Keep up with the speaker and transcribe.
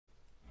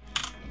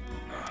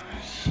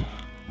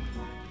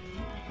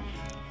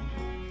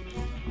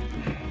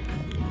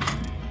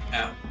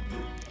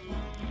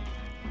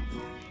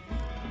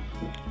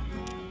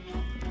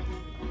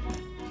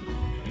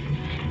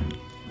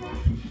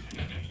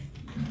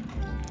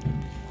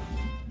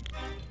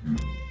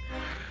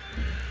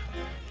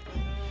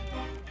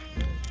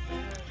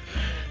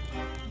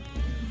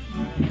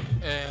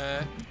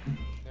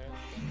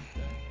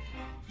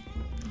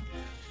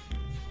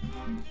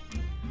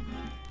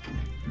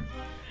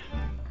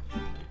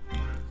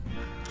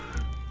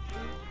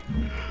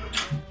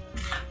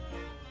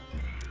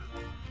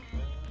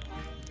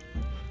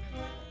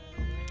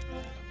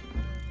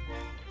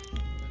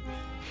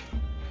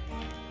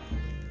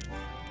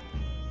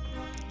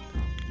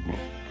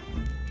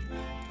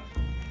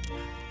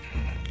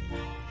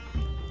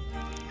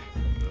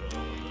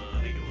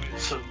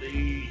something to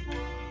eat.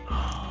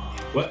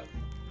 What?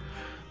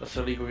 I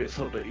said he go get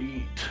something to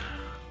eat.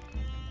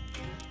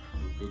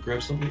 Go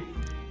grab something.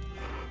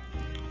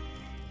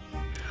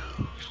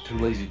 Too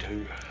lazy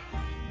to.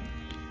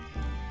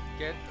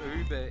 Get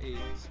Uber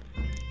Eats.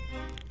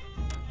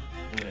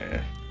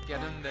 Yeah. Get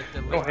them to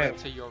deliver it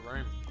to your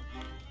room.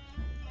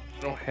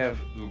 I don't have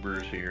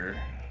Ubers here.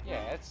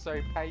 Yeah,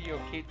 so pay your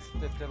kids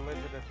to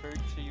deliver the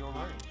food to your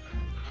room.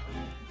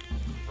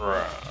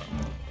 Right.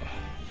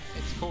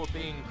 It's called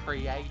being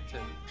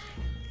creative.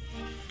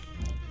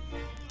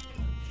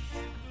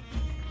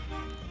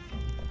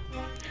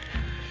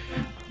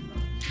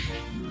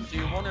 Do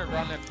you want to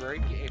run a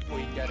brig if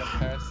we get a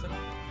person?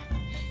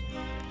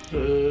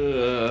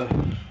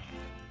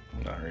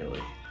 Not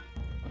really.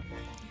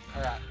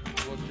 Alright,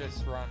 we'll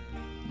just run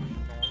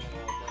normal,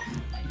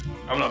 I guess.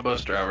 I'm not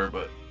bus driver,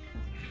 but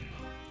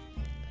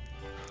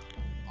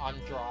I'm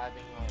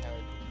driving, I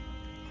heard.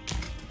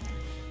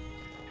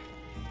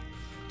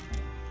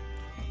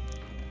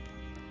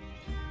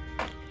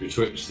 Your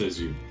Twitch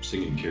says you're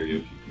singing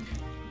karaoke.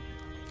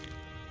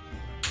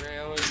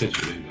 Really? I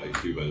sent you an invite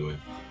too, by the way.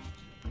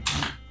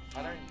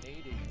 I don't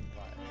need it,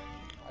 but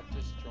I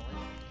just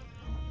joined.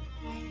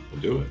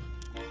 We'll do it.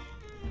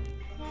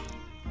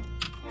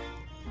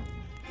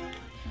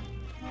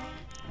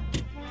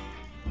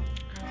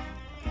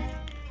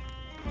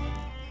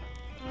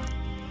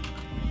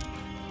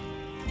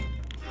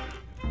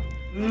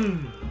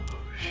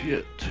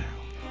 shit.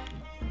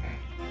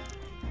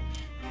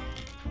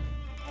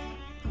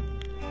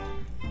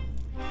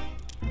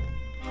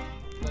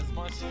 Does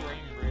my stream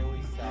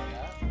really say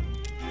that?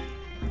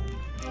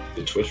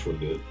 The Twitch one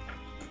did. It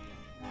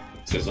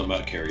says something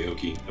about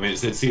karaoke. I mean, it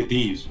said Sea of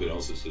Thieves, but it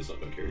also says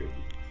something about karaoke.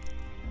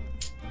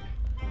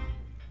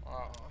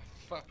 Oh,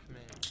 fuck me.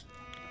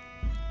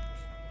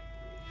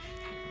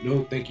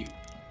 No, thank you.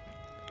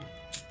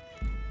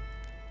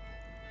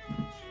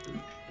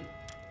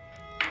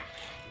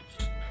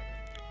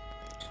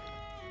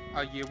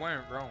 Oh, you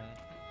weren't wrong.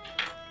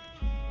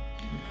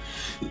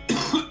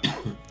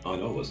 Oh,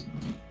 no, it wasn't.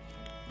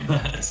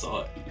 I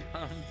saw it.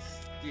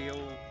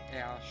 Steal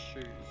our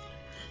shoes.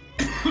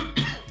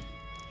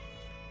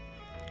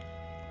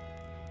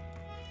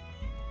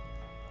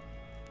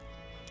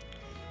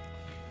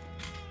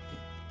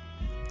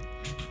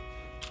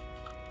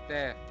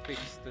 There,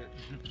 fixed it.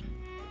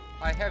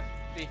 I have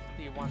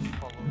 51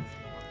 followers now.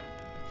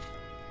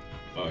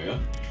 Oh, yeah?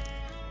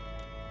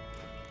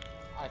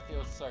 I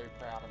feel so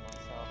proud of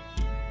myself.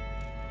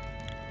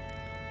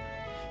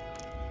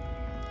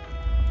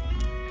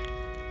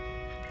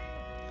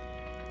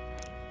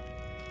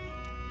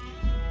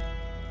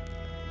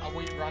 Are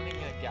we running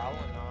a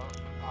gallon,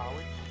 are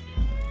we?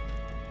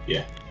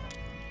 Yeah.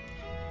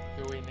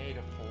 Do we need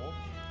a fourth?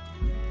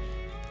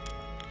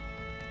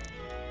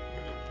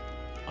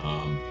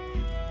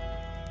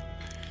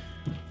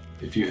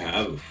 If you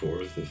have a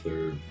fourth, if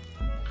they're...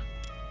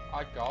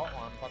 I got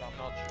one, but I'm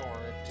not sure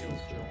if he'll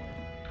join.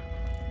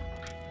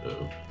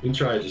 No. We can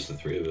try just the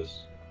three of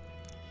us.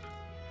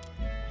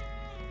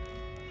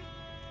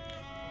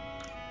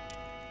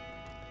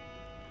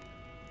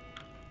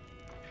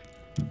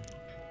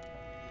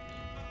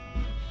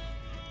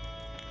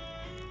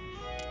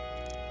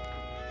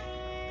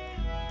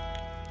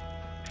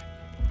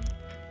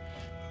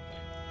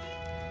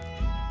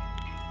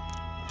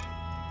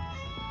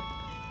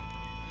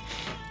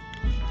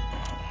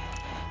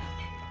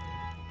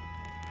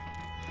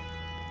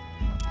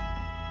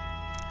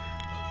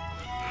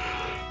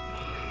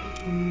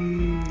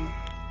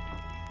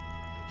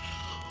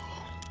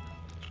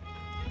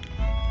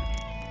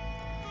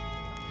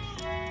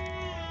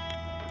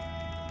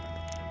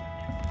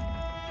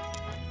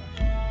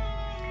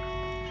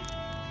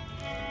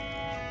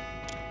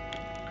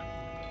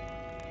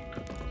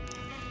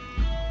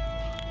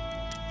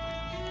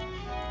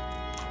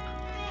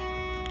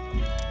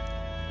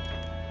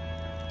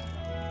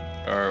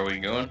 Are we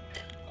going?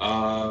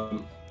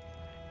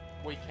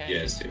 We can.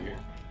 Yeah, same here.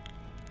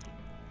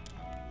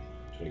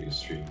 Trying to get a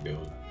stream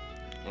going.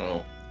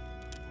 Oh.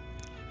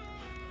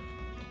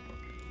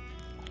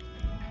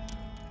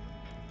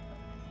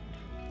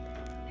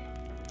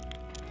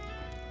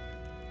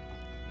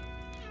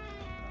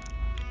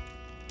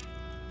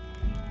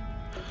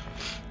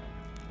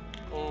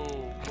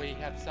 Oh, we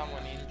have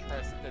someone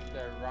interested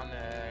to run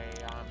a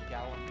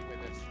gallon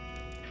with us.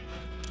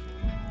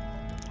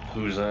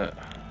 Who's that?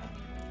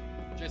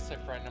 Just a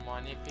friend of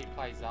mine. If he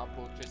plays up,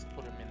 we'll just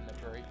put him in the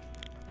brig.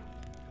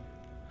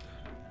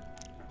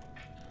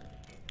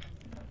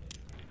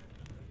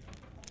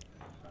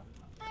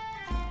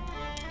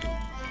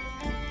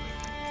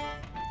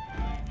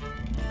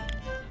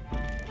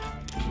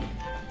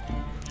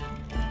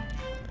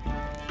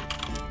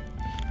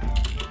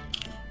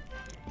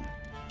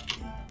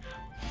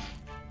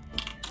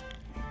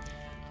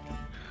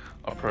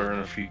 I'll probably run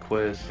a few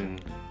quests and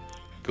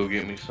go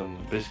get me some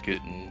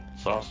biscuit and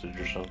sausage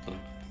or something.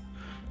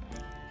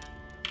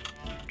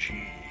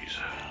 Jeez.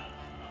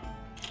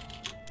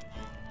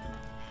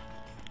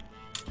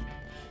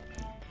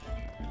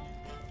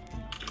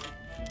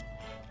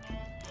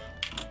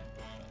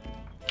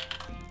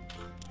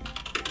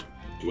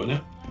 Do what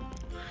now?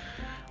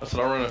 I said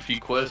I'll run a few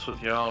quests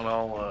with y'all and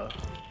I'll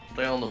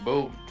stay on the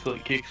boat till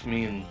it kicks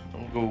me and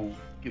I'm gonna go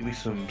get me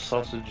some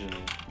sausage and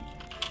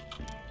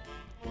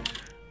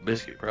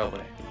biscuit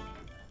probably.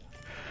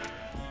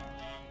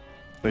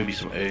 Maybe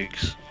some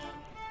eggs.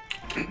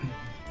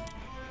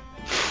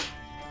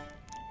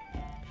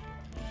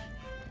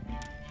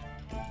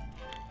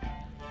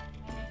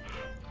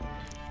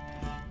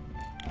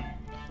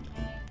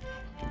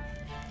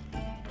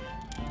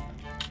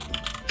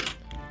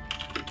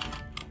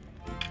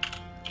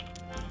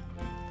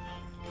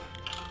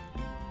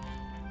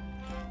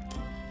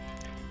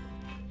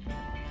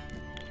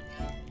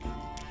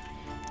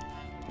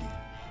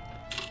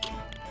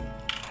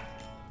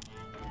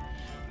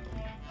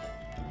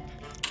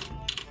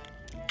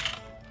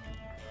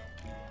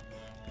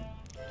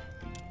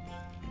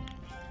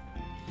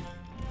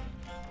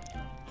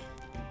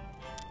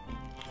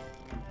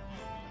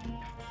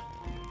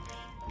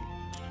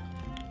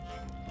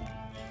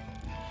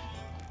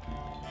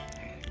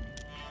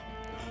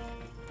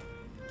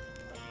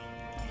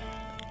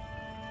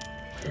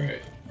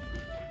 Alright.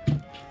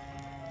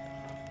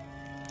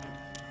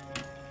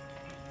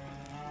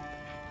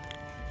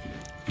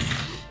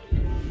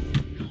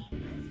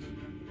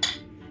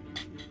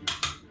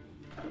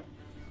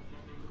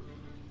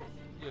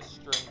 Your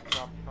stream's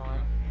up,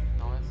 Ryan.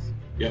 Nice.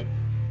 Yep.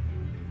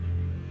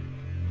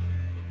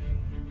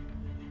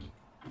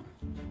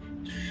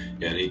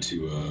 Yeah, I need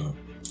to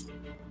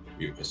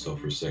mute myself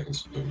for a second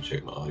so I can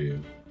check my audio.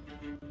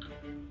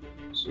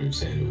 So we were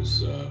saying it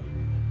was a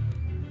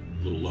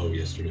little low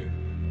yesterday.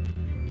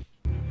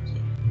 So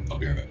I'll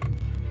be right back.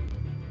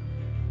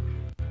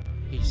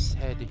 He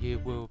said he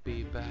will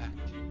be back.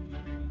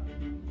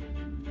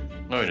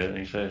 No, he didn't.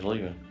 He said he's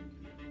leaving.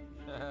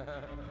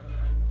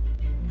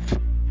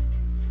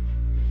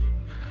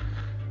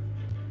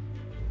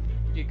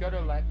 You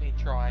gotta let me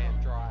try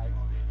and drive.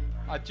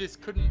 I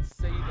just couldn't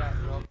see that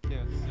rock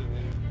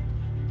yesterday.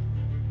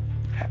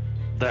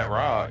 That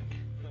rock.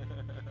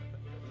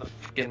 The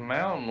fucking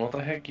mountain. What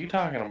the heck you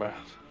talking about?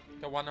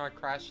 The one I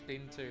crashed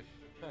into.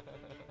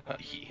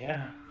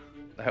 Yeah.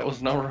 That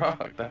was no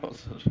rock. That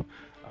was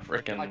a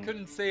freaking. I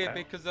couldn't see it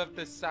because of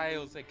the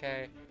sails,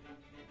 okay?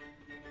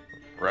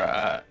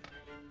 Right.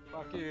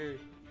 Fuck you.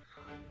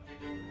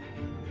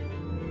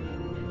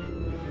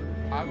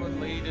 I would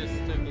lead us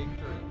to victory.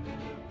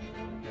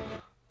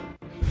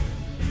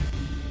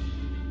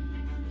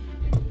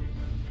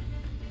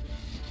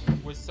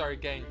 We're so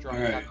getting drunk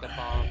at the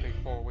bar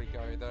before we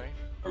go though.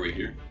 Are we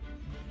here?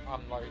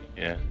 I'm loading.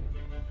 Yeah.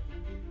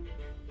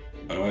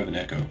 Why do I have an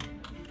echo?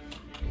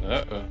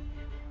 Uh-oh.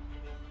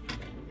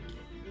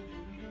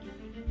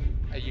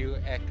 Are you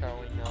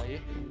echoing, are you?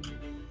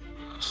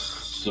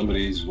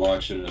 Somebody's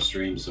watching a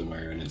stream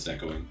somewhere and it's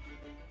echoing.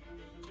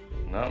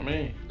 Not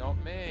me. Not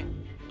me.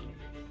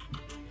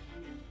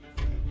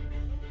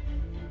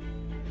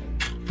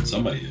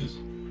 Somebody is.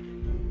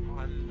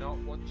 I'm not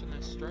watching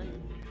a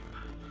stream.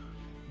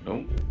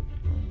 Nope.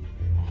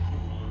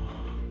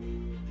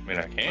 I mean,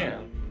 I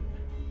can.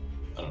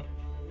 I don't know.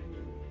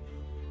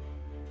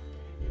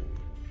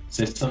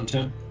 Say something,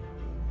 Tim.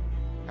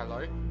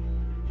 Hello?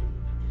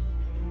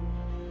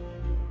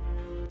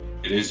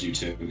 It is you,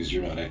 Tim, because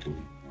you're not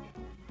echoing.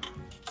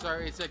 So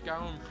is it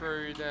going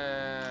through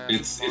the...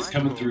 It's mic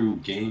coming or- through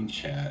game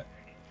chat.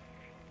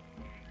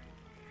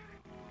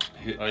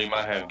 Hit. Oh, you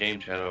might have game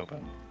chat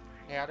open.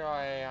 How do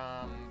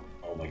I,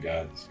 Oh my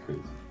god, it's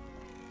crazy.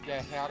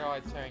 yeah, how do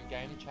I turn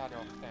game chat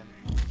off then?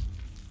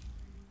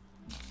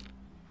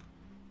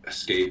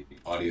 Escape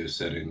audio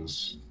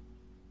settings.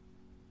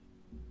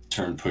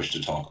 Turn push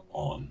to talk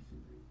on.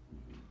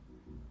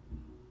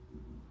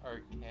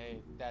 Okay,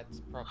 that's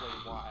probably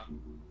why.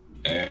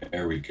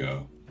 There we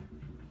go.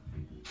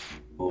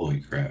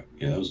 Holy crap.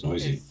 Yeah, that was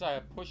noisy. Is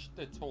push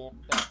to talk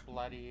that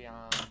bloody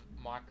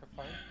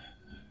microphone?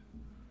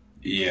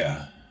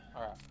 Yeah.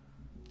 Alright.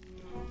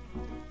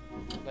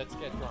 Let's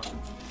get drunk.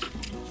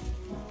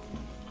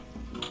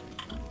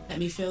 Let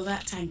me fill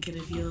that tankard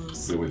of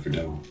yours. We'll wait for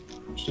Devil.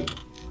 Still.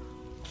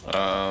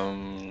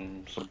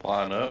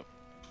 Supplying up.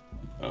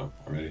 Oh,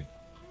 already?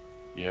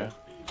 Yeah.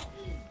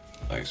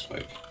 Thanks,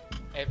 Spike.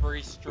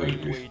 Every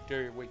stream Wait, we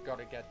do, we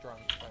gotta get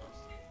drunk first.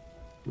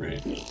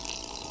 Ready.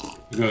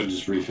 Go ahead and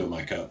just refill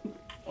my cup.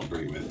 I'll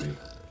bring it with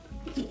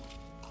me.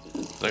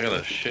 I got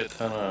a shit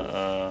ton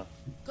of,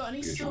 Got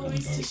any Get drunk on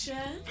stories the to boat.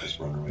 share? Just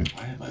run away.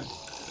 Why am I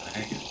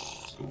hanging?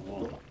 What's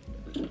going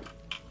on?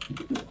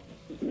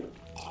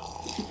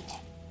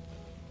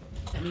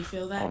 Let me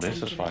fill that Oh,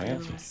 this is tankard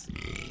of fancy.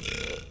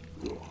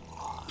 yours.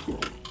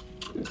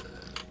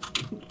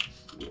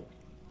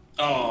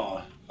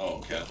 Oh! Oh,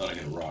 okay. I thought I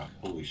hit a rock.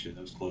 Holy shit,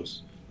 that was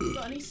close.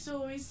 Got any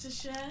stories to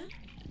share?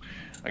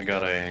 I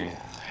got a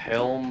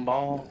helm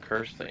ball.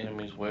 Curse the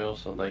enemy's will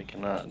so they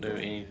cannot do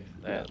any of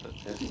that.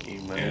 Just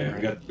keep Yeah,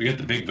 moving. we got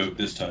the big boat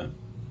this time.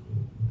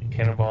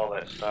 Cannonball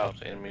that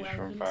stops enemies Welcome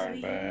from to firing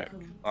the back.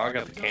 Unicorn. Oh, I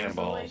got the Doors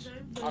always cannonballs.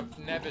 open. I've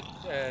never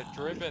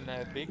driven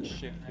a big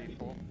ship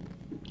before.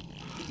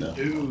 No.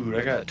 Dude,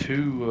 I got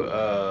two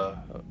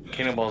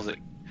cannonballs that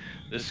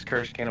This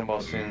cursed cannonball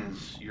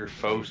sends your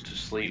foes to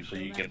sleep so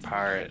you can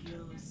pirate.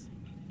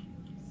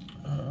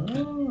 Got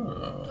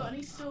Oh,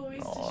 any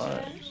stories to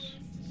share? Nice.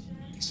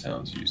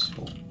 sounds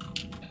useful.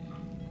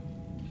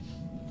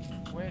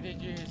 Where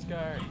did you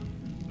go?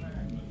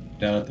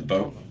 Down at the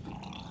boat.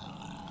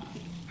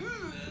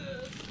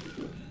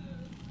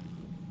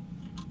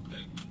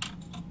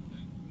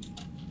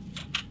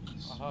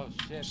 Oh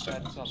shit,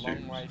 that's a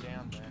long way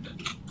down there.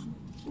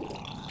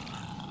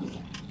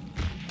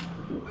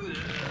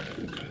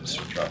 Okay, let's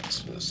drop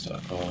some of this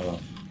stuff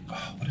off.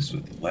 Oh, what is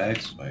with the lag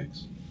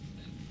spikes?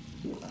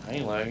 I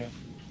ain't lagging.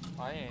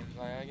 I ain't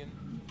lagging.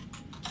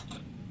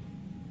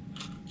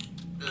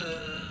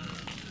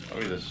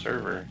 Maybe the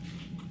server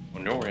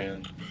on your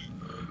end.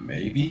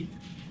 Maybe?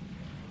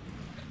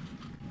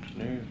 It's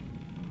new.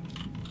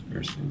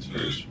 First things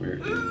first, where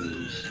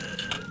is...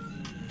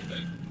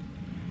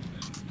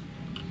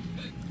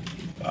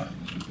 Ah,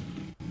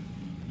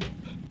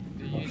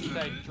 Do you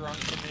say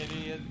drunken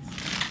idiots?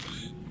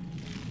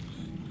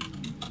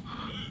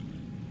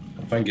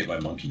 if I can get my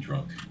monkey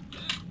drunk.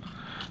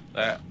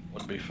 That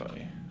would be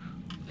funny.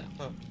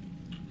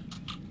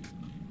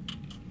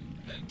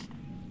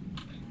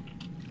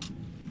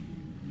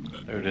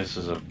 Dude, this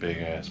is a big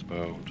ass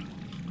boat.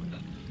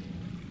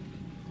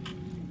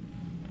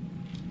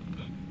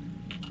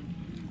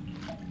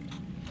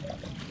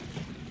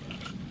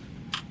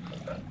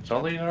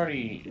 So they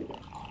already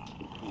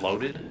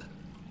loaded?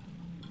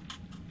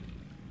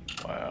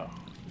 Wow.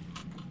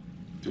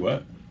 Do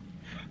what?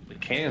 The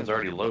cannon's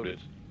already loaded.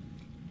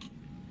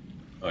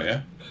 Oh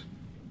yeah?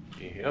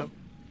 Yep.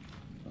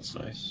 That's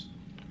nice.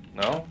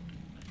 No?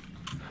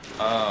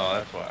 Oh,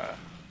 that's why.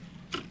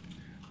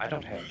 I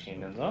don't have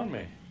cannons on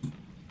me.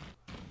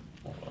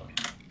 Hold on.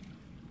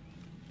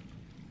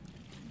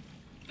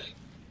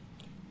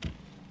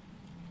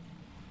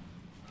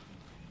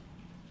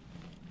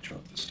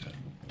 Drop this down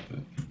a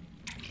little bit.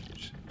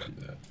 Just do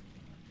that.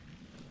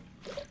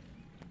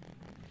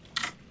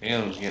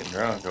 Cannon's getting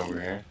drunk over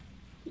here.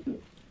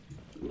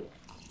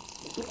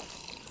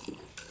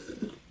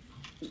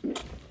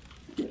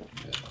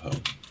 That'll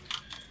help.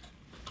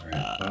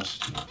 Alright,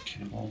 bust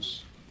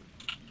cannonballs.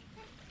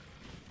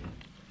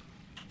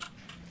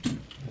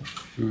 More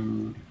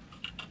food.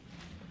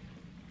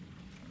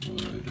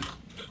 Wood.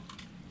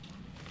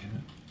 Damn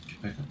it.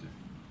 Get back up there.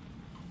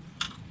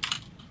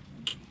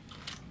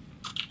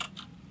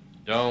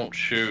 Don't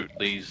shoot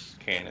these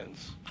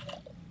cannons.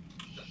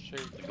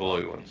 Shoot. The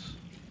glowy ones.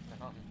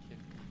 No, I'm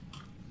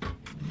kidding.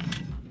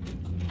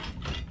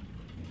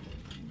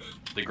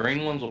 The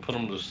green ones will put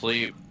them to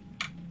sleep.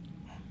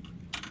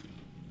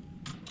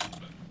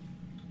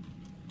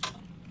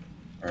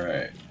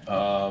 Alright.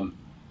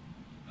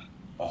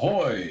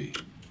 Ahoy!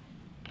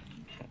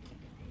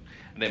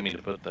 I didn't mean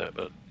to put that,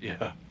 but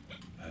yeah.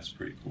 That's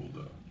pretty cool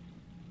though.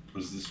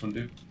 What does this one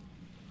do?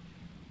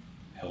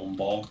 Helm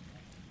ball.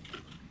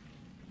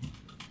 And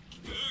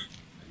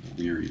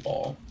the weary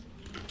ball.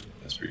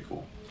 That's pretty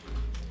cool.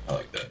 I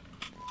like that.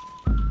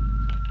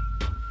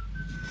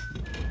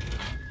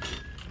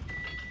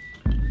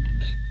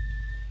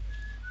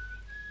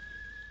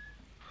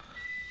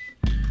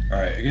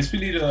 Alright, I guess we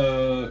need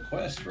a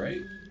quest,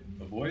 right?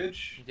 A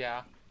voyage?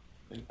 Yeah.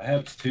 I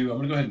have two. I'm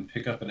gonna go ahead and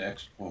pick up an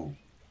X. Whoa.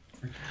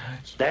 Freaking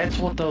X. That's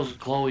what those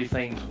glowy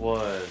things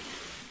was.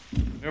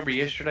 Remember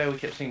yesterday we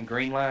kept seeing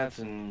green lights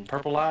and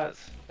purple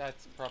lights?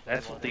 That's probably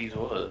That's what these it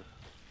was.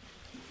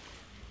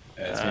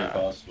 That's very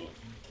possible.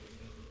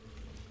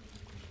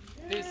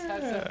 This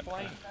has a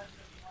plank.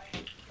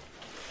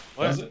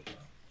 What? Was it?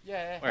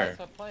 Yeah, it Where? has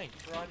a plank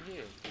right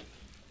here.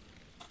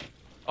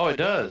 Oh, it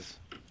does.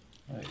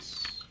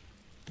 Nice.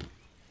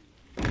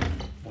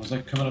 What was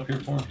that coming up here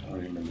for? I don't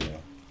even remember now.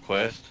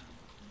 Quest.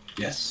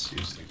 Yes,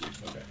 yes, thank you.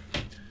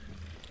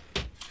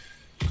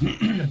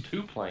 Okay. Got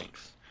 2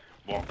 planks.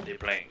 Walk the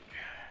plank.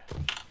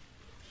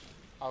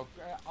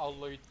 I'll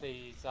loot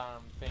these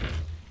things.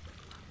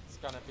 It's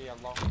gonna be a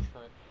long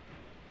trip.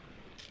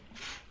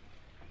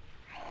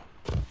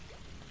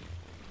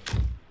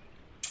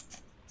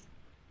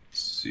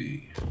 Let's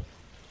see.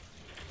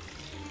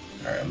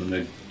 Alright, I'm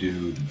gonna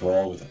do the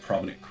brawl with a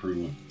prominent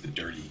crew of the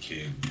Dirty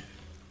King.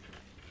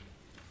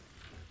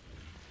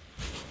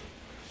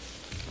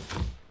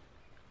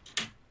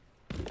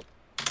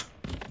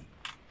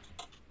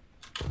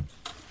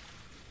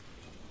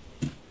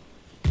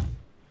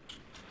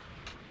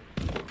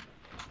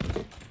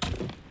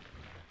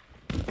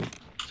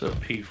 It's a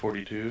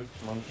P-42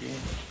 monkey.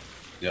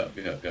 Yep.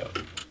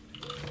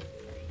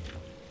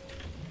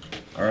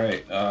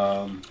 Alright,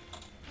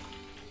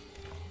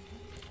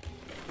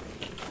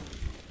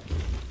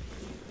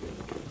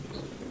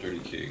 Dirty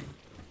King.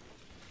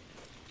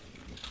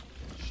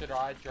 Should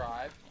I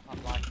drive?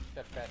 I'm like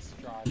the best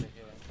driver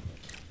here.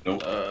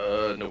 Nope.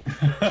 Nope.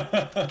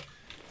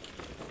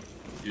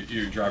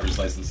 Your driver's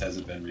license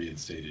hasn't been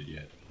reinstated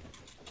yet.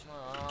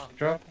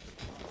 Drop.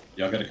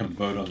 Y'all gotta come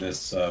vote on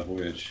this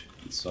voyage.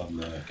 It's on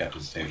the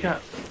captain's table. We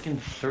got fucking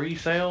 3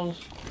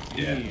 sails?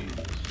 Yeah. Jesus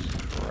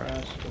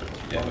Christ.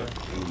 Yeah,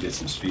 but we can get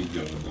some speed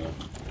going though.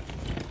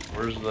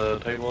 Where's the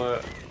table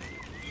at?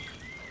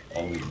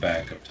 all the way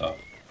back up top.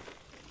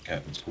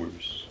 Captain's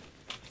quarters.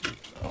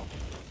 Oh.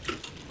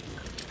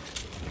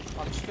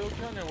 I'm still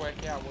trying to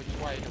work out which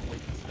way the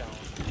wind's going.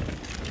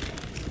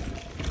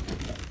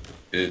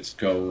 It's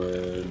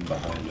going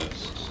behind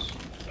us.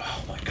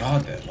 Oh my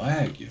god, that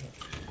lag, yo.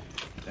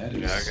 That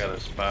is... Yeah, I got a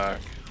spike.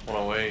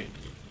 108.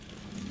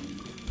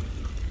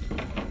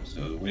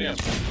 So the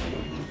wind's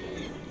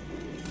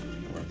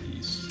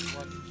northeast.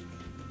 What?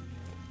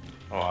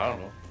 Oh, I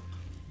don't know.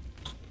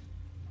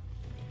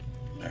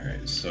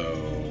 Alright,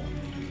 so...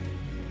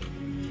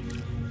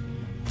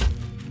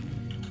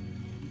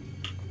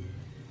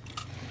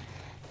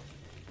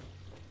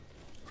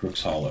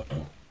 Crooks Hollow.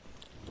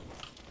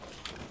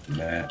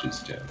 Map is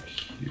down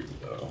here,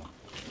 though.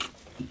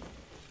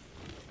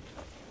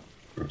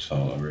 Crooks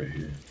Hollow right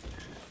here.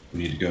 We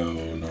need to go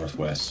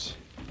northwest.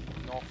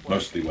 Northwest?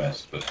 Mostly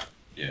west, but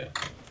yeah.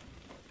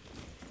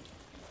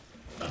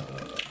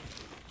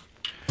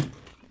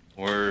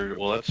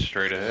 Well, that's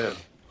straight ahead.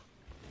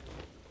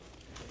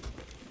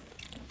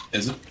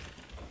 Is it?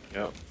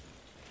 Yep.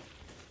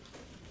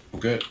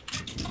 Well, good.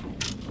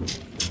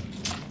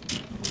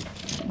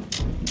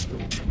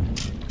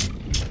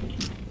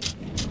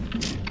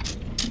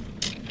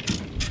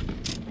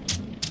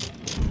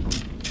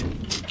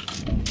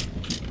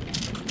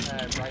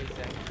 Raise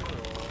anchor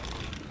or...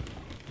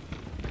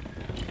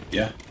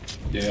 Yeah.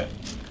 Yeah.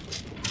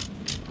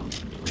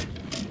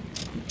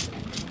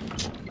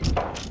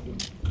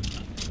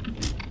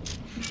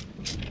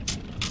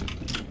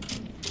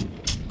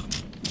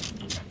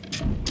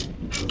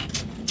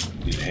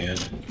 Need a hand.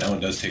 That one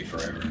does take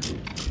forever.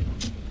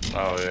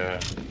 Oh, yeah.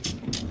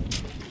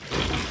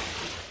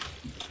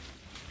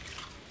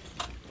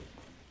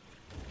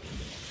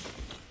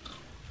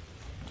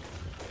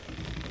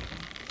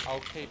 I'll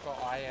keep an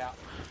eye out.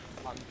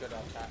 I'm good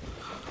at that.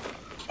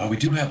 Oh, we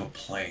do have a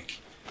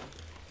plank.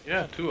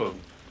 Yeah, 2 of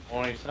them.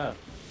 On each side.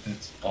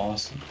 That's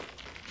awesome.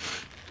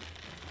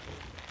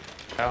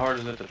 How hard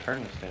is it to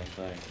turn this damn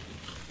thing?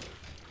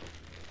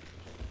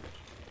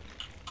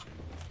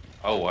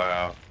 Oh,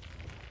 wow.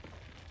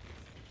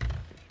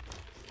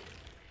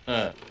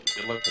 Huh.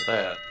 Good luck with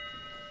that.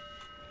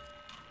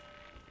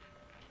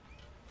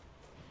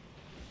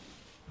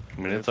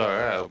 I mean, it's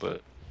alright,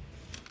 but...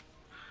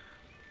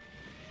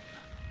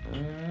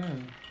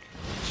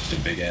 Just a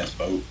big ass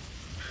boat.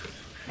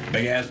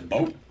 Big ass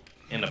boat.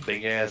 In a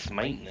big ass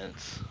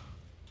maintenance.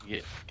 You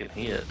get fucking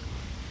hit.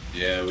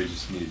 Yeah, we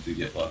just need to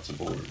get lots of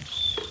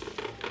boards.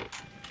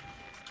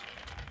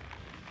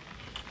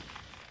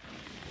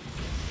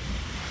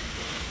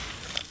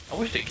 I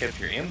wish it kept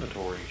your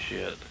inventory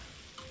shit.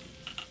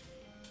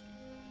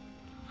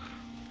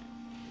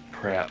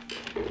 Crap.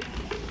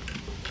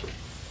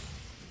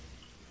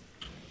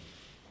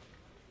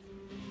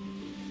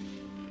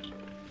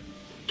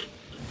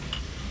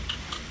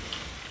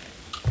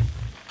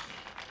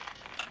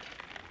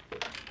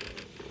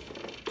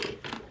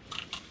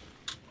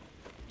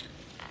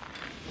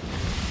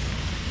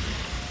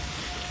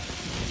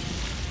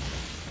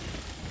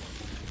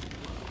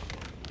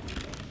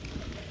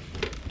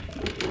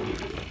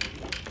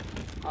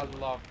 I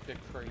love the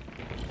creeping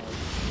mode.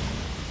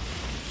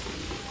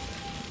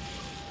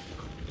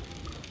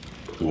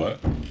 The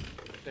what?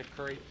 The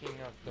creaking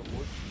of the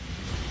wood.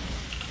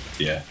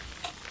 Yeah.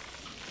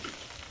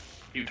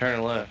 Keep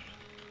turning left.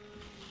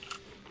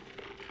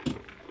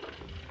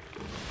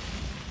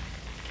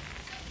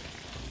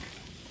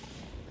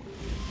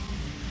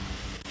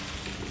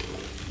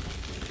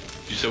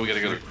 You said we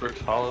gotta go to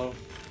Crooks Hollow?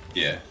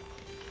 Yeah.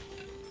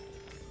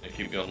 Yeah,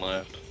 keep going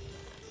left.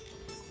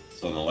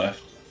 It's on the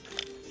left.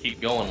 Keep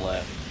going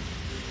left.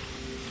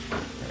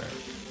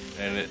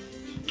 And it,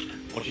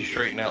 once you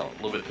straighten out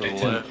a little bit to Hey, the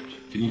Tim, left,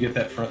 can you get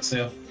that front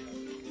sail?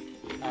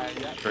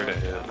 Yeah, Straight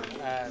ahead.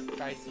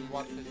 Facing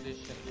what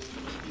position?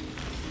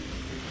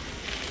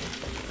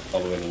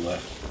 All the way to the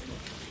left.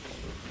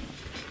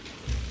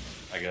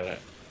 I got it.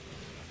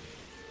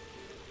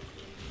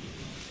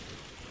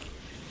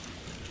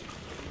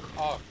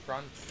 Oh,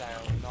 front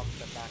sail, not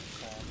the back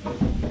sail.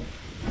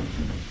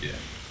 Yeah.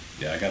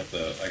 Yeah, I got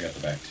the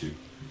back too.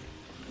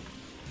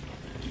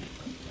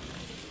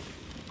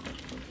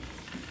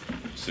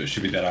 So it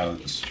should be that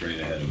island straight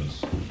ahead of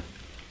us.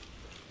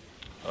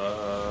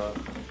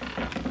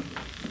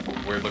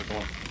 Weird looking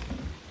one.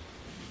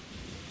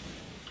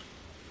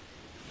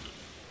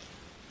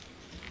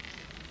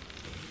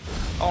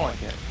 Oh, I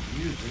can't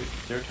use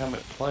it. Every time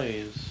it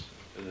plays,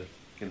 there's a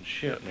fucking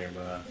ship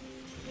nearby.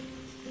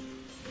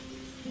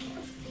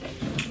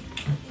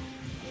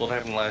 What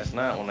happened last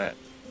night when that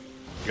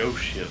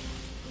ghost ship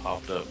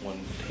popped up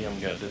when Tim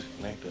got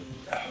disconnected?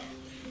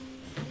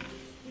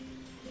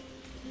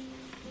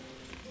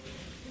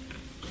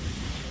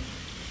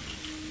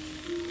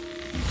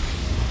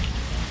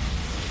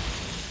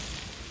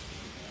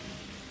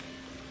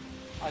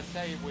 I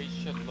say we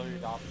should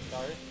loot up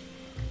though.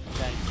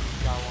 Then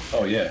go on.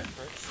 Oh, yeah.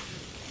 trips.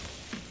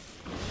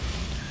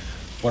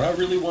 What I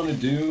really want to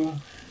do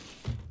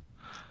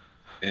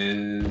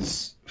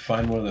is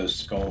find one of those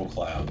skull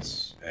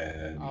clouds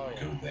and Oh,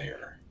 yeah. go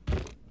there.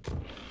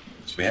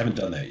 So we haven't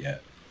done that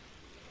yet.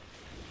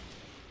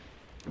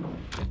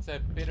 It's a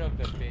bit of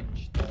a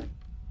bitch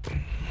though.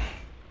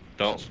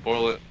 Don't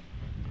spoil it.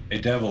 Hey,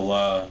 Devil,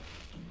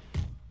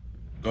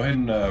 go ahead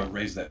and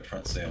raise that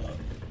front sail up.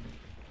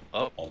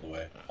 Up. All the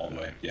way. All the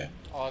way. Yeah.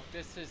 Oh,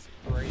 this is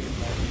free,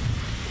 but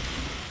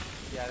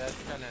yeah, that's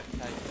gonna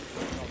take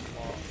a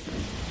lot.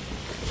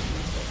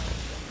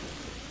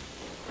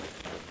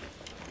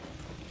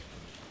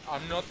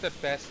 I'm not the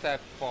best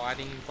at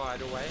fighting, by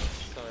the way,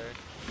 so...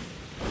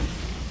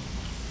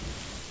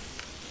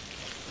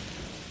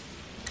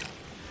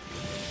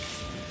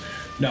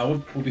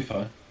 No, we'll be fine.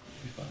 We'll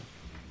be fine.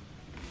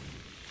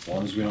 As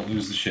long as we don't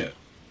lose the ship.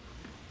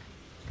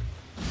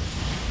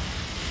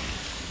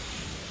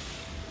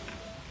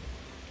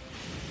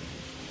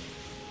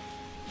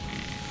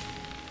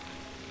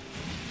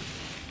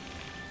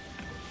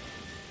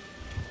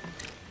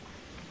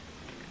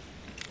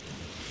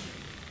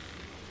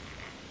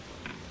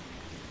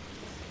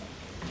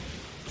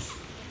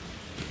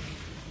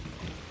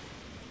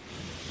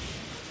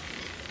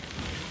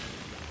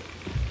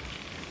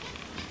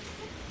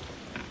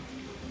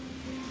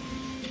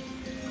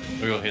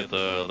 We're gonna hit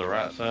the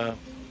right side.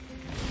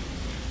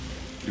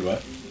 Do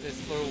what?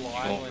 This little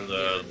island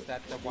here, is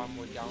that the one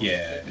we're going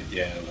Yeah, to?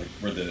 yeah, like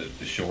where the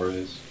shore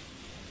is.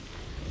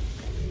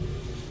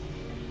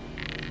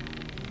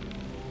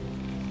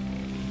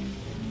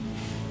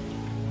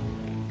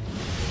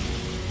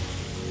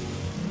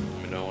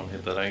 We don't want to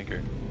hit that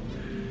anchor.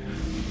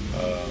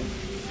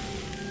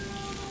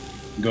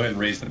 Go ahead and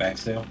raise the back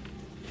sail.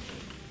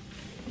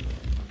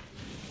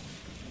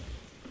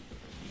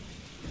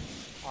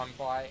 I'm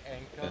by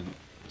anchor. And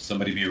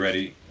somebody be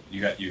ready.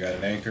 You got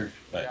an anchor?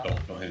 But Yeah.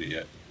 don't hit it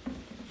yet.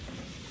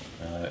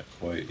 Not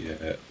quite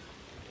yet.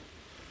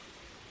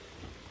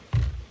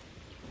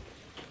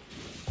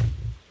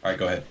 Alright,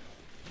 go ahead.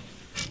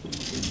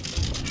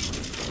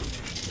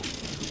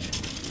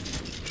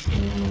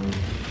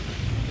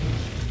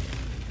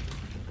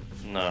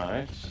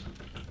 Nice.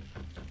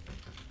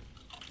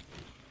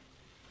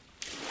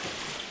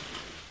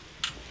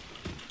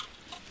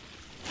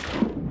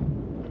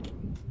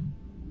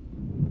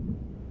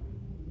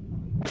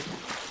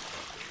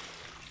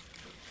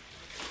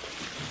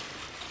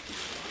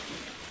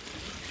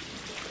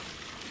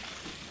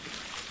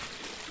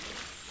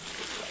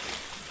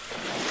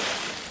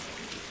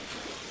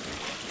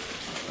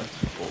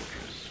 That's a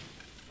fortress.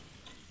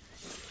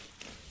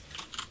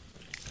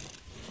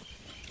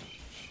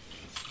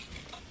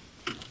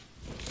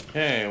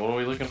 Okay, what are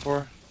we looking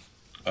for?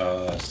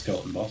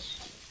 Skeleton boss.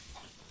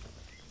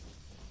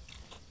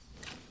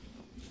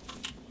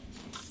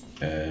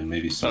 And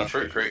maybe It's some not a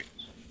fruit crate.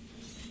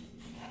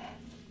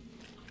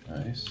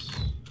 Nice.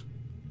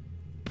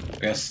 I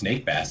got a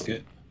snake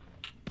basket.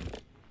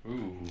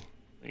 Ooh,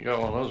 you got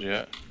one of those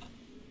yet?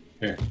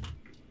 Here. Do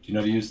you know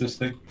how to use this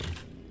thing?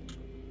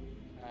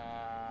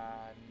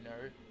 No.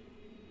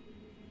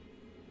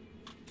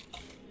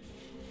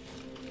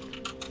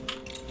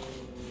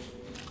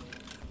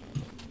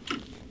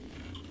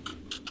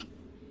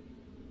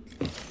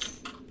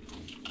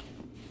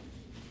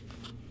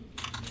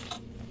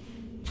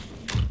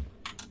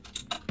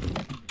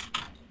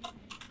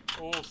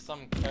 Oh,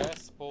 some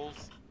curse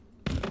balls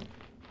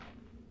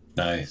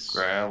Nice.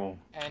 Grab 'em.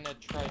 and a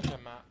treasure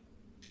map.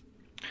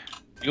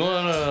 You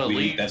wanna Sweet,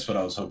 leave? that's what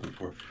I was hoping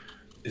for.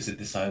 Is it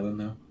this island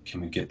though?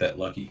 Can we get that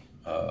lucky?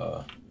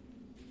 I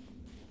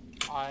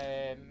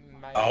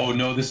may... Oh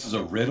no, this is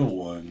a riddle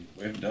one.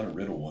 We haven't done a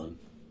riddle one.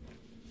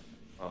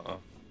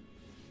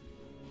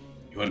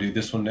 You want to do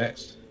this one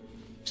next?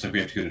 Looks like we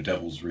have to go to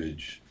Devil's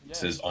Ridge. Yeah. It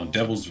says, on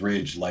Devil's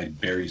Ridge lie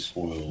berry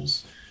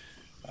spoils,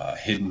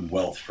 hidden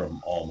wealth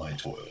from all my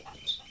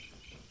toils.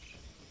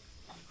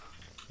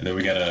 And then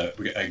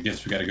I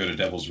guess we gotta go to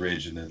Devil's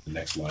Ridge, and then the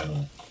next line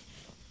will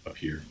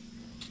appear.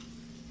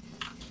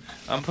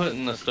 I'm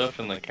putting the stuff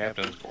in the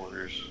captain's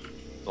quarters.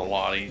 It's a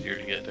lot easier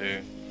to get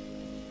to.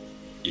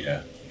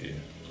 Yeah, yeah.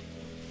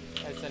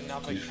 There's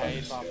another You find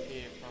cave this. up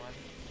here, Brian.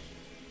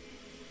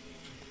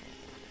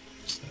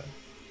 What's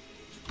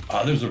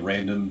that? There's a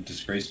random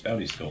disgraced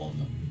bounty skull on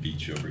the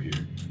beach over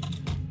here.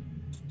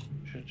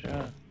 Good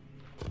job.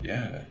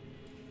 Yeah.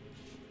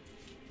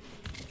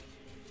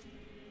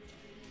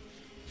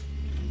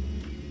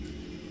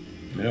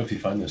 Let me know if you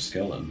find those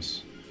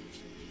skeletons.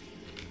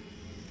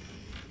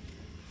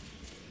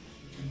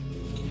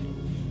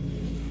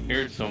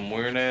 Here's some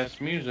weird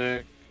ass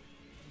music.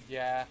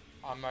 Yeah,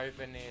 I'm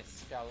over near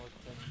skeletons,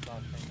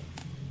 I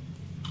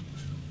think.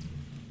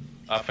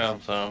 I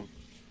found some.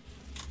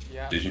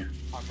 Yeah, Did you?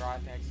 I'm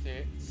right next to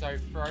it. So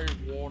throw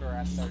water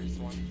at those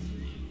ones.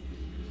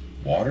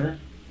 Water?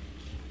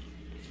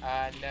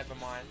 Never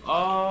mind.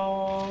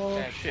 Oh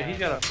That's shit, he's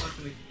got a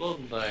fucking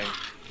exploding thing.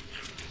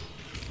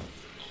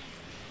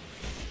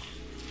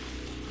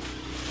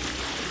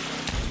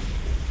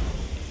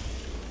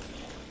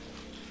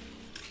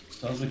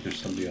 Sounds like there's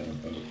somebody on a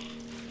boat.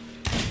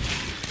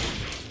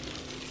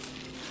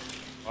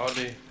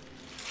 Audi.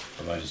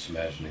 Or am I just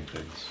imagining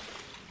things?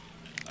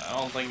 I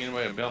don't think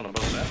anybody will be on the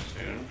boat that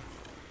soon.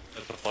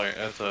 That's a player.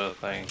 That's a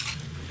thing.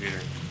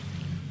 Computer.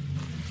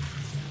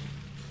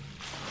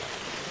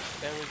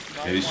 There was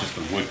no Maybe it's one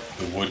just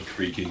here. the wood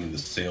creaking and the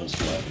sails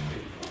flapping.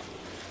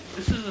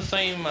 This is the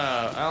same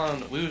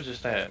island we was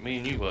just at. Me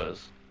and you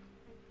was.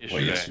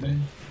 What, yesterday?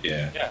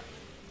 Yeah.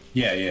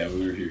 Yeah. Yeah,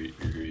 we were here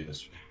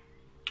yesterday.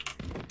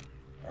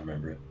 I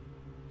remember it.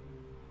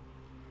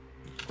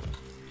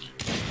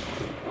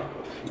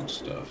 Food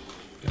stuff.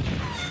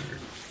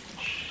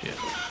 Shit.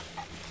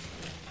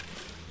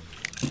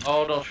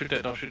 Oh, don't shoot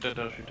that, don't shoot that,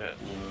 don't shoot that.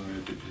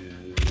 Wood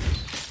is...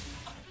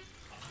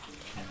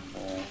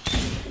 Cannonballs.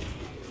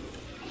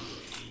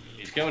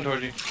 He's coming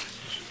towards you.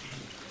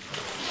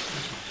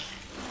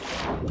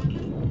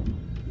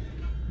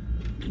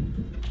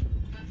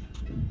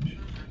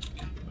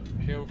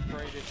 Feel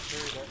free to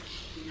shoot it.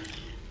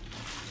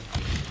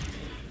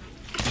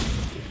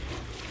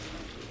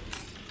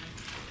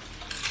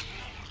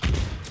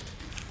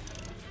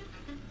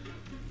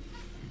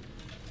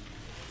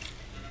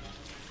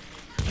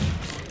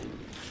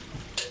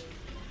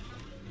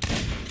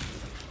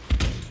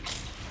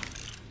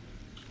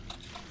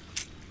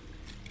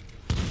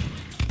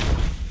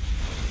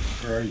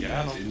 Where are you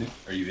Yeah, I guys? don't-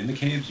 Are you in the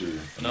caves or?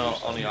 No,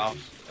 on the other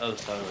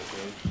side of the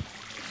cave.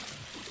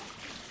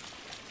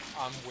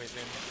 I'm with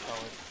him, so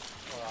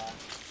it's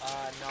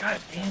alright. No. God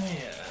damn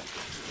it.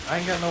 I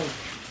ain't got no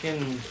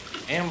fucking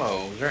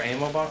ammo. Is there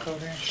ammo box over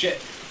here?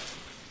 Shit!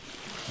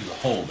 There's a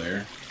hole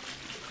there.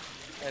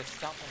 There's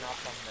something up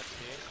on the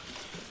pit.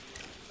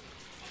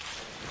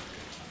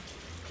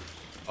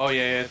 Oh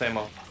yeah, it's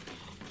ammo.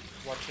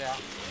 Watch out.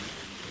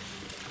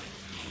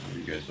 Where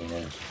you guys don't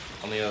are.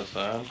 On the other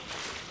side.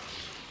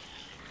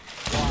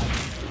 Right.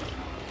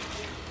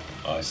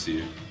 Oh, I see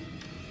you.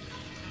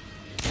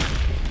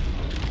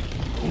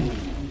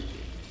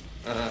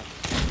 Uh-huh.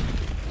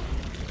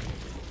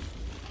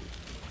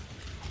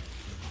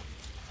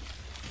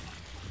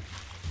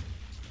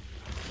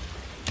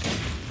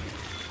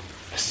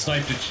 I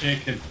sniped a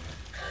chicken.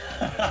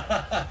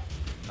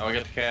 Oh, we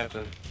got the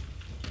captain.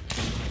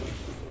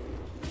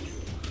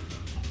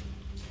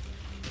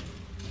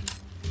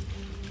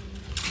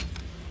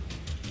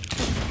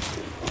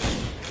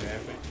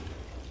 Happy?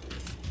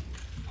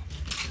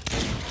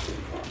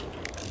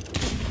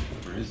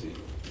 Where is he? Here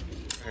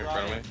in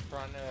front of me. In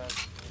front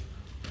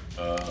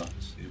of...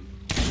 Let's see.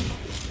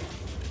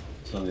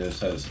 It's on the other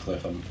side of this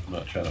cliff. I'm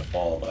not trying to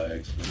fall by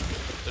accident.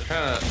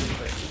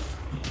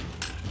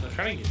 They're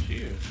trying to get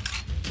you.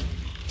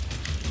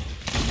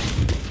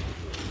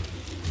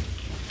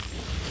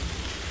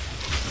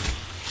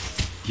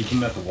 Keep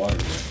him at the water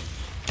there.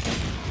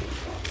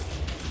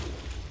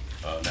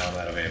 Oh, now I'm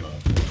out of ammo.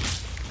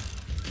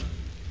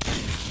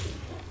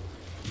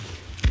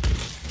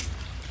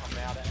 I'm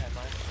out of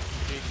ammo.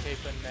 If you keep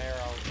him there,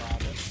 I'll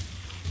grab it.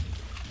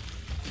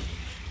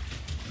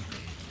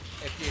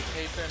 If you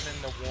keep him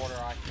in the water,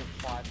 I can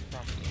fight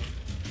from here.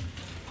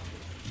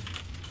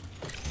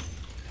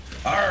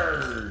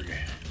 Arrgh!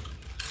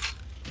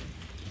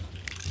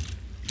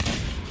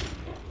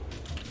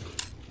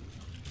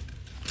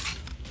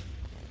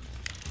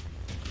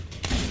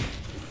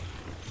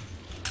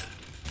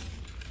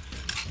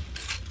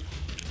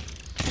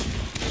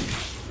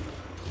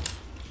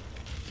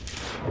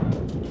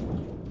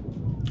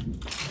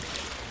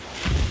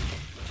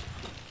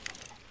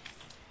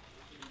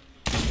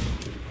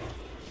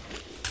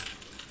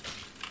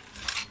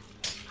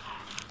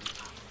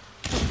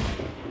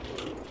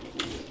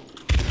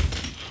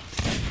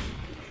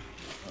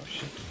 Oh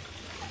shit.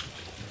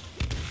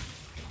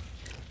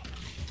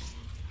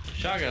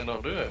 Shotgun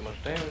don't do that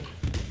much damage.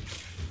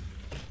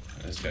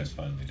 This guy's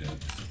finally dead.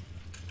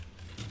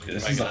 Yeah,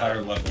 this Like is a that.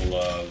 higher level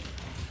voyage,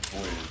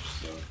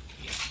 so.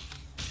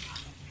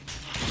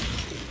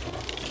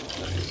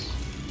 Nice.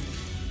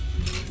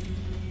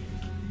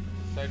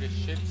 So the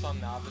ship's on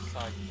the other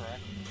side,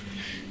 correct?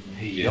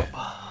 Yep.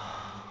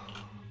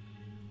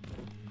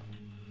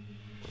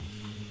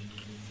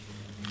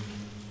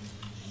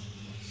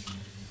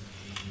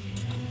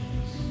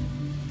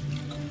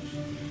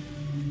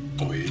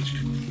 Voyage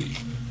complete.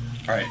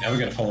 Alright, now we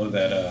gotta follow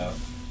that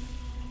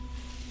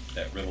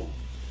riddle.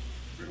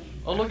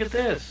 Oh, look at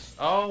this.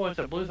 Oh, it's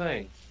a blue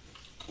thing.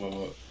 What?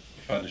 You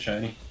found a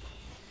shiny?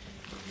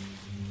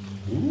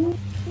 Ooh.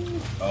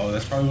 Oh,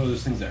 that's probably one of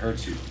those things that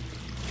hurts you.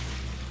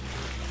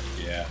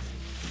 Yeah.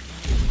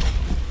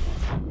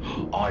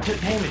 Oh, I took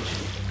damage.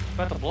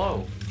 About to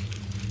blow.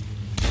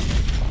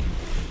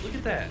 Look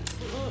at that.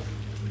 Look.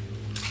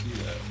 See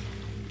that.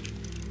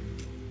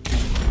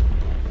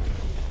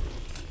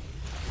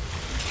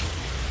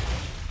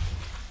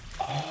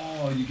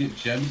 Oh, you get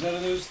gems out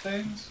of those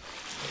things?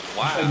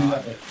 I knew Wow.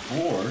 that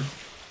before.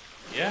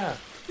 Yeah.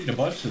 Need a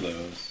bunch of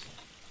those,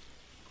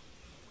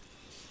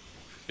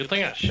 Good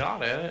thing I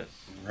shot at it.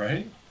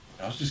 right?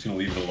 I was just gonna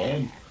leave it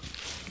alone.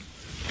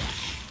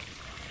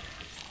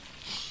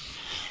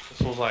 This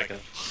was like a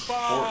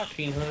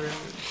 1400.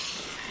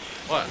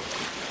 What?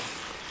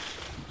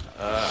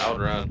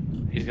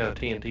 Outrun. He's got a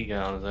TNT guy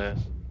on his ass.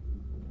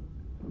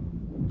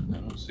 I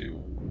don't see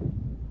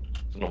one.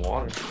 It's in the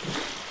water.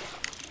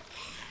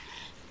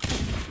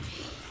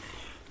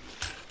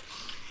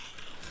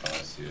 Oh,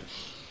 I see it.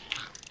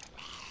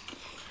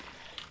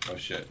 Oh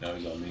shit, now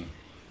he's on me.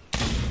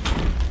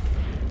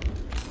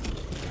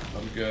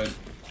 I'm good.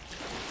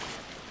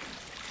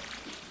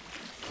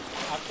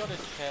 I've got a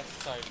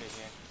chest over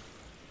here.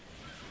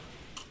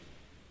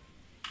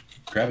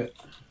 Grab it.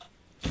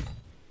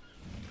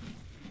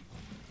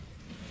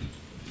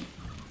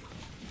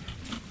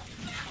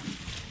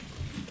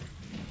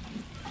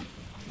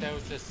 There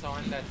was a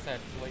sign that said,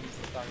 please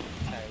don't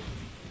take.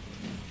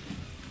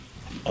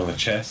 On the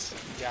chest?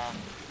 Yeah.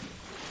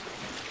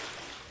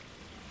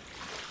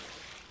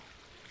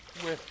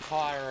 We're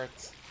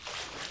pirates.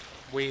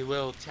 We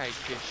will take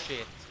your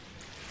shit.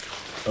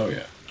 Oh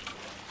yeah.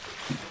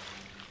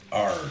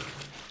 Arr.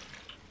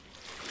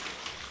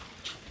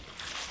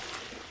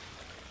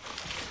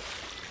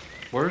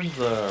 Where's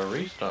the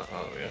restart?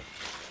 Oh, yeah.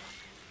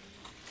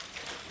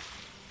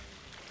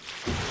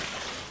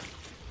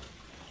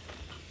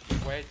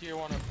 Where do you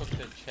want to put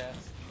the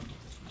chest?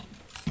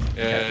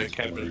 Yeah, Captain's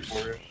Captain's quarters.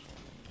 quarters.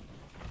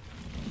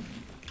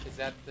 Is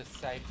that the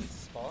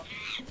safest spot?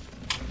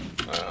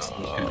 Most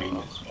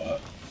convenient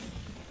spot.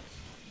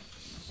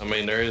 I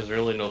mean, there is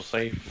really no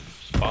safe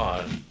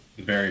spot.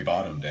 The very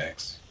bottom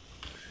decks.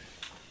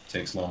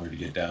 Takes longer to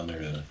get down there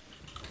to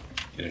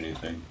get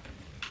anything.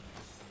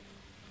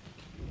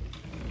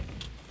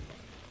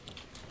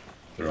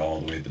 They're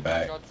all the way at the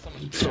back. Got some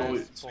There's So a big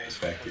it's- space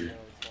back for here. you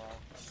as well.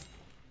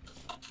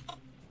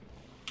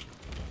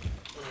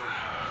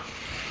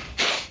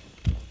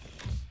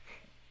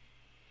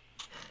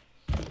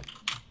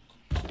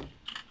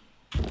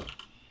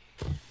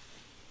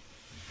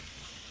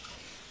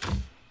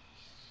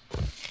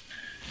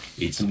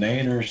 Eat some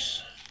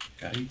nanners.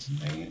 Gotta eat some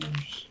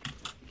nanners.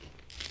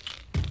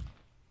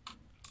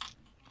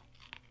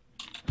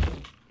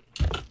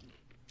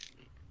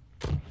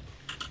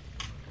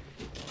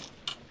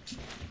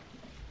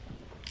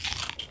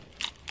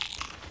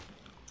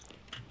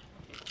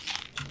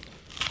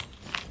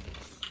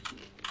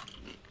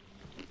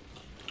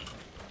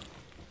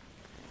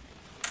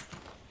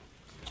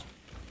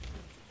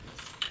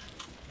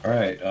 All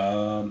right.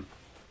 So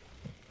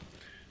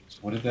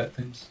what did that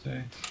thing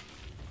say?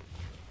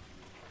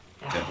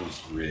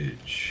 Devil's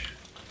Ridge.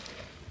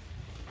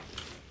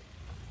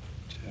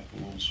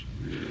 Devil's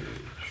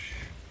Ridge.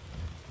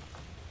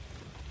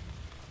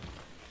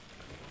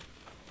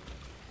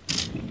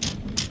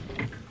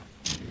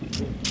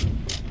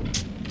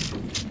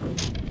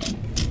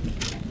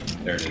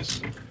 There it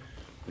is.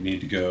 We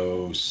need to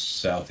go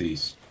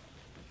southeast.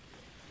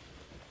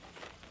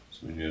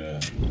 So we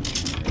need to.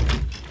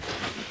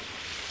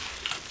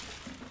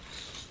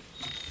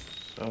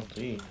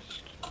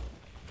 Southeast.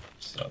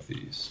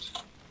 Southeast.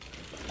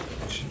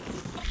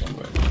 One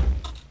way.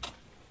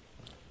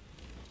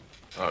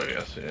 Oh,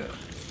 yes, yeah.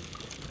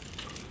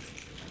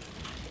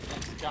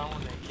 It's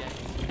going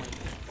against me,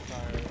 so...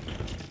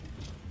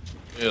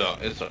 Yeah,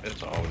 it's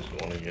always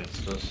going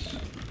against us.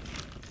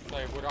 So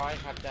would I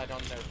have that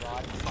on the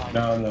right side?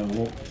 No,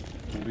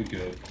 we'll be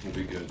good. We'll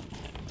be good.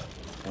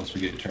 Once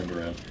we get turned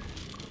around.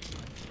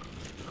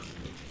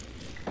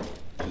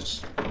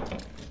 Just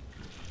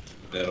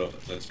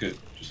that's good.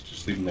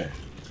 Just leave them there.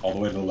 All the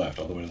way to the left,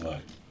 all the way to the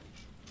left.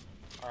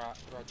 Alright,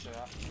 roger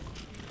that.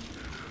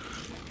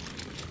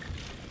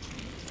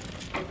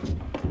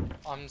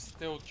 I'm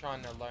still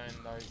trying to learn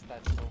those,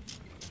 that's all.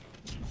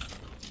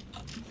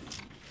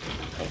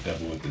 I'll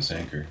devil with this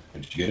anchor.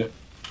 Did you get it?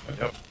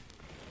 Okay. Yep.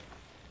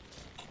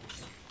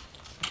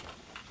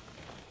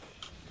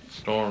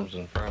 Storm's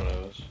in front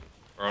of us.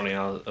 We're on the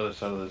other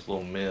side of this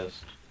little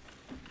mist.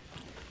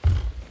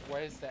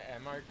 Where's the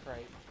ammo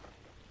crate?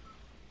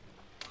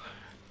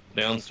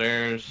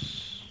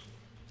 Downstairs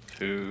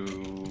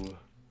to...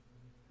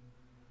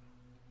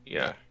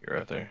 Yeah, you're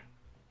right there.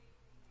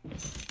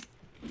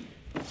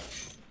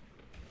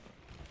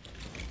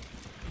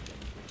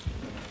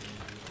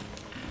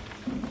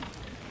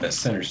 That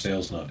center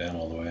sail's not down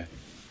all the way.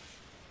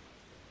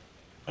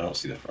 I don't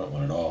see the front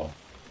one at all.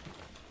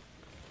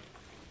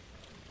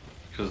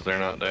 Because they're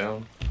not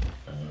down.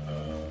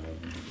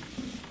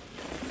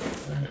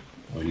 Alright,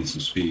 we need some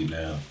speed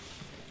now.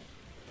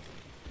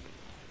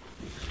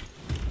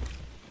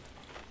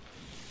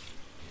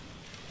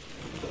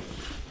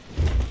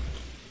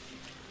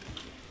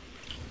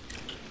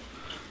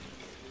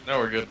 No,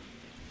 we're good.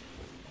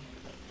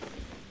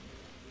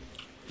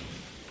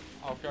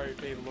 I'll go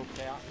be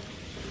lookout.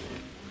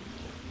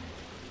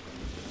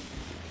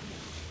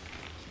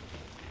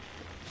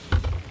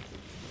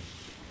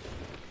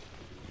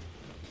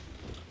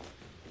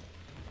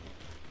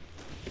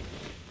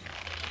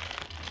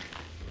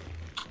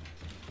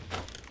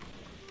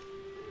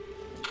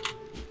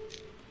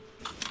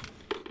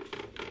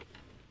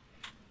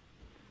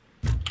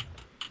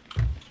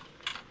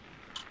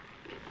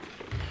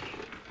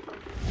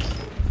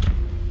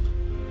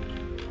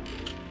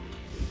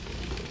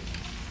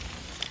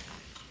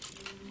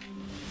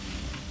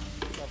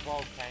 The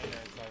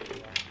volcano's over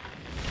there.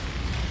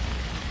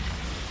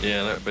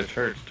 Yeah, that bitch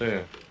hurts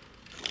too.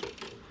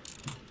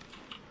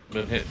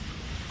 Been hit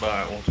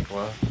by it once or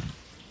twice.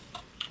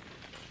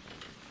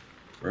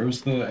 Where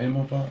was the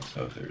ammo box?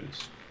 Oh, there it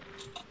is.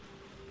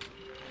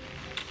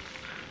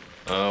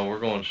 We're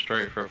going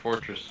straight for a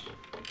fortress.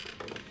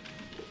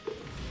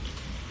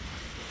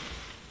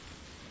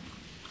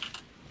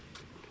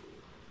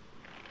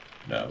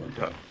 No, we're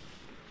good.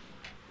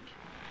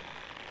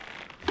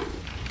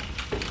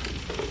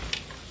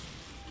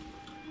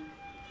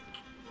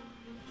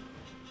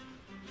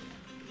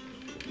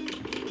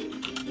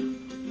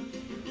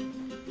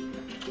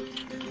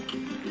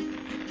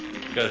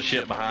 Got a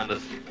ship behind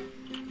us.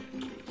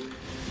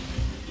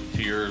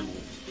 To your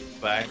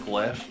back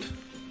left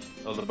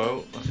of the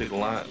boat. I see the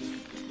lights.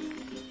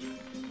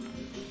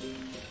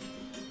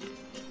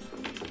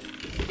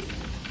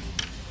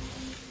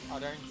 I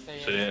don't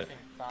see See it? anything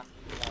back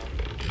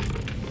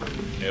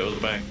there. It was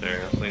back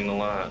there. I seen the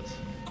lights.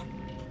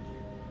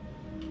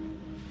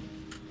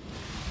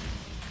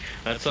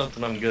 That's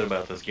something I'm good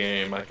about this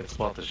game. I can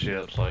spot the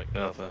ships like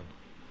nothing.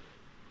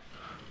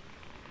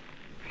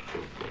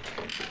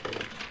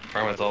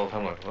 Primates all the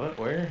time like, what?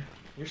 Where?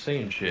 You're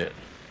seeing shit.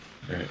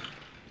 Right.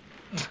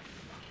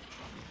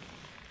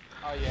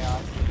 Oh yeah,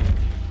 I see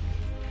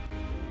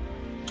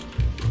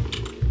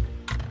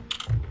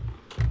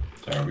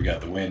it. Alright, we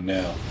got the wind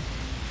now.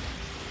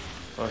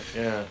 Fuck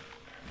yeah.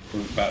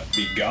 We're about to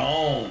be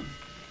gone.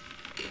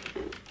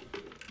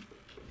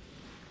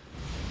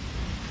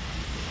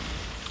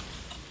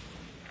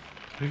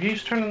 Who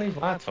keeps turning these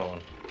lights on?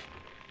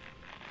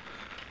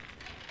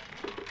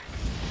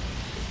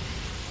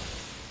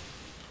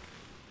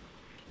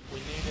 We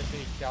need a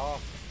big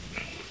dock.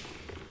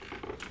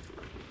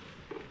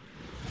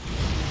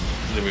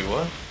 Did we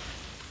what?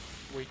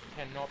 We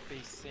cannot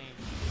be seen.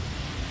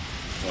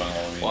 Well,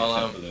 I mean, Well,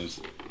 except for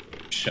those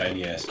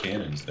shiny ass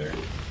cannons there.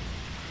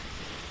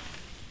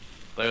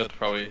 They would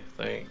probably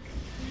think.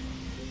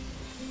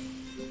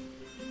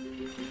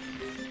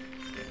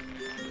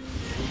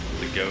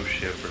 The ghost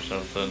ship or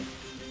something.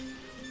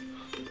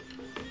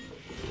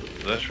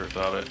 That sure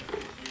thought it.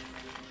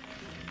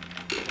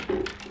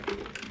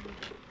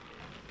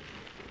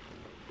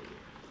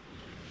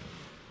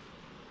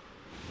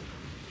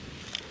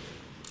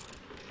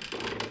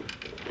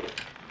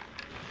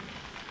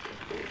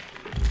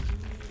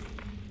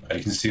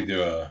 You can see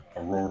the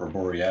Aurora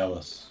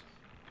Borealis.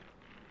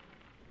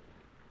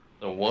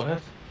 The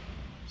what?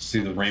 See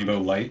the rainbow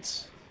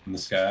lights in the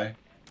sky?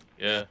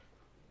 Yeah.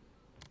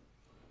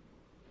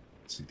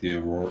 It's like the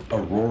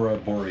Aurora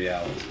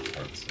Borealis. It's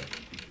hard to say.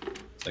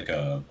 It's like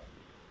a...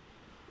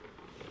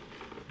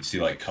 You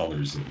see like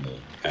colors in the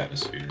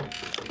atmosphere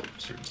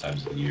certain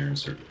times of the year in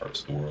certain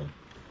parts of the world.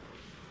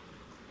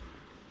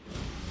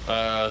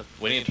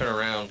 We need to turn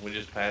around. We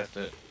just passed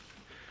it.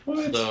 What?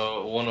 It's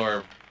the one to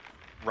our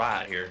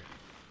right here.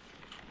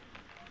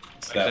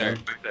 It's Back that there.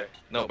 one? Back there.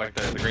 No, back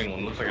there. The green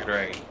one. Looks like a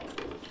dragon.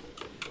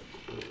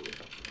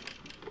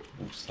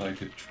 Looks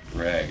like a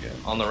dragon.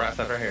 On the right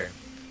side right here.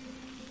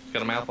 It's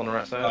got a mouth on the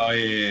right side. Oh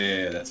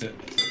yeah, that's it.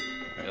 That's it.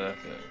 Yeah, Okay.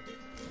 that's it.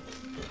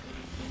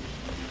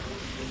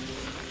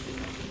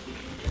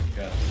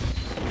 Got it.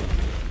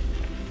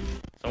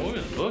 So we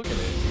was booking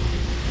it.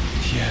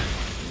 Yeah.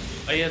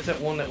 Oh yeah, it's that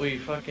one that we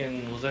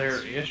fucking was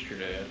there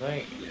yesterday, I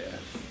think. Yeah.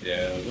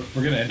 Yeah,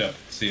 we're gonna end up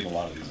seeing a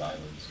lot of these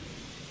islands.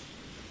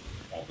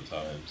 All the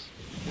times.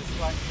 Just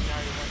let me know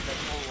when the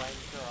full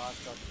ranger I've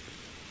got.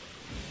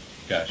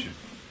 Got you.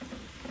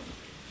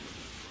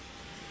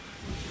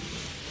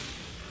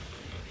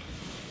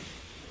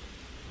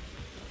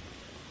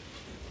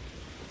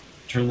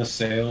 Turn the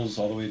sails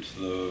all the way to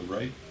the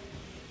right.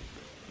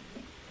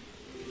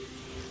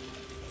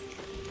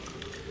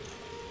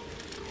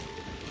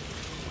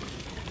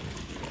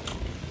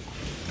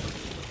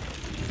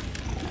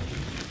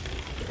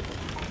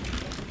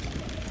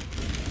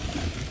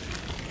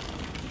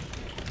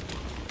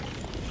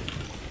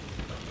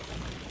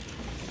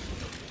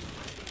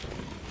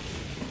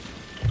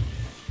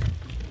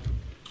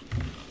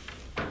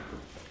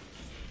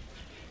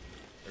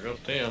 There goes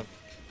Tim.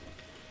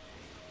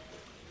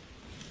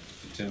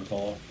 Did Tim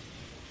fall?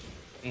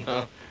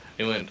 No,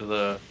 he went to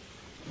the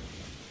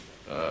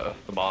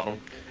bottom.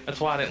 That's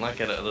why I didn't like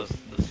it at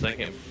the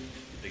second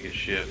biggest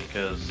ship,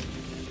 because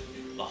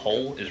the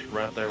hole is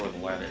right there where the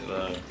ladder,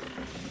 the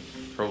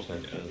crow's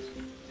nest is.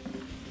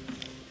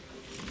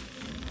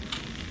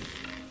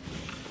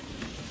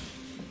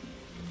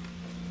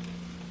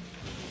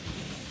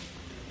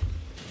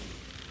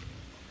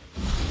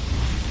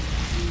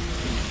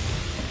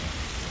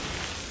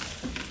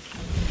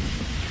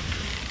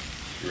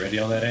 You ready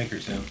on that anchor,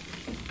 Tim?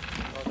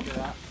 Roger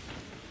that.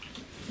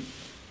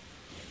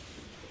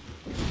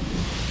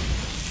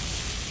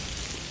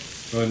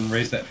 Go ahead and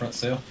raise that front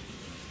sail.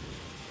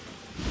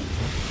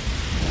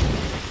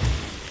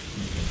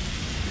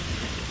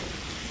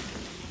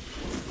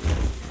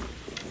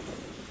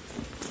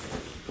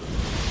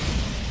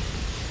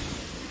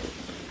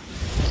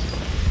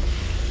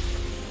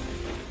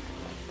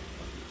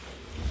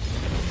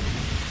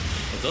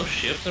 Are those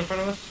ships in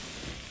front of us?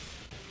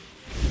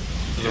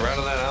 To the right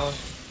of that island?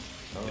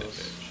 Oh, Yes.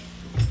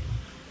 okay.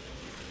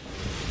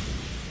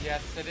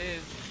 Yes, it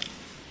is.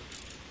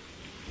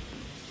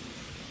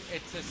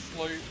 It's a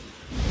sloop.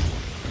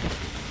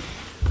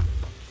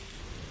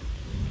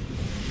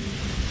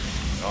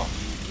 Oh.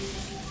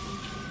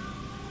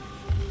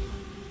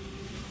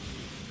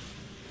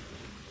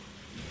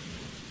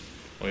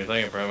 What are you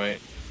thinking, Primate?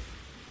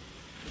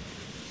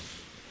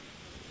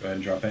 Go ahead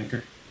and drop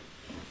anchor.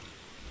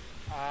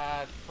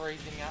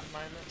 Freezing at the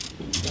moment.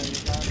 There you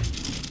go.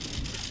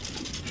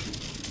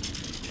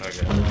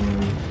 Okay.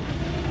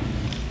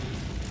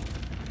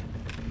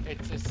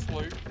 It's a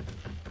sloop.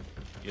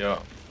 Yeah.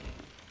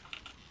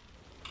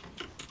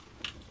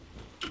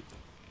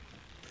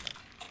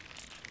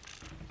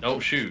 Don't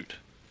shoot.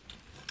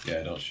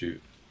 Yeah, don't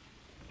shoot.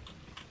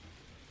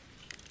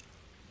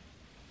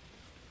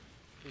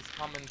 He's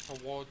coming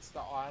towards the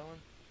island.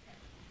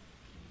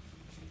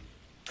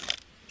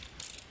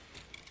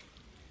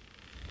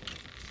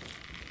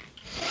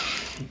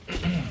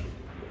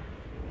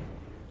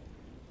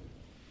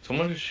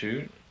 Someone just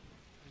shoot.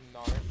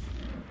 No.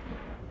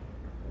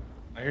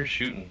 I hear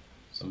shooting.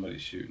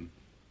 Somebody's shooting.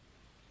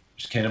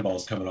 There's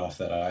cannonballs coming off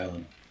that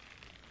island.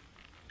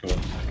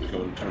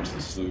 Going towards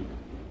the sloop.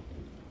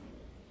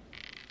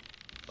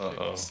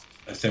 Uh-oh.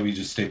 I say we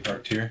just stay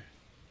parked here.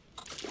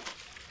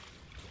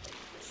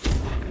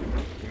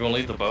 You gonna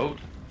leave the boat?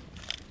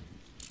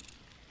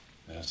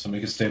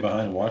 Somebody can stay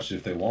behind and watch it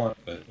if they want,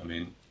 but I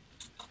mean,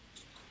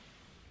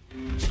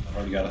 I've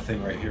already got a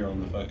thing right here on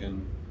the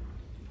fucking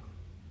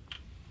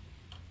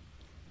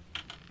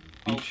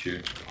beach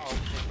here. I'll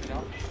pick it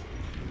up.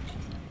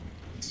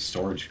 It's a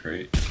storage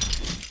crate.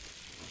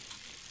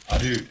 Oh,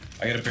 dude,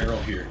 I got a barrel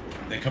here.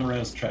 If they come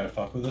around to try to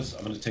fuck with us,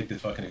 I'm gonna take the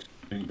fucking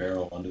exploding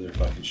barrel onto their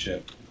fucking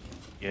ship,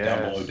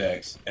 down below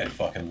decks, and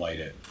fucking light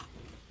it.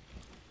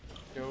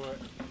 Do it.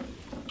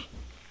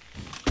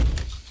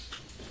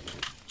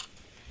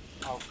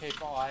 I'll keep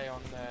an eye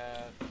on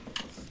the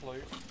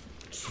sloop.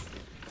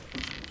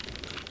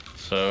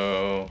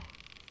 So,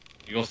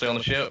 you gonna stay on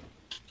the ship?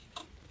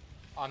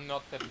 I'm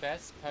not the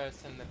best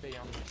person to be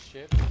on the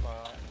ship,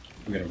 but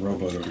We got a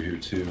rowboat over here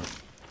too.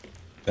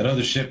 That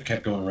other ship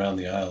kept going around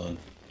the island.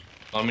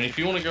 I mean, if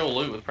you want to go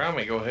loot with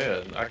Primate, go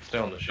ahead. I can stay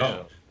on the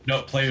ship.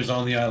 No, players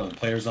on the island.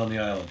 Players on the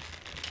island.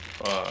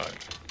 Fuck.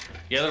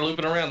 Yeah, they're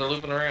looping around. They're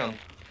looping around.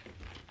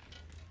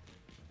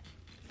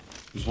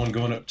 There's one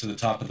going up to the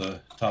top of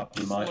the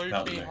sloop mountain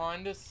there.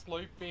 behind us,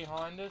 sloop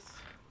behind us.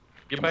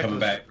 Get I'm back coming to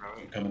the back.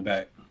 I'm coming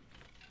back.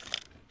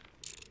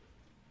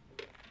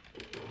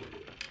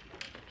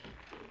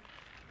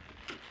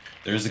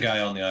 There's a guy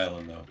on the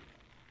island though.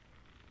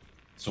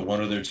 So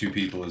one of their two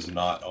people is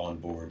not on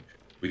board.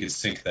 We could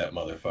sink that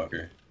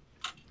motherfucker.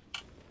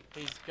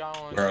 He's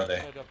going Where are they?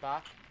 to the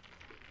back.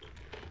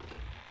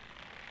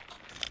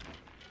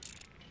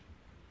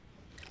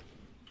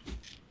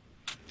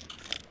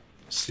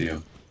 See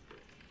him.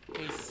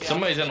 He's south.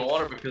 Somebody's in the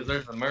water because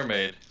there's a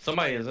mermaid.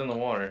 Somebody is in the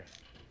water.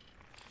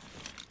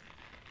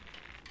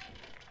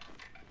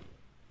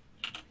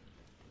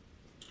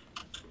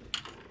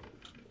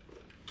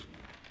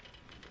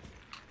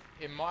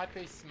 It might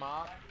be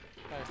smart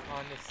to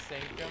kind of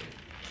sink him.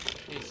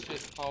 He's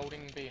just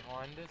holding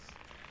behind us.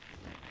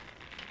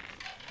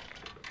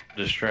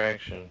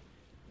 Distraction.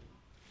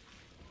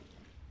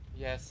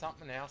 Yeah,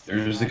 something else.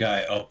 There's a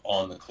guy up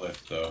on the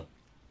cliff though.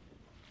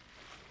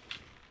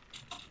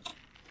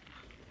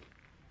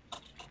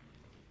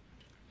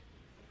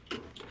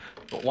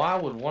 But why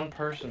would one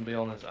person be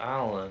on this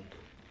island?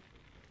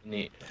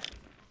 Neat.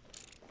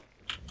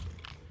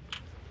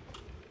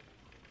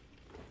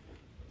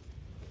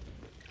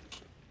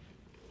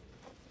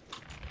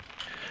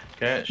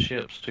 That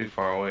ship's too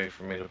far away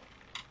for me to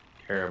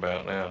care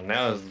about now.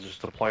 Now it's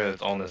just the player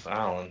that's on this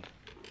island.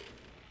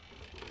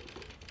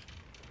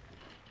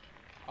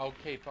 I'll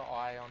keep an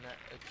eye on it.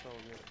 It's all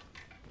good.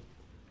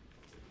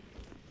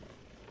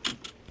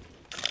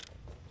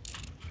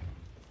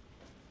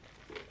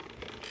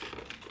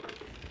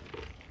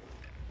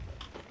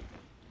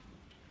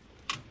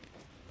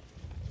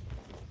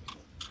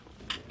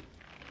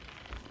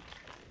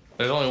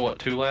 There's only, what,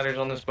 2 ladders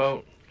on this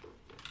boat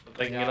that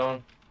they can get Yeah.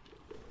 on?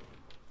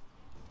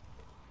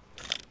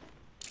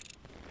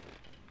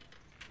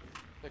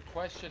 The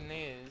question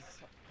is,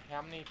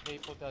 how many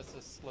people does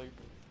the sloop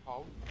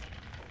hold?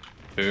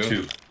 2?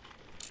 Two.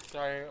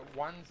 So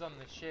one's on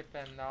the ship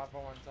and the other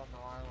one's on the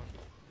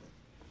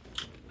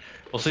island.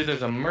 Well, see,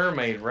 there's a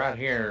mermaid right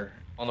here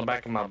on the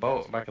back of my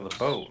boat, back of the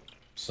boat.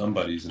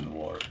 Somebody's in the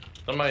water.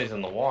 Somebody's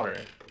in the water.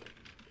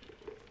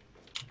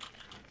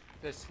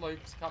 The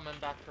sloop's coming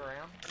back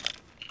around.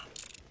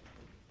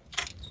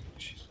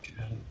 Jeez, get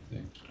out of the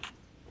thing.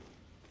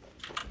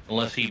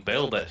 Unless he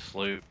bailed that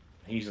sloop.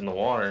 He's in the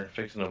water,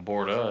 fixing to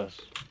board us.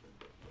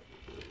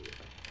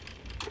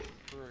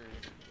 True.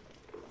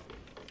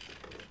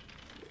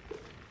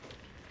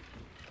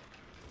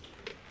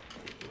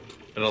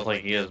 I don't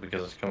think he is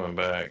because it's coming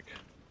back.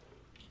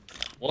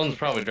 One's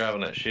probably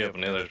driving that ship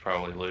and the other's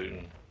probably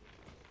looting.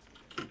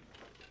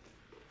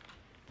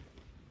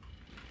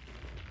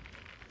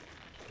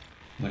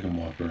 I can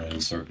walk around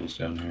in circles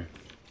down here.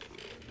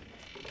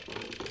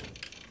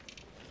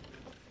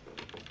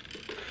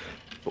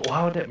 But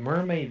why would that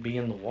mermaid be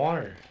in the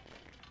water?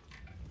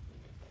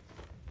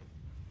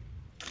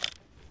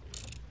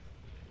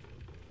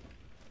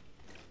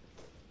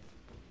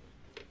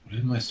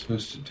 am I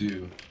supposed to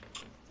do?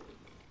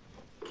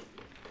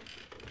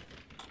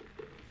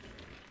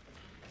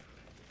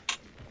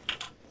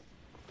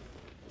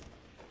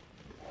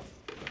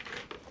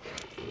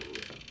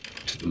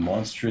 To the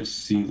monstrous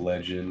sea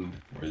legend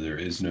where there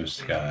is no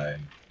sky.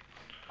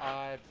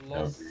 I've No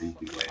lost. breezy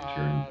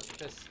lantern.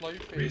 The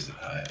sloop Raise is it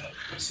high up.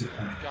 What's it?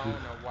 going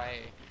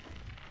away.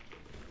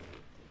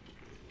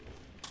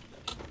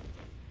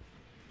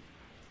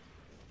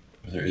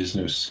 Where there is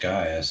no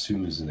sky, I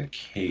assume is in a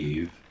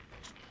cave.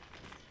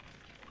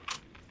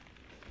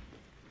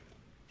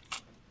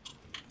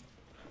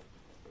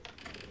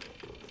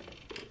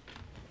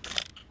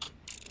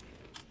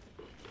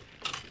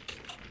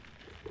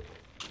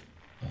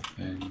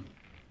 Nothing.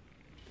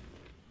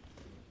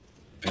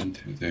 Been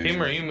through there.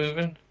 Tim, are you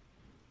moving?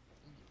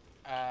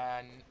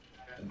 And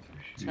Been through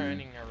here.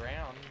 turning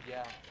around,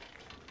 yeah.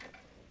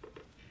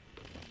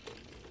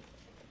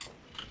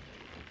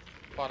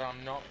 But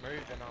I'm not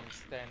moving, I'm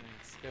standing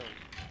still.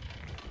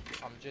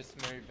 I'm just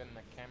moving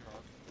the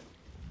camera.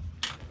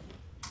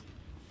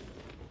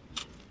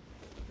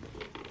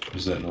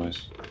 What's that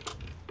noise?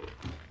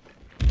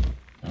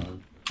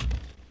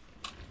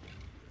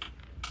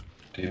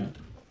 Damn it.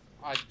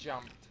 I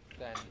jumped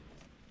then.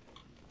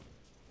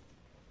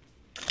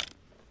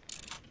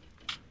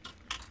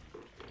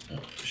 Oh,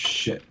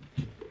 shit.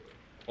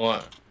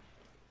 What?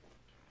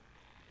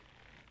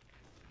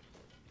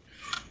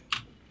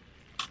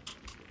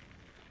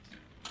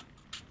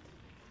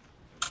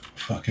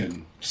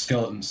 Fucking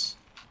skeletons.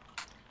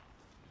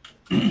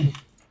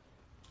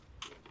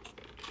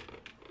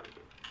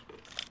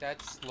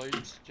 That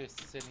sloop's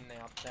just sitting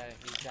out there,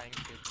 he's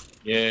anchored.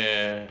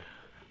 Yeah.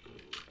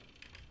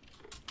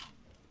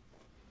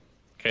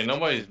 Okay,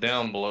 nobody's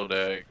down below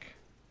deck.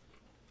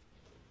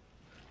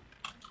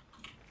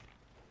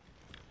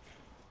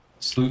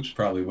 Sloop's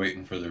probably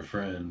waiting for their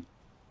friend.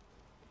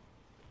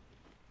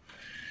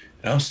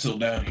 And I'm still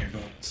down here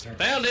going in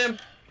circles. Found him!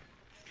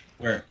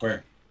 Where?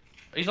 Where?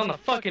 He's on the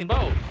fucking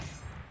boat.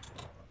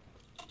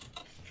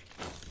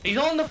 He's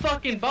on the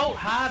fucking boat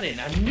hiding.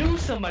 I knew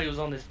somebody was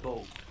on this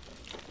boat.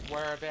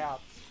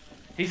 Whereabouts?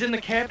 He's in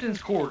the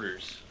captain's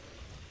quarters.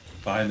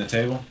 Behind the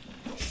table?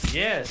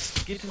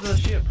 Yes, get to the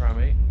ship,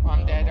 Primate.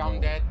 I'm dead, I'm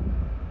dead.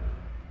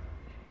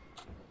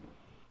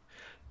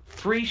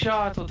 3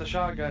 shots with the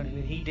shotgun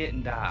and he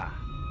didn't die.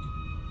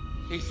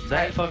 He's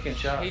That fucking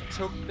shot. He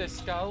took the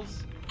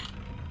skulls.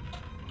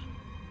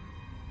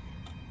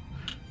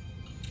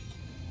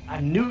 I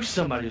knew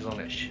somebody was on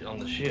that on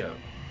the ship.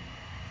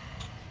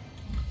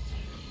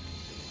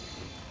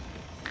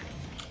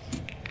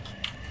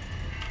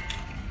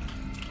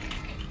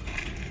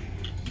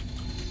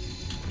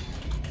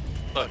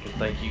 Fucking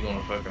think you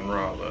gonna fucking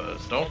rob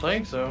us? Don't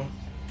think so.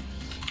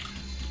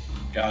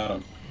 Got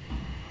him.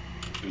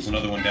 There's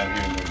another one down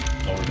here in the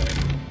lower deck.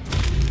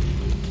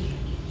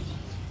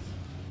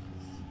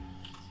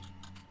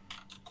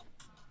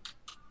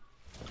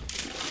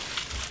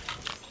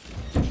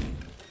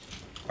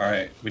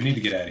 Alright, we need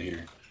to get out of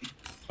here.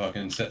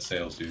 Fucking set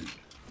sails, dude.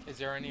 Is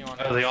there anyone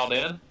Are they all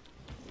dead?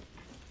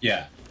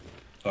 Yeah.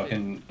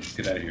 Fucking, let's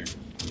get out of here.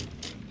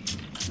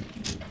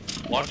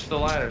 Watch the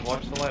ladder.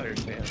 Watch the ladder,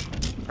 man.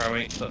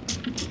 Probably ain't so.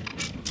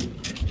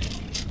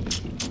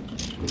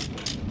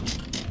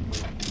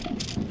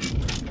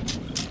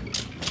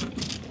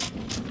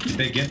 Did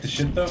they get the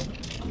ship, though?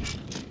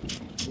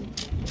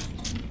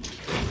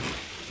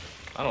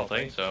 I don't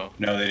think so.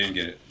 No, they didn't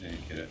get it. They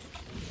didn't get it.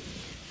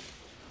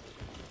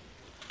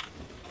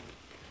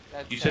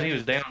 That's You said he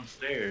was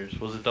downstairs.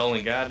 Was it the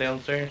only guy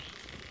downstairs?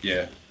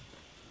 Yeah.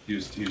 He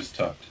was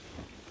tucked.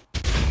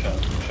 Trying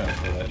to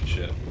kill that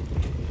shit.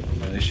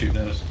 Are they shooting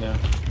at us now?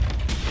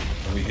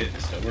 Are we hitting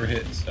stuff? We're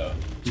hitting stuff.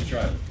 Who's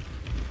driving?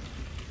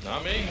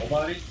 Not me.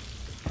 Nobody?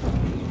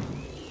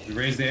 We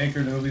raise the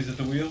anchor, nobody's at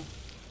the wheel?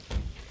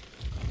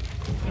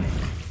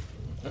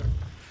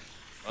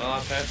 Well, I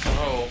passed the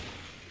hole.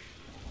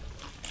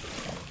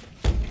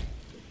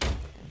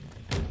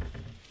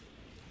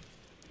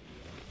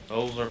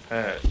 Holes are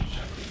patched.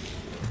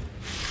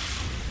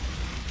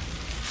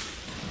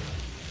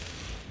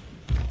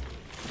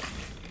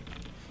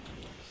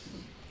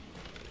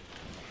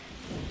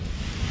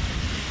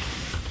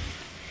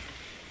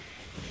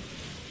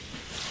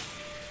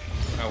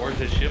 Where's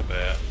his ship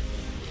at?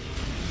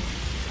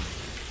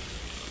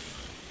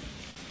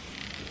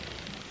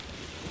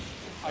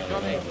 I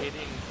got a hit into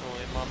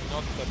him. I'm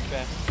not the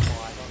best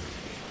fighter.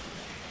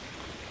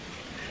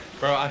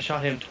 Bro, I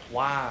shot him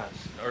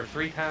twice, or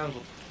 3 times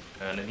with the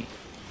gun, and he...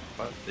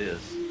 Fuck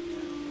this.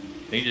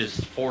 He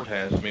just 4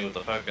 times me with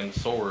the fucking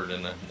sword,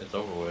 and it's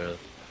over with.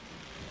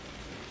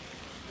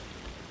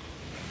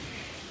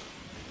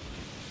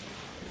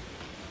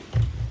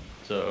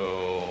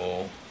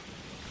 So...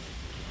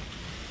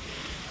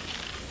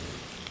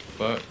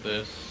 Fuck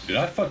this. Dude,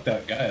 I fucked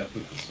that guy up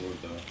with the sword,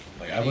 though.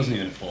 Like, I wasn't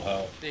even at full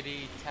health. Did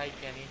he take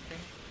anything?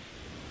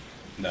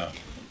 No.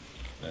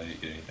 No, he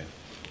didn't get anything.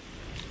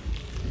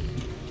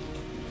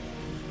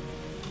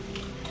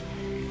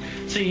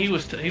 See, he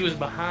was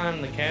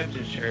behind the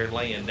captain's chair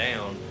laying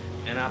down,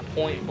 and I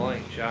point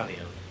blank shot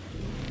him.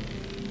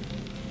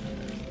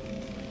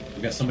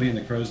 We got somebody in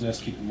the crow's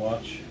nest keeping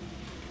watch.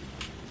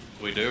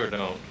 We do or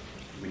don't?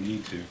 We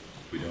need to.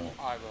 If we don't.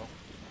 I will.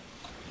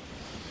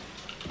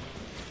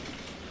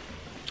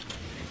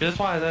 That's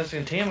why I was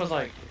asking. Tim was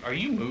like, "Are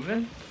you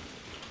moving?"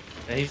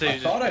 And he said, I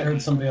thought I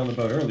heard somebody on the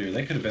boat earlier.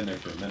 They could have been there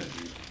for a minute,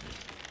 dude.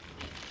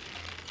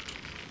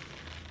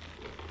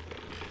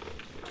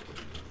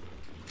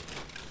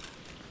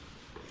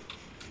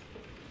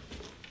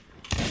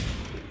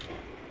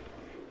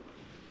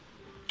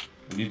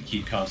 We need to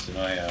keep constant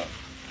eye out.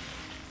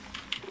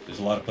 There's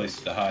a lot of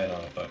places to hide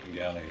on a fucking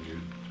galley,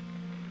 dude.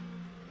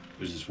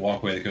 There's this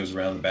walkway that goes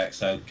around the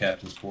backside of the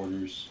captain's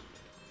quarters.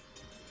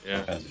 Yeah.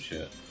 All kinds of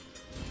shit.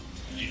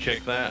 Did you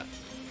check that?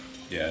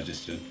 Yeah, I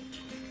just did.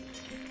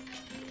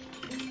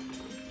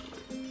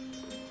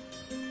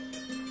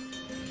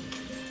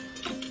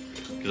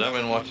 Because I've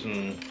been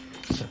watching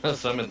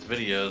Summit's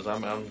videos.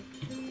 I'm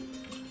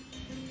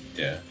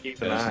Yeah.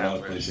 Keep an There's eye a lot out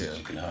of for places shit.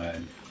 you can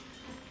hide.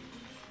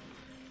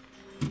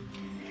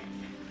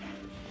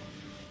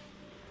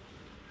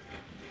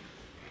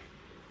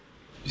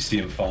 You see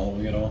him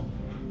following it all?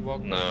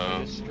 Welcome No.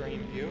 to the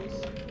stream,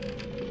 viewers.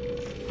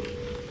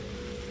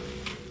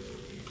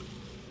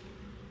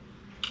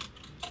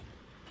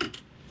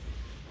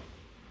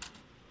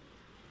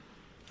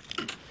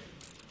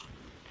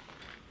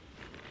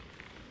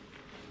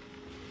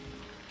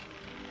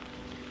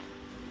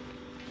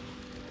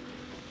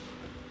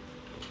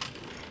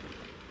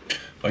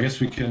 I guess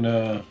we can.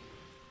 I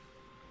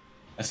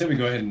say we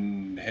go ahead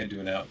and head to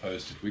an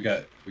outpost. If we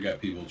got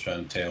people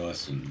trying to tail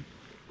us and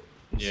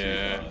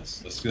Yeah. sneak on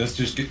us. Let's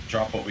just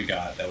drop what we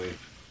got. That way,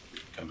 we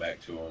can come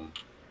back to them.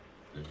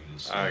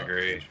 I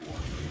agree.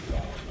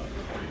 Not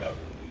worry about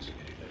losing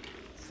anything.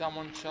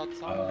 Someone shot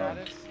something at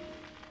us.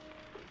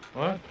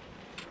 What?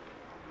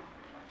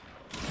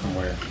 From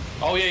where?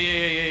 Oh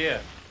yeah.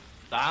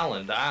 The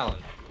island.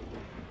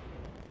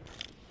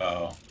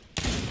 Oh.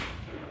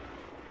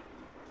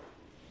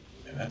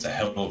 Man, that's a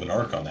hell of an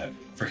arc on that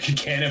freaking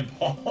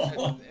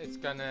cannonball. It's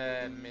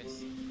gonna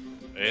miss.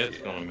 It's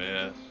gonna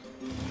miss.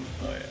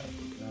 Oh yeah,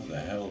 that was a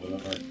hell of an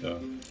arc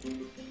though.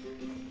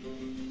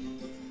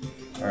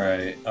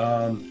 Alright,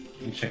 let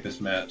me check this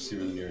map, see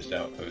where the nearest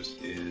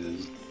outpost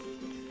is.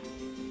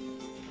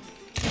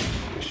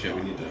 Shit,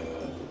 we need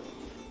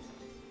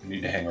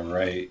to hang a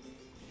right.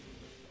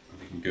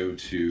 We can go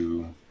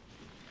to...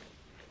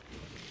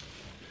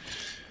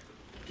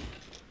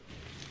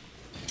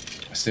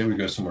 I say we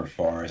go somewhere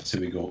far. I say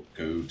we go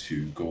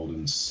to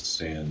Golden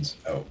Sands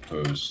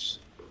Outpost.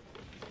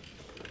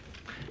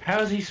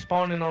 How is he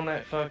spawning on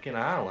that fucking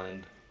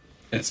island?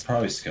 It's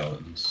probably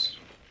skeletons.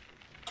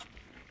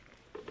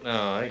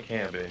 No, it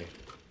can't be.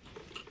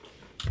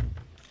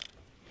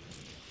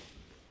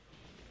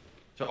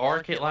 To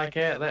arc it like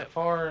that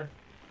far?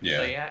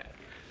 Yeah.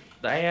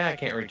 The AI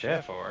can't reach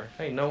that far.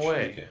 Ain't no Sure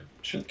way. they can.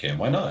 Sure they can.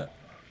 Why not?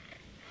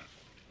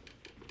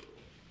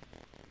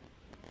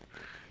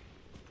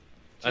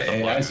 That's The a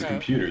AI is a black-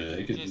 computer.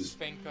 They could Just just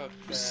think of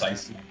the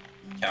precisely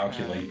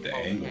calculate the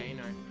angle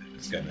volcano.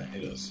 it's gonna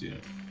hit us, you know.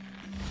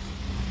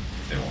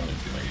 If they wanted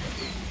to, I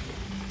guess.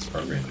 It's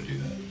programmed to do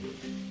that.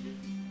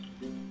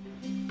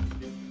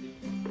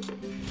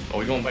 Are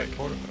we going back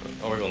toward it?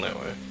 Oh, we're going that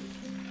way.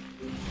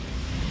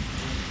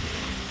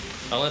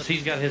 Unless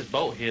he's got his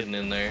boat hidden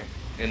in there,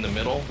 in the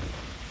middle.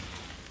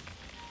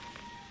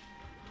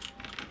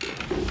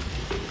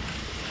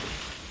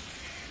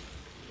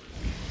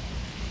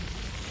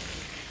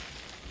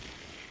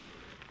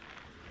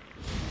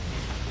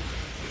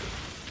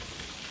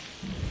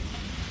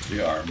 We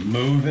are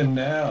moving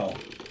now.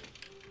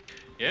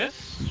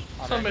 Yes?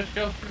 I Some don't- bitch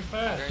goes pretty I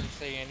fast. don't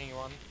see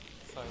anyone,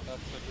 so that's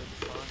a good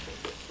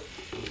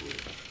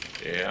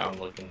sign. Yeah, I'm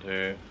looking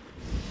too.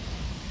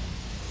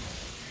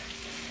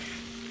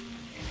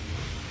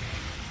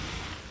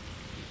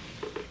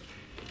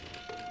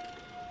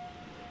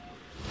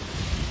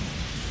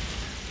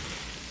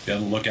 Be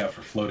on the lookout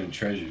for floating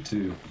treasure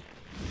too.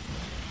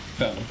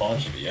 Found a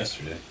bunch of it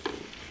yesterday.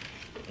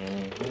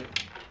 Mm-hmm.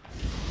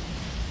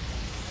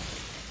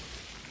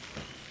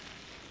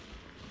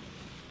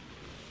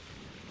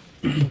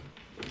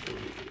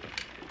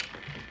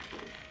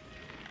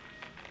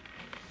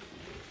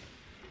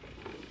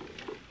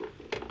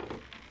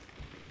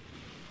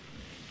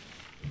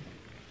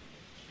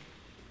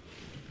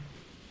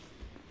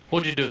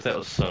 What'd you do if that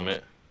was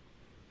Summit?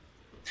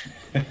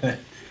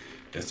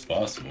 It's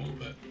possible,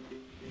 but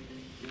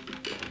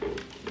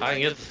I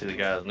didn't get to see the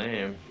guy's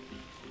name.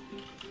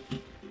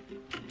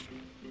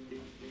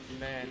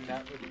 Man,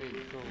 that would be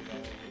cool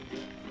though.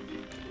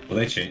 well,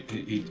 they changed.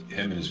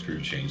 Him and his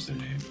crew changed their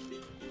name.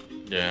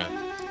 Yeah.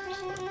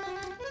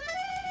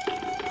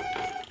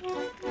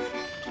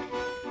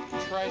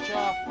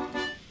 Treasure,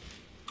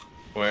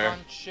 Where?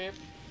 front ship,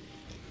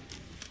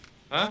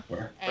 Huh?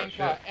 Where?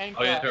 anchor, anchor,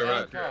 Oh yeah, to the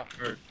right. anchor.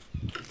 Right.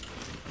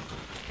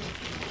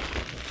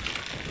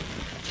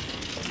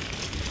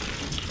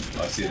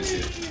 Oh, I see it. I see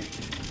it.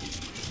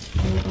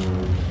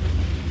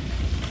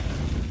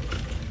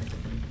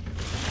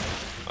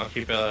 I'll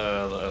keep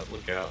a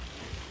lookout.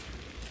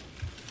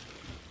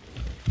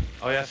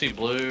 Oh yeah, I see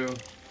blue.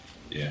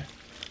 Yeah.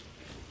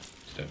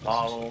 It's definitely some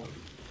Bottle. stuff.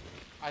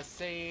 I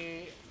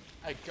see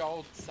a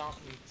gold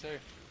something too.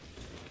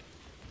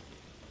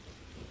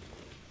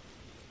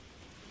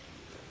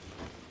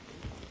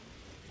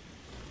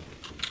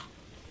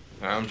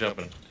 Alright, I'm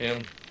jumping.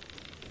 Tim,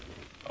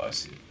 Oh, I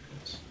see it.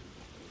 Yes.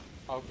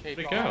 I'll keep Where'd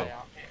an it go? eye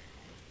out.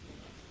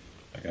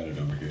 I got it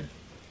over here.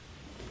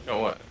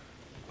 got what?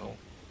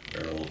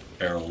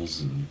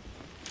 Barrels and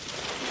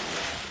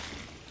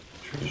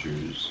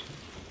treasures.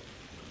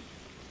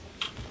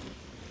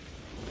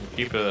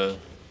 Keep a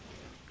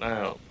eye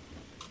out.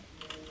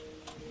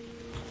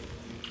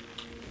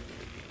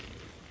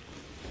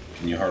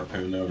 Can you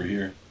harpoon over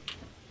here?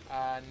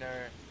 No,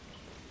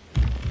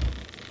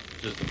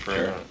 Just the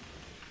Sure. front.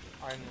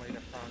 only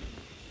the front.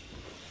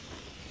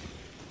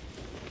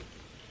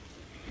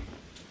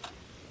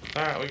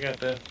 Alright, we got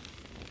that.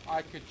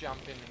 I could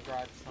jump in and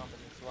grab something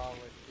as well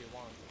if you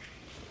want.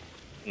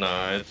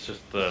 Nah, it's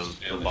just the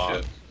Stay on the box.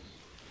 ship.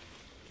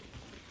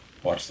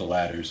 Watch the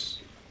ladders.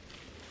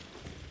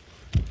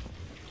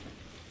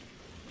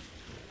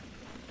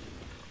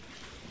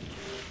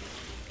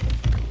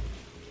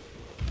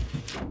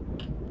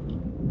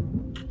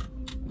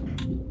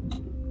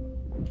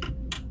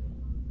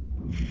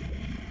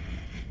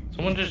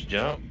 Someone just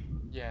jump.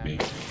 Yeah, Me.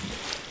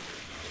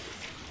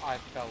 I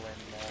fell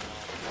in more.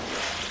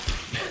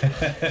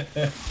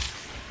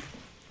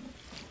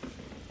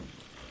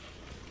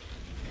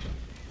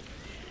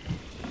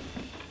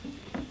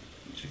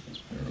 Chicken's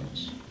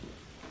barrels.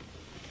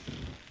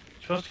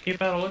 You're supposed to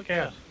keep out a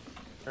lookout.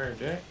 Heard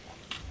Jack.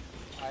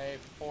 I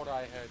thought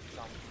I heard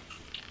something.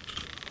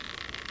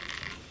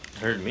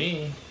 Heard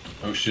me.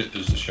 Oh shit,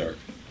 there's a shark.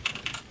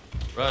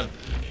 Run.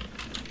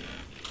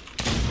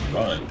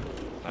 Run.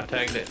 I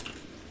tagged it.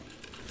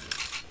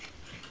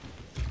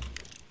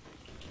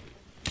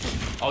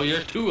 Oh,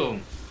 there's two of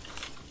them.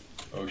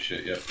 Oh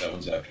shit, yep, that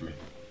one's after me.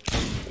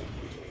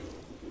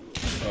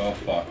 Oh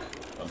fuck.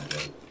 I'm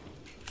dead.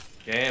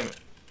 Damn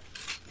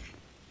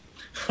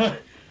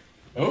it.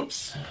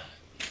 Oops.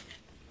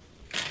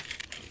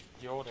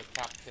 You're the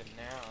captain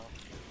now.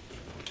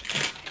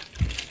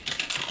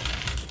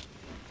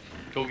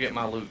 Go get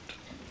my loot.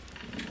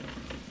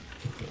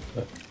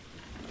 Like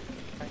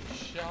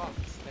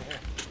sharks there.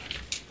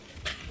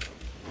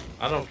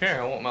 I don't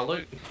care. I want my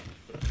loot.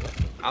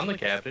 I'm the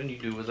captain. You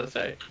do as I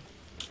say.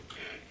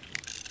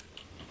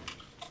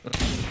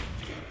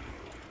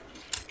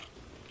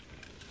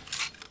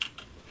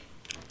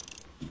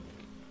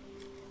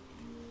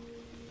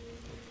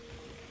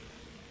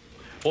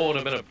 What would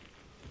have been a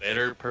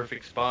better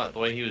perfect spot the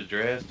way he was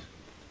dressed?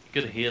 He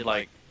could have hid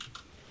like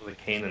where the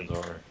cannons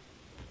are.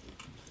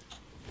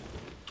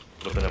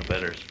 Would have been a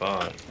better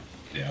spot.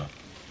 Yeah.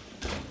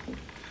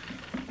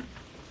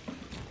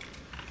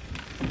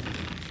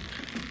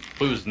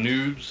 If it was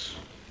noobs,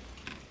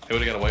 they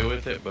would have got away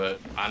with it, but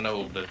I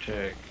know the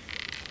check.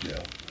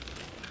 Yeah.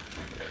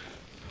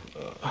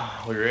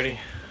 We ready?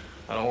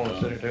 I don't want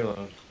to sit here too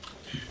long.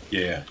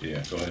 Yeah,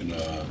 yeah. Go ahead and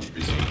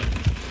resume.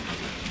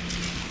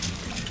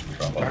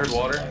 Drop I heard off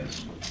water.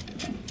 supplies.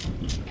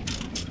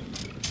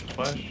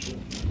 Splash.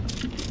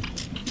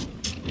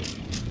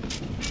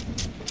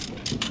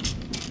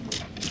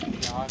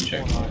 Yeah, I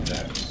Check thought my I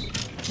decks.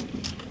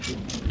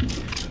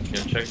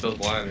 Yeah, check those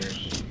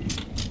liners.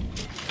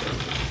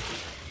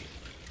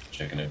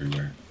 Checking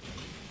everywhere.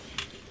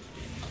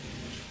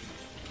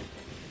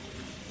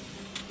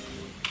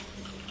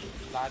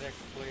 ladder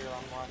clear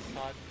on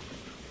my side.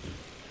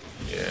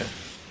 Yeah.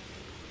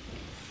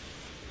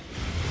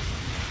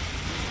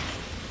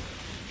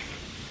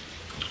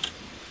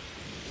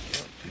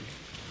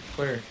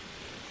 Clear.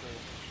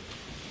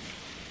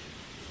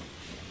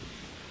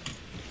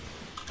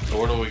 So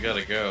where do we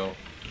gotta go?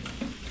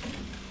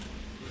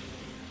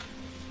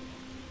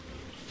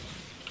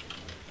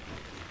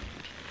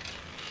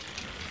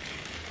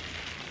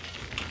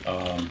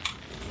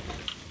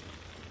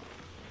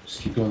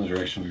 Just keep going the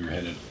direction we were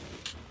headed.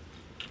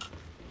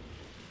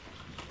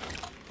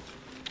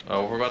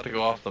 Oh, we're about to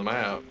go off the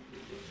map.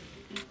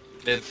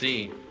 Dead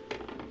Sea.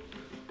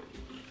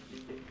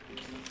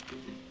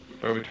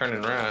 Are we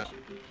turning right?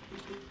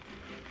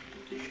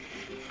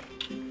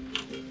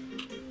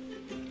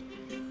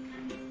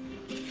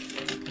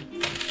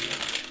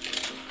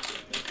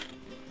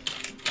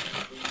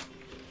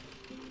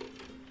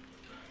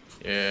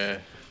 Yeah.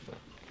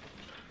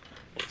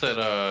 What's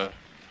that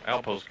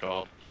outpost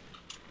called?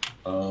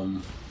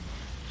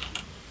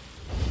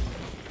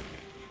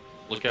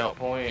 Lookout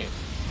point.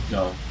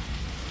 No.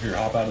 Here,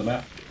 hop out of the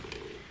map.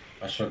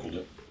 I circled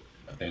it,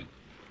 I think.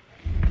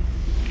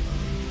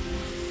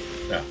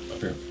 Yeah, up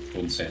here.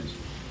 Golden Sands.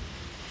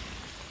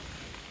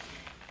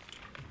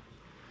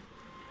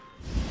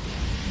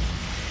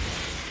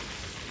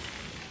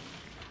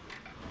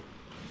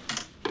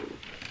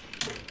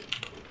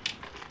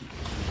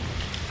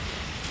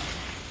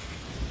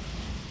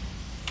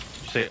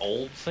 Did you say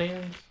Old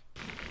Sands?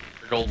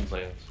 Or Golden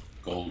Sands?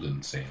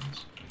 Golden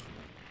Sands.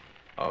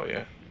 Oh,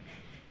 yeah.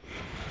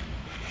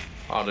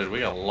 Oh, dude, we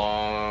got a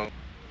long...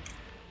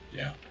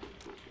 Yeah.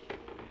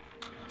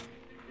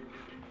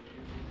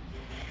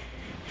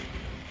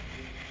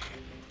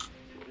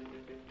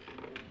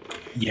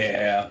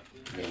 Yeah.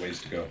 We got a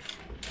ways to go.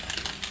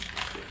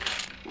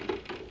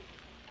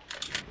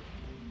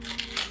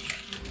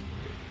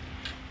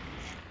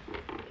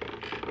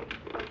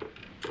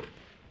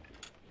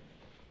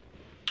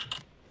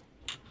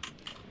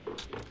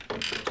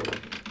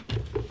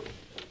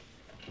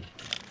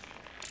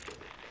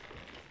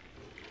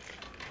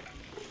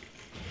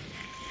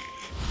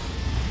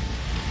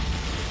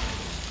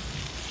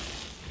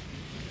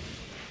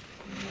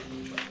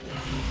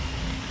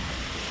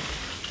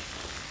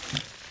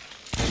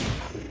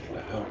 What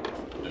the hell?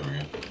 There we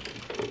go.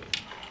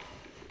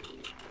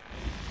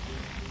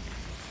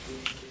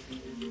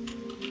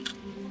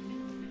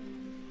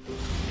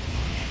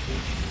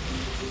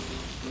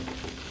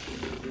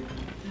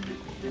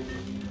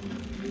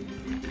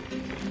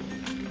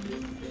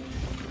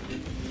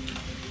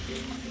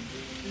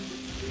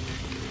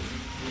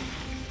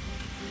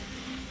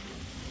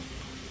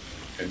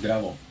 Okay,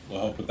 Devil, we'll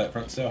help with that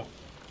front sail.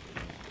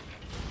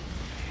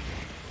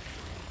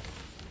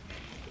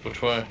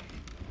 Which way?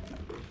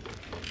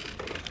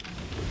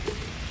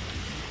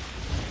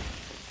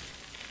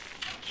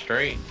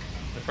 Straight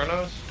in front of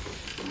us?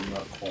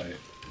 Not quite.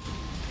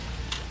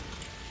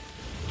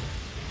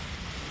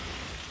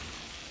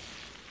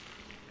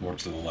 More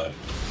to the left.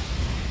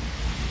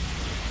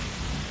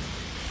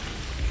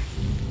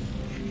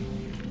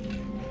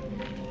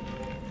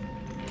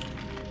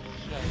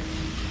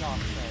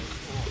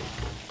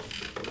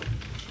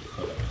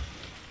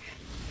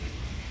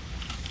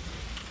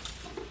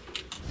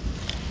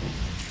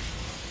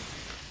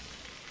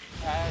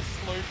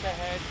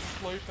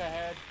 Sloop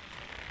ahead.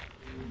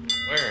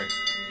 Where?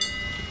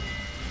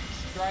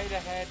 Straight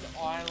ahead,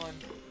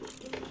 island.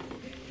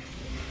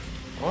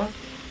 What?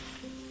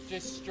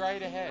 Just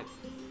straight ahead.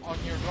 On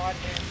your right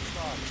hand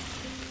side.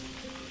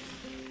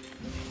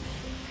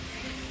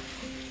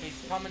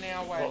 He's coming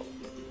our way.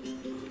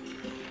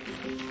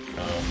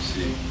 Let's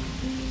see.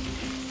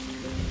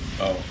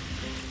 Oh.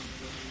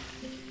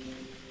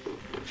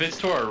 If it's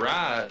to our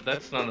right,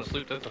 that's not a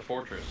sloop, that's a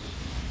fortress.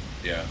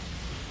 Yeah.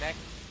 Next.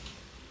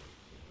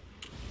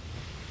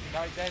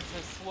 No, there's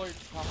a sloop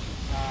coming.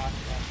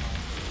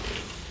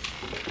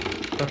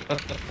 Never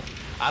mind.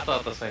 I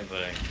thought the same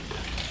thing.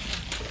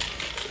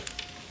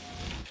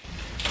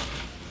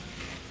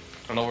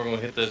 I know we're gonna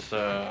hit this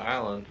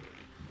island.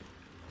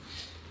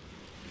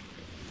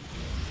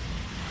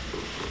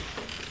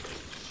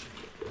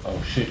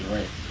 Oh shit, you're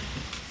right.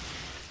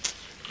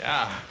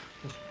 Yeah.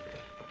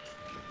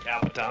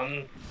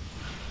 Capitan.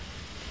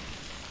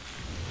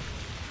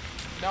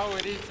 No,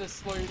 it is a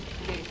sloop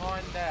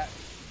behind that.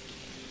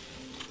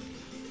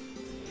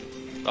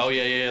 Oh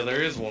yeah,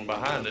 there is one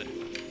behind it.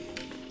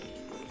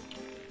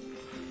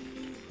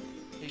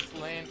 He's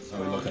land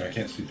Oh, look, I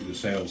can't see through the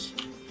sails.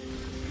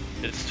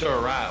 It's to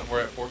our right,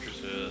 where that fortress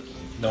is.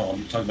 No,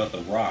 I'm talking about the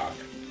rock.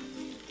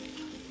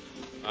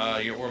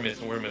 We're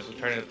missing.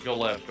 Turn it, go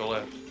left.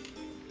 A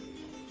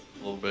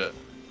little bit.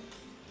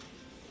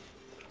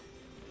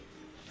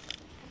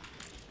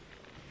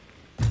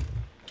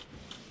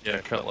 Yeah,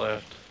 cut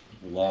left.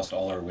 We lost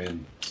all our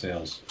wind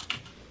sails.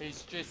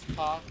 He's just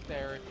parked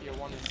there if you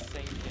want to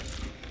sink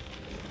him.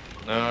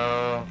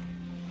 No.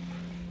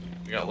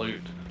 We got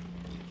loot.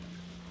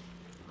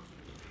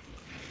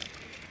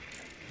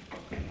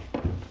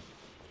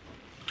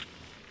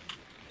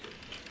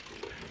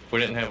 If we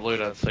didn't have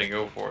loot, I'd say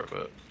go for it,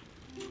 but...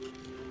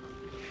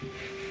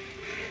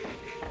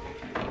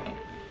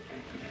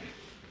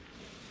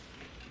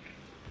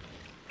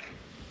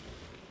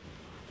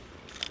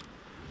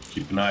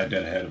 Keep an eye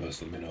dead ahead of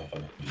us. Let me know if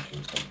I'm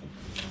doing something.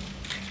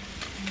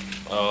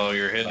 Oh,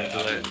 you're heading into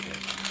that.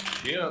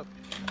 Yeah.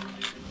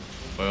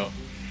 Well.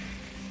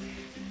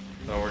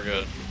 No, we're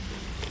good.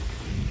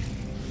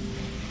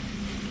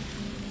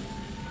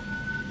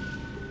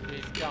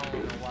 He's going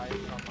away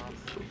from us.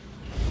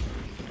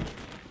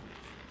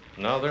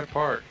 No, they're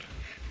parked.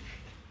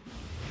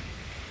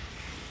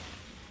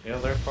 Yeah,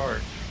 they're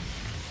parked.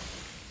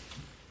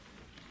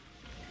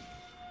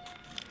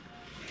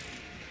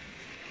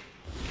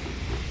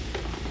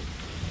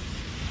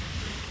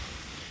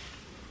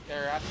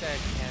 They're at that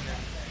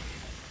cannon.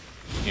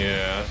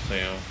 Yeah, I see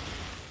them.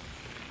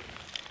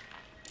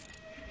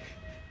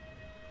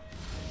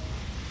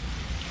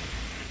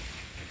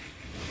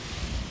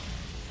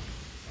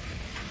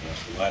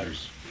 That's the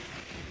ladders.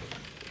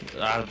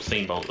 I've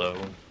seen both of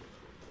them.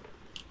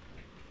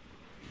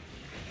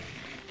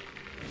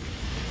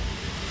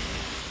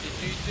 Did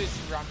you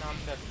just run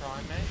under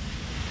primate?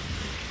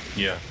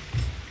 Yeah.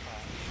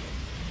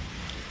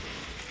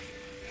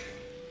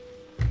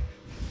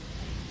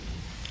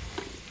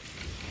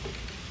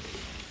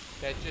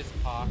 They're just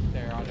parked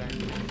there, I don't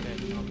think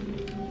they're coming.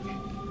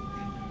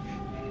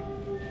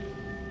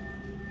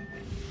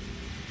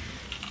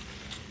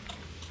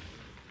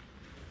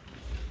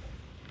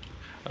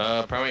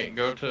 Probably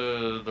go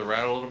to the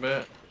right a little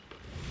bit.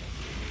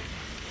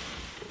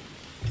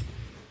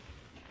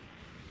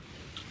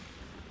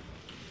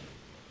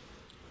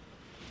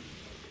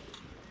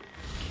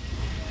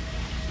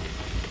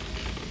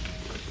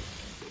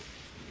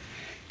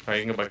 Alright,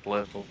 you can go back to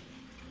left. Did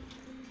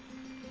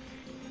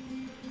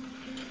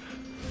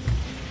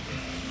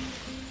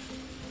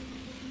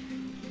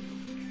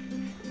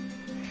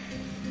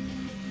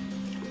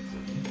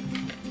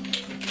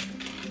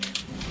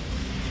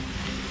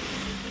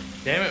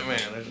Damn it, man.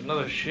 There's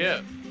another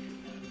ship.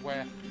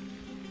 Where?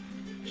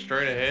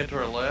 Straight ahead to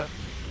our left.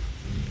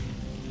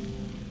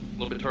 A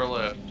little bit to our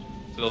left.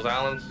 See those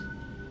islands?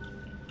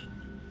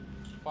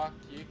 Fuck,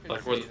 you could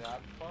Like see where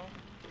that far?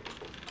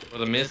 where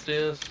the mist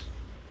is?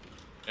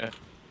 Yeah.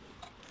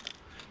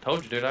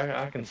 Told you, dude,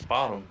 I can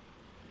spot them.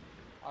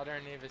 I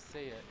don't even see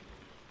it.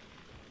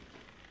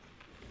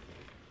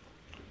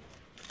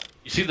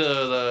 You see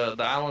the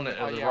island,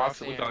 Oh, the yeah,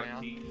 rocks I that see look it like now.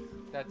 teeth?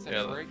 That's a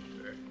Yeah, brig.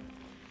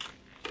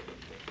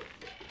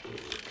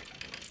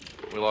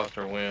 We lost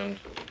our wind.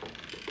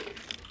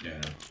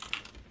 Yeah.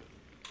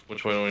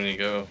 Which way do we need to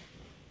go?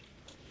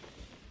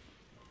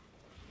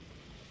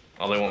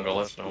 Oh, they won't go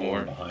left no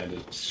more. Behind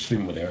it. Just leave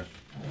them with there.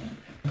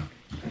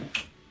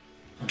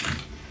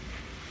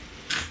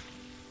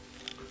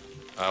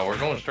 We're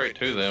going straight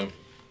to them.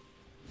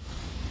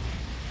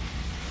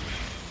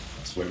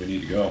 That's the way we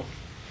need to go.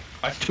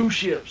 That's 2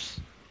 ships.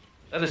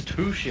 That is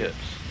 2 ships.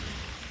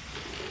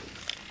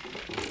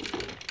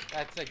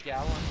 That's a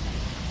gallon.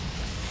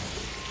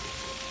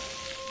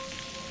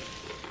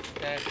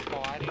 They're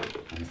fighting.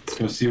 Let's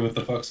go see what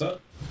the fuck's up.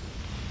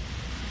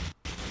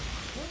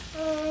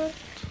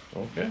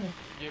 Okay.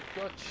 You've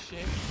got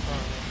ships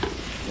on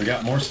it. We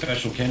got more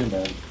special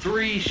cannonball.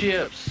 3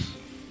 ships,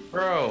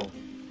 bro.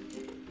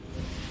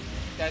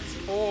 That's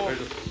 4.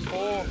 There's a-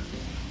 4.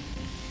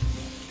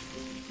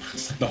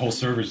 It's like the whole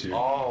server's here.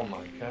 Oh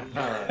my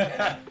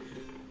god.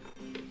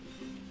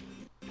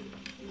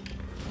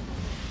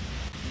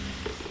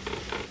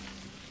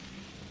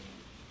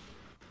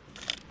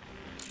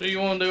 Do you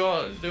want to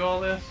do all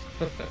this?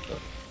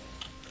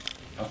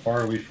 How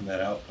far are we from that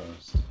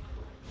outpost?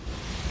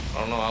 I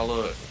don't know. I'll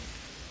look.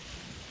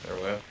 There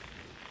we go.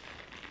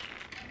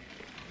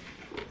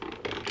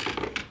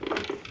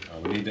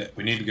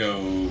 We need to go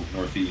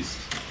northeast.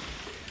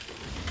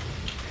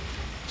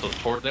 So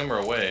toward them or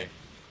away?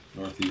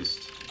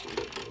 Northeast.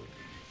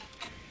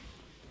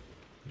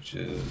 Which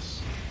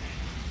is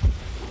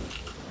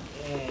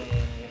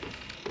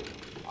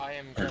I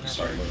am or, gonna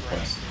sorry, move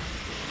northwest.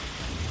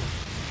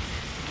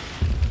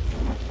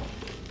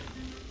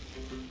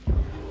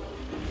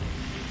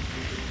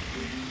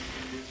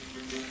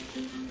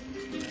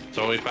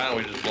 So we found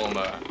we just blow them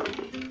back.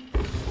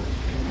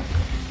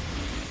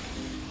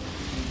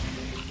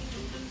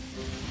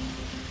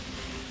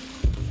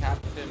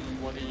 Captain,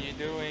 what are you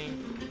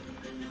doing?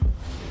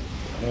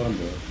 I know what I'm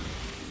doing.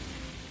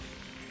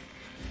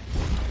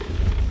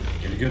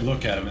 Get a good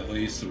look at him at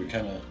least, so we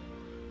kind of.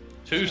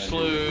 2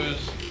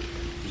 sloughs.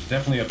 There's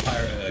definitely a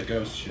pirate, a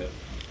ghost ship.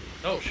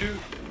 No, shoot.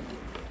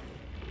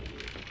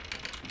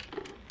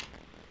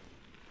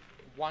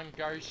 1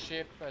 ghost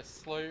ship, a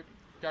sloop,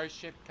 ghost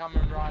ship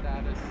coming right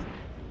at us.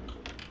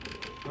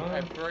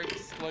 A brig,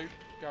 sloop,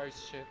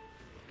 ghost ship.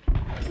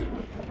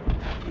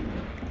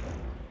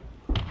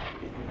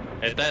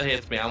 If that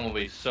hits me, I'm gonna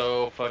be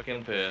so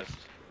fucking pissed.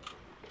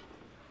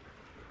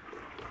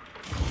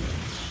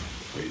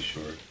 Way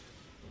short.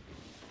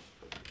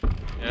 Yeah,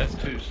 that's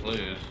 2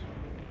 sloughs.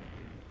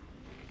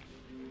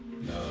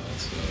 No,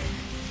 that's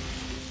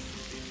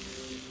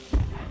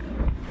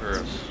Or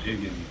a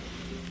big and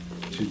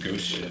 2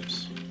 ghost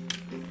ships.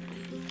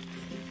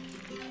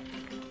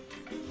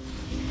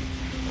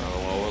 Oh,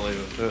 well, we'll leave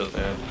it to it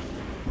then.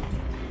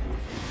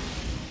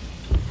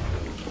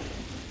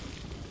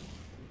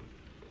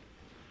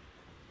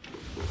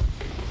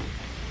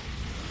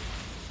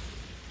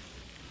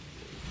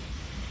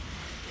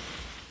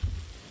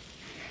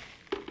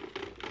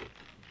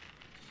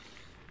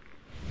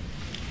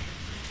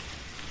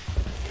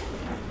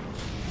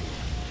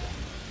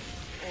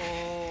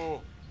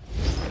 Oh,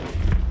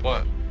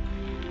 What?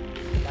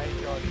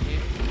 they got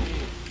hit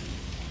here.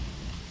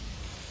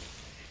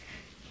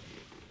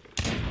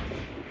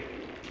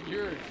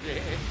 You're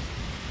dead.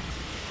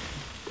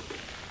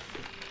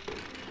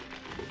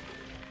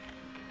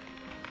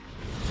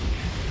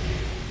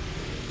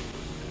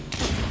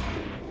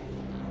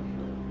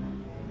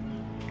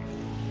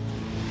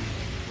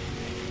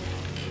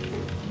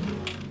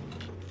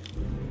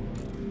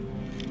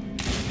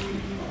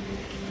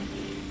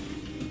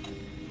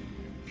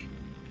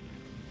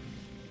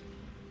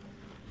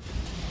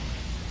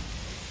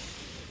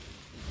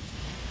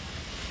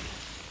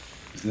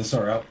 Is this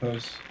our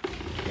outpost?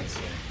 Let's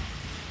see.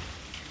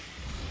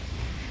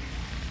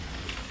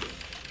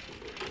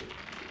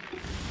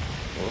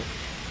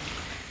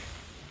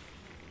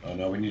 Oh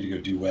no, we need to go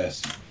due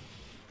west.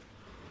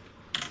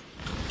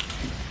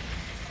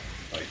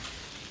 Like,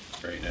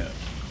 right now.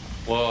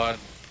 Well,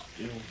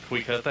 can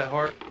we cut that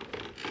hard?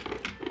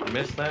 I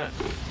missed that.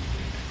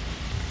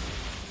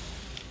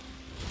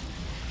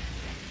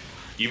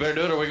 You better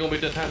do it or we're gonna be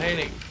the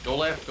Titanic. Go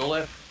left, go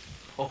left.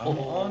 Oh. I'm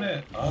on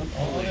it. I'm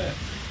on it.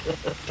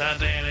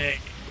 Titanic.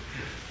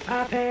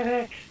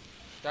 Titanic.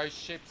 Those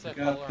ships are You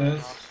got following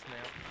this. us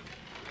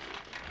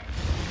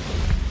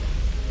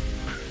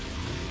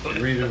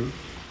Ready to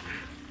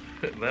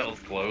That was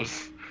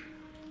close.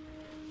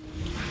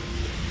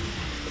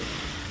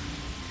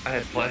 I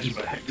had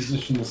flashbacks.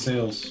 position the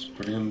sails.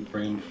 Bring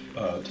them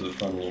to the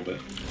front a little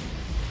bit.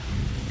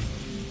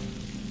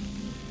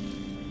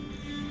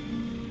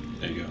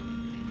 There you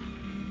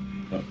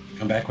go. Oh,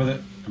 come back with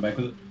it. Come back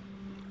with it.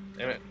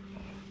 Damn it.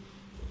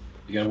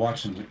 You gotta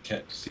watch them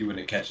to see when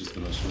it catches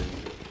the most wind.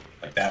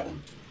 Like that one,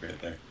 right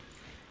there.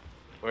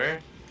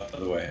 Where?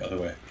 Other way, other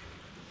way.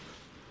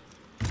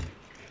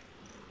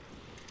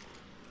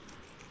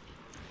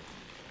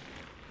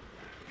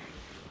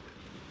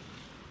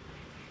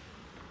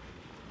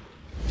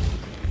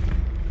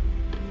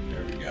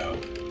 There we go.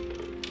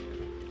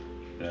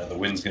 Now the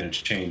wind's gonna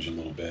change a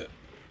little bit,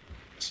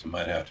 so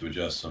might have to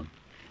adjust them.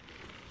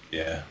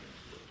 Yeah.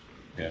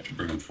 You have to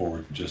bring them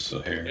forward just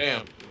a hair.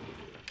 Damn.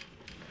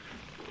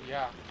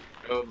 Yeah.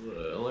 Go to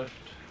the left.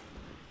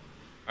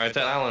 Alright,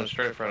 that island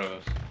straight in front of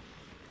us.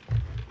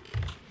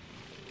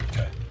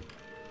 Okay.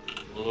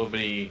 A little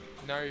bitty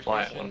No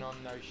flat vision one. on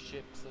those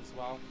ships as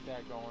well. They're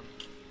gone.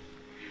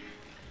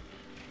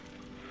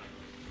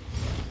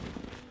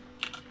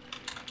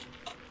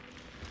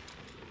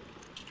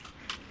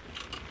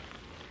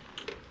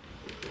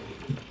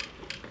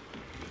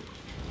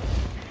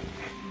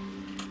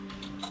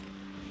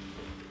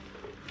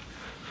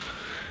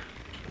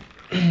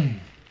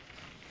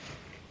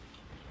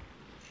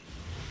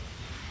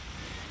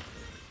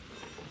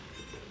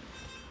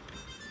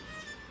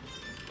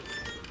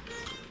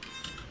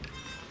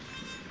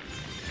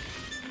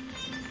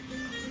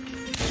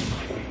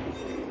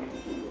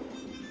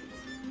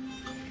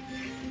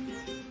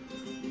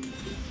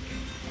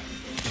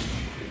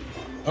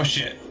 Oh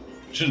shit.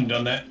 Shouldn't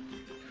have done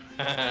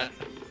that.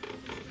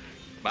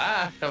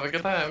 Bye. Have a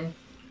good time.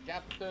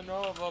 Captain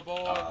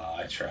overboard.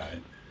 I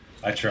tried.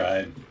 I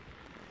tried.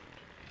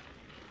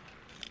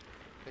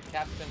 The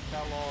captain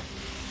fell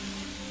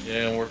off.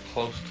 Yeah, and we're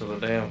close to the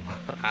damn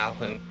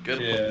island. Good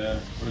one. Yeah.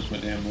 Where's my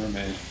damn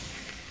mermaid?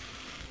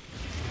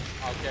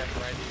 I'll get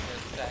ready to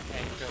set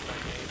anchor when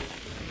needed.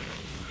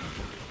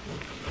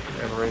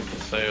 Gotta raise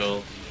the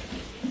sails.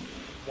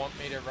 Want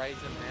me to raise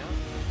him now?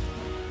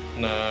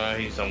 Nah,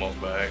 he's almost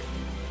back.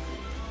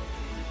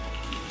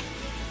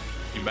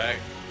 You back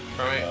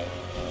from me?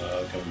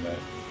 Coming back.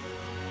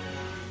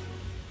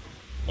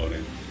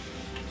 Loading.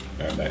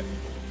 Alright, back.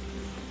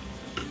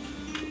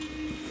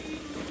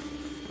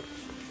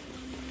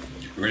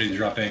 We're ready to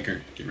drop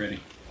anchor. Get ready.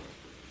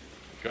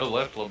 Go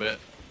left a little bit.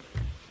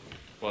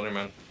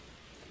 Waterman.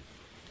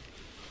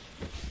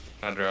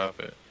 I drop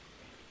it.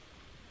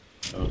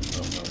 Oh, no, no.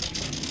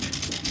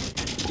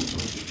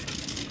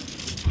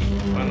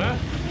 Why not?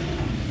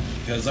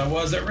 Because I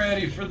wasn't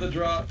ready for the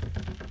drop.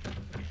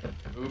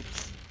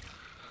 Oops.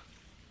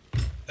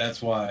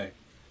 That's why.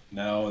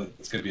 Now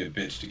it's gonna be a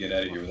bitch to get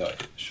out of here without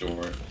hitting the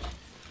shore.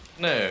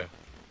 No.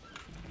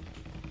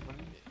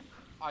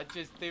 I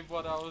just did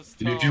what I was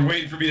Dude, told. if you're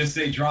waiting for me to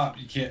say drop,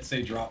 you can't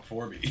say drop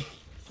for me.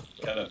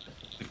 Kind of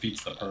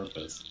defeats the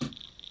purpose.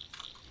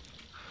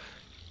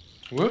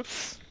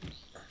 Whoops.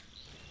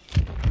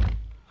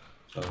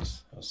 I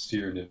was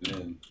steering it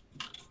in.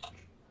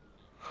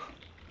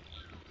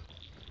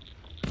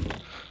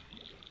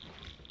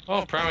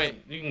 Well, probably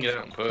you can get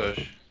out and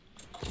push.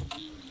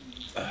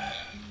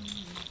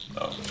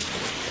 Oh.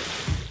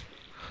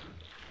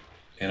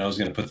 And I was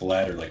gonna put the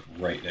ladder like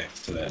right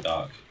next to that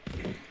dock.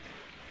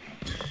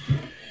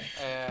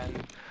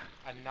 And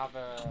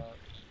another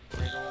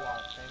riddle,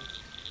 I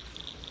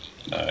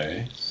think.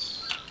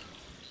 Nice.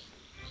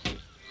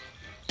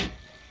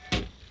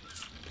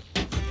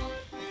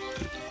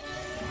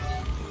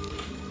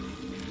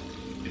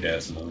 It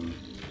has an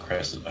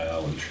Crescent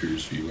Isle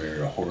intruders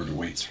beware, a horde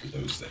awaits for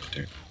those that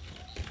dare.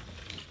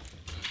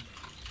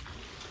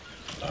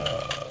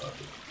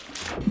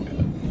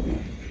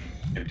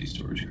 Empty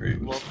storage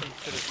crate. Welcome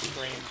to the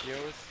stream,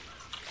 viewers.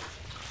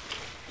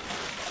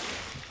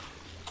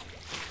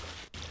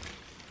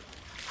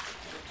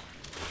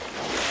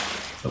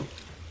 Oh.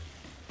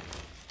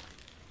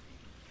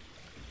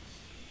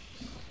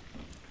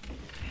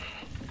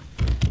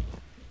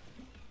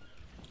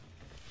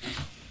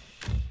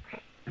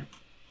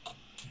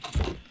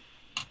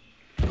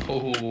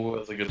 Oh,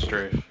 that's a good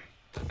strafe.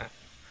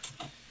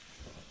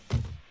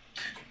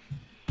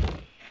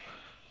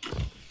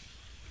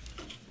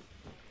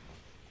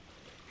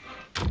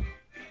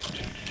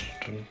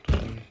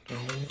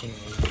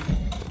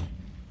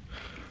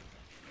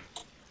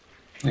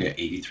 I got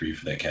 83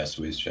 for that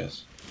castaways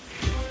chest.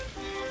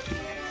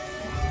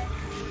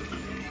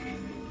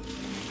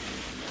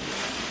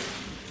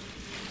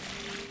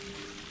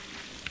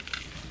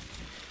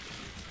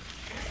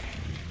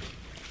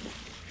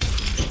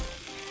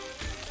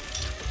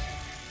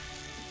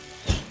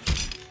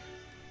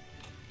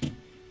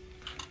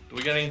 Do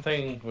we got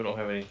anything? We don't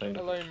have anything.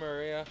 Hello,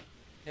 Maria.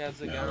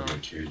 How's it No, I'm going? gonna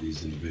carry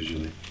these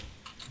individually.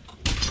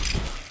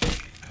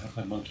 How did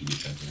my monkey get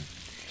that there?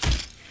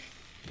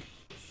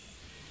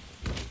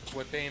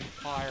 We're being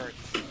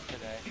pirates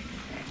today.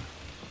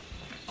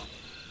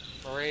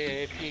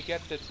 Maria, if you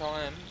get the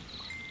time,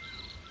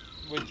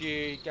 would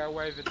you go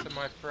over to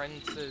my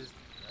friends'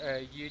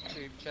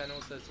 YouTube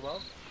channels as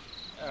well?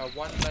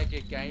 One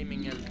Legged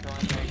Gaming and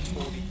Primate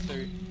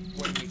 42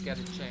 when you get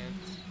a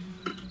chance.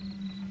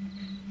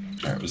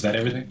 Alright, was that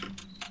everything?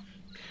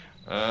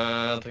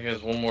 I think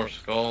there's one more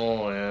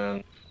skull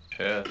and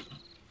chest.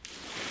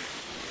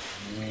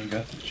 We ain't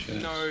got the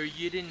chest. No,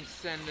 you didn't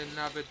send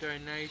another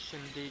donation,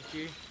 did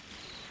you?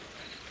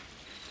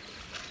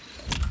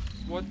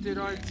 What did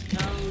I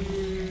tell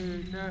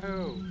you?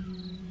 No.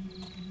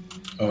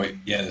 Oh wait,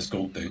 yeah, this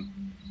gold thing.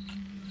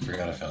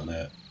 Forgot I found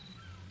that.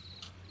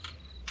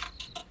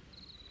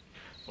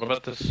 What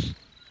about this?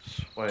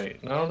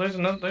 Wait, no, there's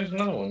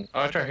another one.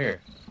 Oh, it's right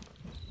here.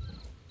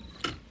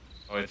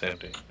 Oh, it's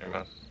empty. Never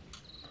mind.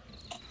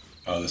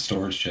 Oh, the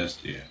storage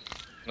chest. Yeah.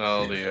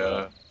 No,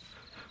 Yeah.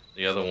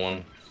 the other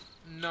one.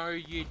 No,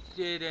 you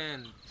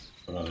didn't.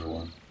 Another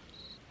one.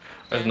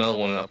 There's another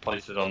one. I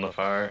placed it on the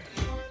fire.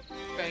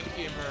 Thank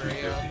you,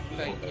 Maria.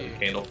 Thank you.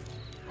 Candle.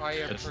 I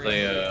It's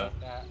appreciate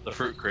that. the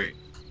fruit crate.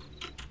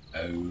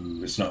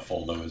 Oh, it's not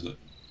full though, is it?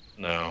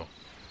 No.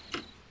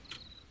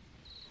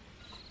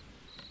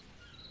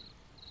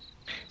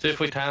 See if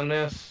we time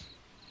this.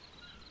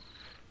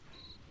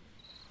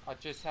 I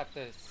just have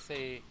to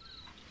see.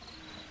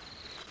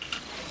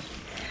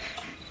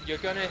 You're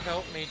gonna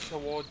help me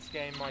towards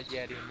getting my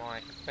Yeti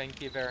mic.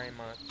 Thank you very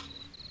much.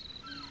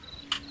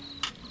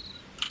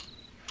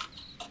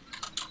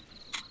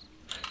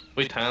 If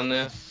we time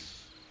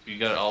this, you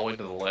got it all the way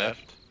to the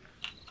left.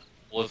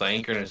 We'll just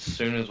anchor, and as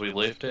soon as we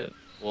lift it,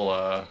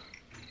 we'll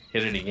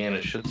hit it again.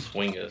 It should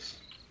swing us.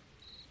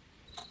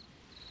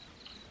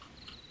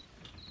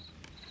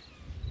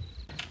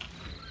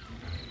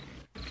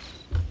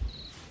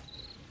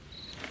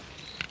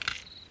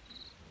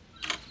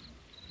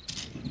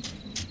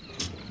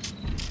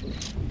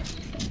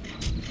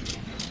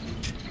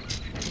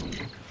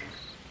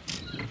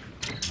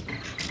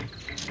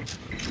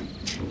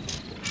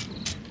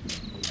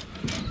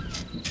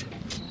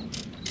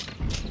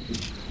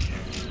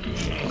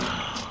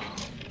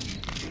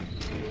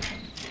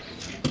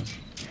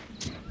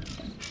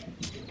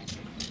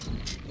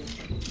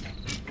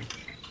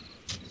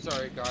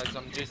 Sorry guys,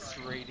 I'm just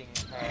reading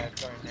her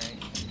donation.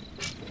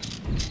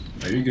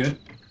 Are you good?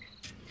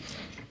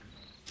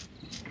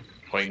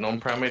 Waiting on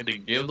Primate to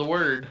give the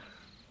word.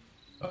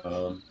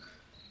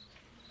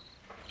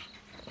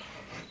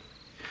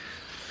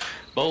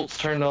 Bolts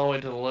turned all the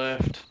way to the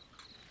left.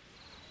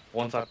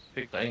 Once I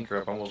pick the anchor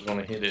up, I was going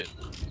to hit it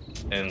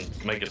and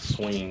make it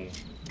swing.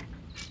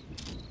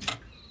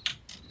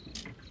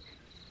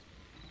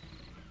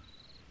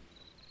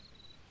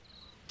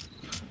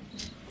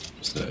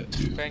 What's that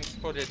too? Thanks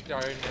for the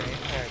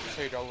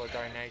 $2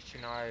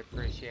 donation, I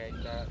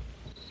appreciate that.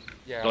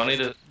 Yeah, Do I need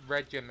to,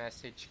 read your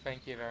message,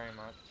 thank you very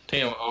much.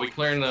 Tim? Are we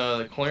clearing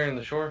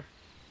the shore?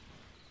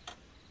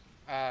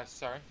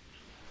 Sorry?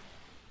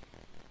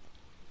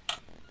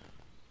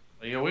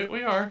 Yeah,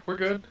 we are. We're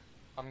good.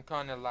 I'm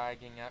kinda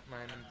lagging at the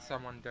moment,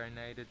 someone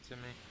donated to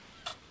me.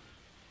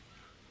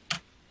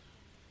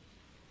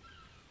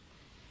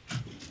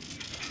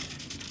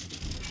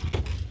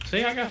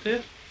 See, I got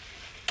this.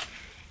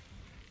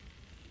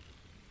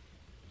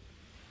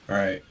 All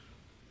right.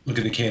 Look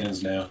at the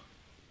cannons now.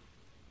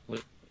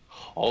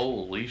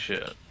 Holy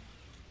shit.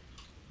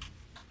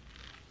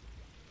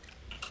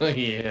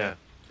 Yeah.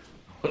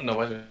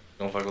 Nobody's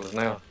gonna fuck with us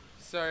now.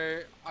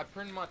 So, I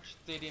pretty much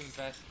did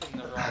invest in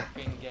the right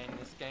thing getting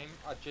this game.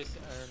 I just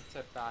earned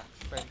it back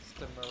thanks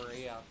to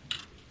Maria.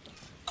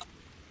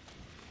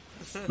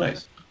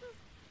 Nice.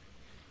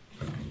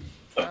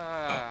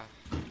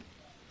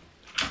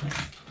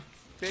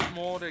 Bit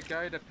more to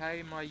go to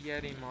pay my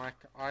Yeti mic.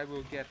 I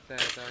will get there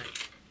though.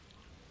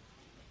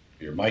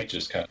 Your mic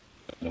just kind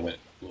of went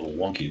a little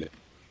wonky there.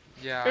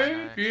 Yeah,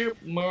 I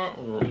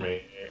know.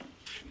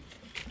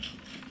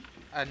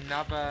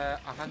 Another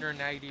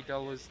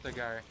 $180 to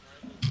go.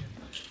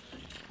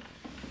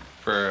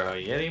 For a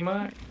Yeti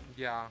mic?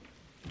 Yeah.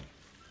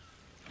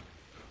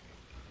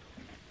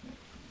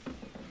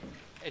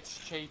 It's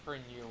cheaper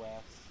in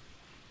US.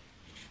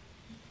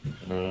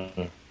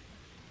 Mm.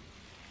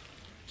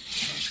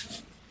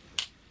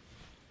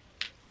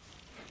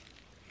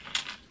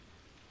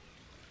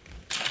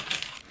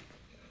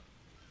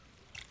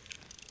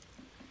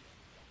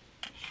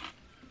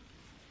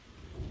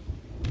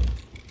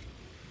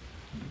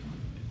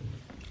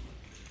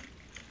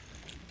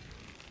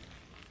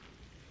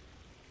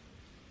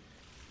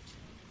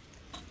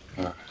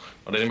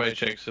 Did anybody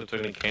check if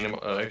there's any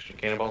extra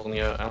cannonballs in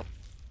the out?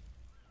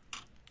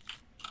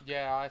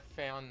 Yeah, I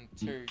found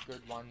 2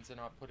 good ones and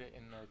I put it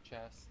in the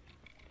chest.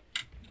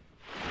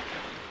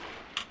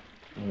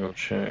 Let me go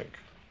check.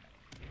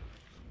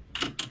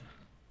 So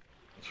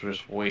we're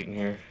just waiting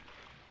here.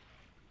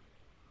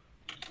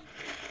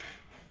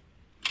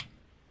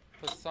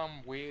 For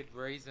some weird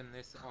reason,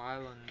 this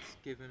island's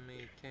giving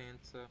me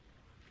cancer.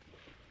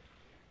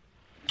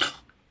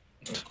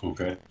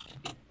 Okay.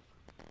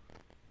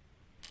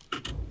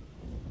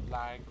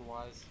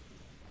 Lag-wise.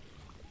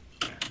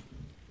 I'm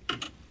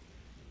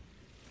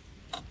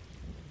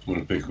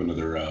gonna pick up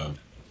another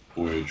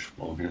voyage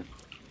while I'm here.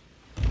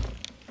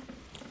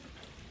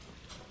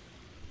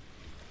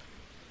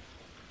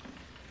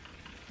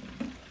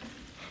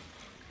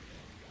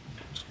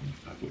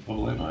 What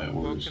level am I at?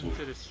 Welcome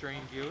to the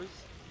stream, viewers.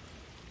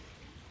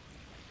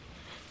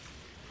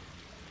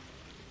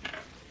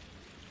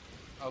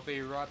 I'll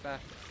be right back.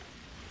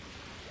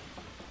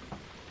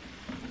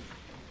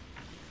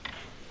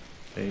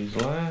 He's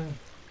lying.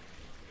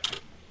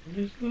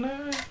 He's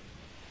lying.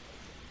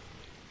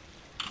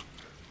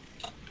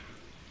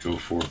 Go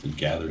forth and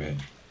gather in.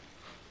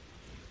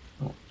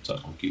 Oh, what's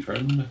up, monkey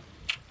friend?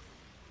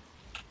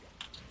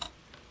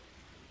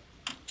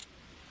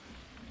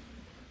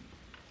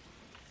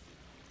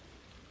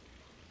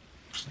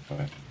 Where's the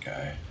weapon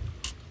guy?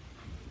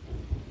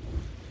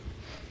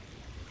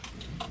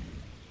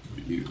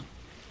 Who are you?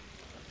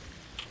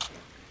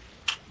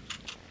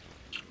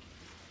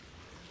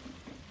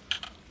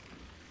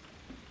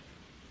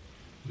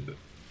 You're the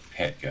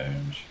pet guy,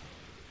 aren't you?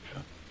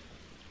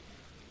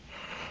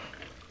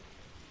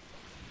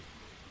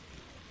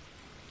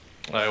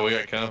 Alright, we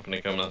got company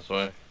coming this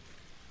way.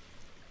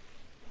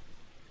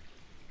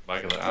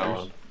 Back in the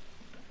island.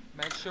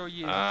 Make sure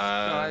you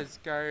Uh, guys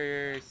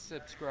go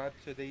subscribe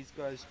to these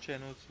guys'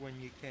 channels when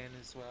you can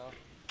as well.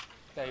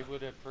 They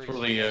would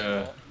appreciate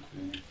the,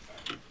 it.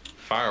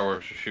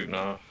 Fireworks are shooting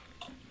off.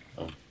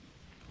 Oh. To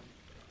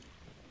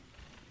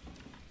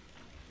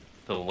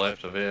the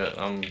left of it.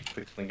 I'm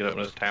fixing to get up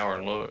in this tower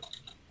and look.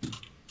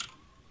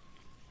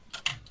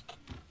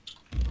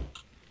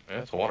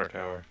 Yeah, it's a water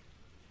tower.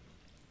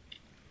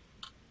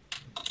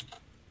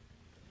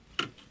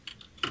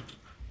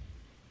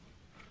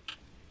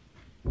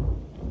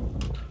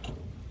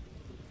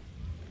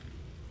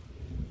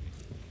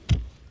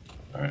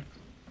 Alright.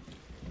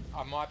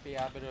 I might be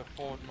able to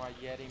afford my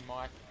Yeti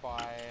mic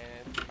by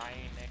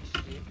May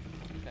next year.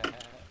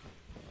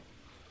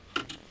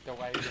 The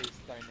way these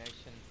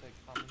donations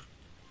are coming.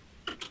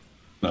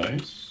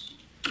 Nice.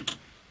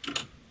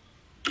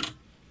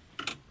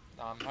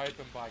 I'm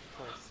hoping by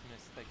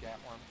Christmas to get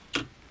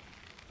one.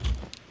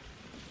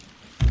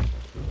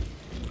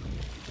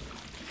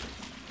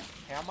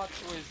 How much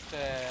was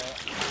the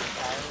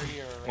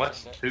barrier around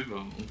What's it? 2 of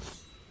them?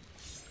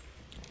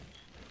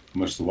 How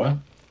much the what?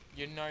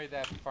 You know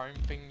that foam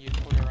thing you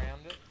put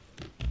around it?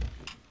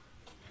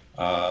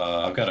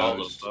 I've got All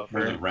the just stuff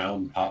one of here. the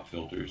round pop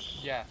filters.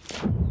 Yeah.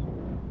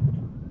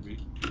 Where you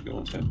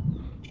going,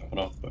 Tim? Jumping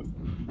off the boat.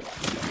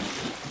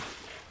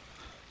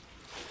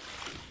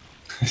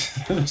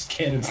 Those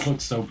cannons look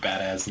so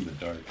badass in the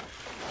dark.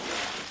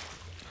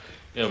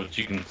 Yeah, but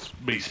you can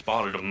be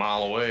spotted a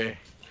mile away.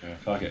 Yeah,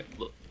 fuck it.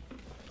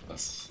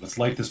 Let's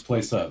light this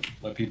place up.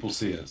 Let people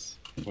see us.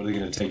 What are they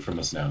gonna take from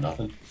us now?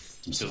 Nothing?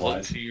 Some Just look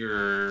supplies? to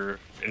your,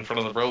 in front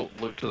of the boat,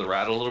 look to the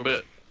right a little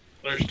bit.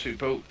 There's 2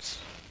 boats.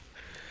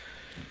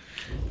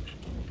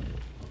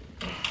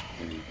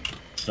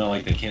 It's not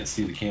like they can't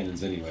see the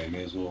cannons anyway.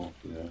 May as well,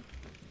 you know.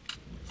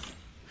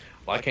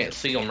 Well, I can't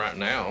see them right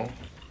now.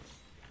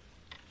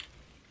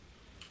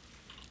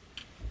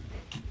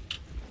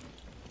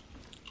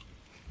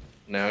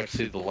 Now I can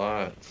see the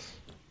lights.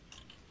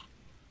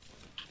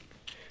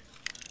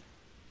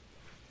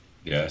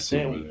 Yeah, I see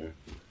Damn. over there.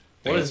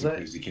 They What got is some that?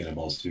 crazy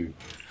cannonballs too.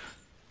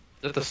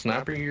 Is that the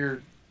sniper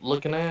you're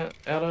looking at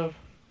out of?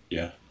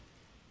 Yeah,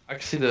 I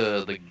can see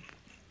the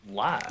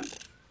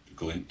light.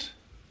 glint.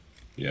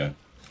 Yeah.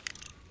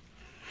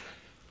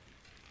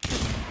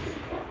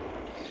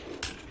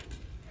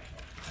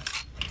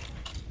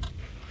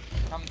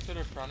 Come to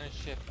the front of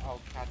ship,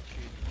 I'll catch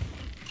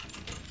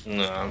you.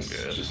 No, I'm That's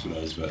good. just what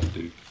I was about to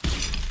do.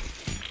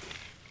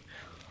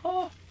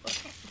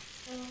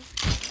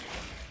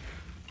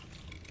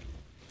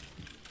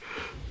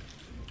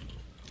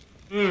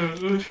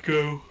 Let's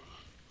go.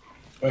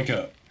 Wake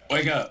up!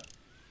 Wake up!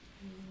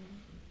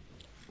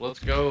 Let's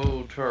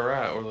go to our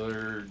right where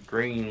the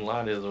green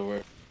light is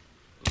over.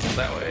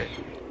 That way.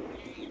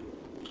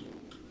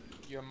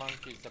 Your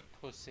monkey's a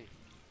pussy.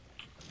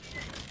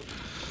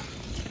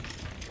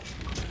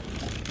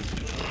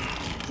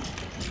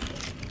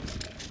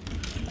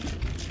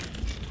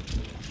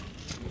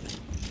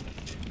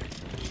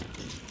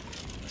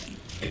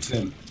 It's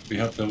him. We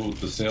helped them with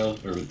the sail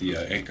or with the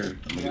anchor.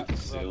 I'm gonna Yep, get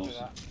the roger sails.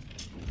 that.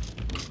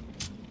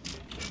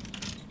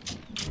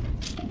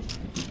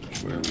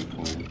 Where are we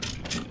pointing?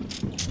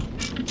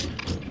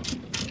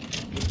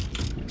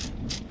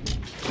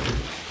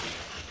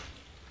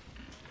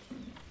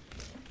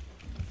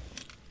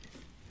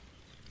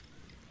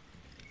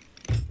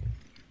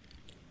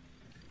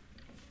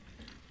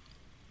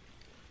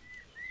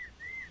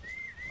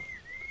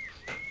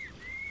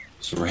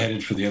 So we're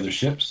headed for the other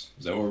ships?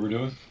 Is that what we're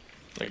doing?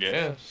 I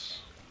guess.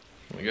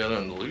 We got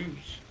nothing to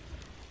lose.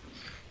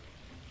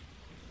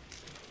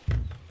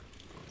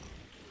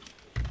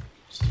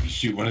 So if you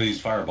shoot one of these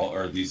fireball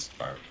or these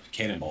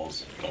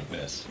cannonballs, don't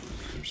miss.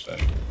 They're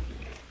special.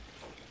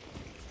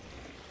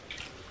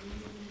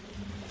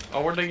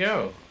 Oh, where'd they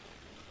go?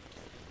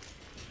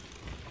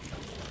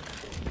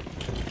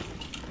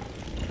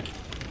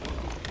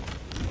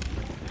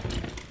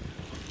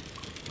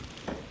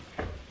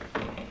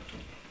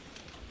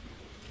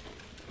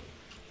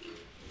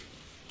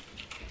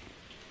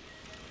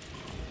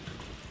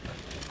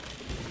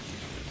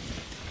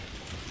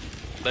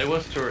 They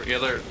was to, yeah,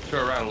 they're to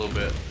our right a little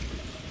bit.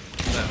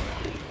 That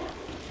way.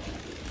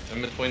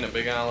 In between the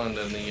big island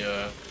and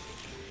the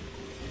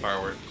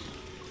fireworks.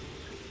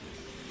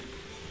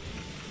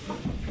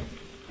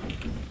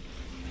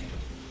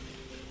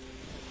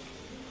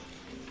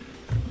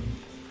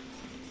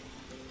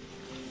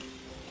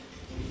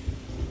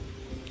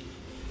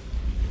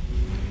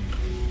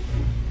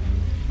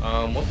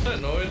 What's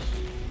that noise?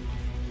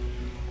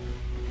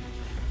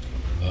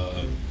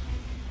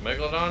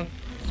 Megalodon?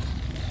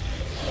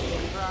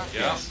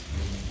 Yeah.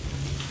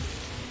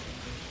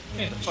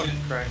 Hey, the fucking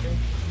cracking.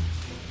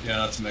 Yeah,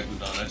 that's a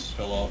Megalodon. I just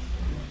fell off.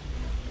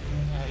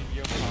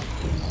 You're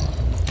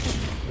fine.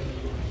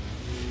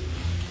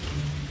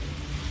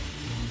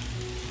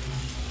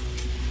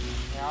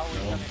 How are we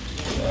gonna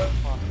kill that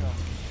fucker?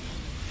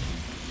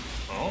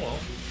 I don't know.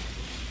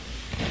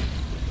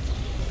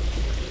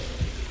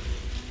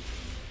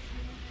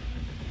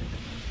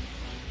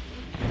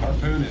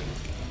 Harpoon it.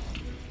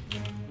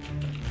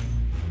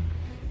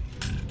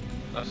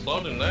 I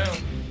slowed him down.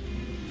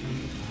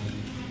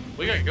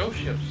 We got ghost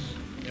ships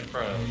in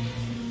front of us.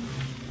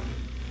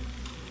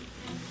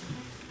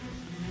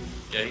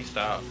 Yeah, he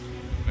stopped.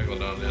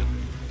 Megalodon did.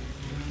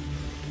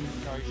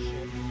 No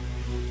shit.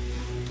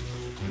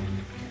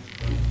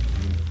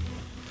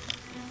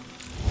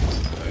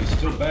 He's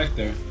still back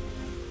there.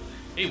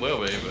 He will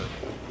be, but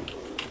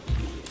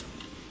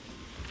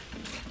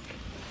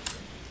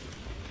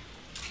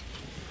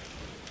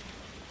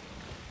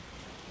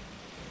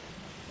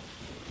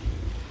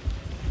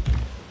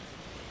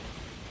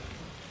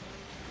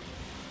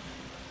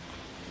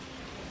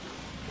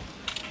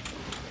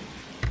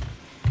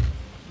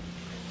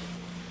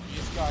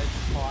You guys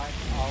fine.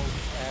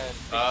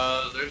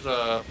 I'll there's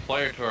a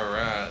player to our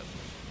right.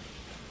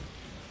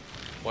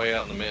 Way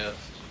out in the mist.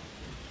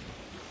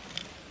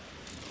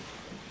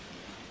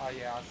 oh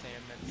yeah, I see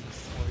him. It's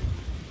asleep.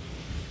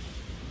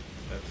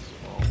 That's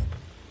small.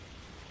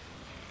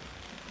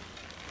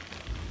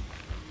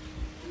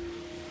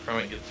 From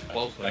it gets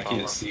close I enough.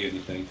 can't see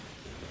anything.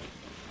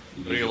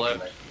 To your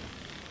left.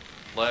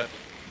 Left.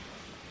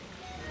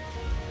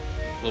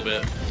 A little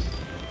bit.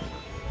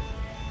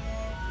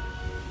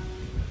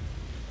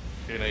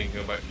 Okay, now you can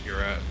go back to your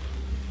right.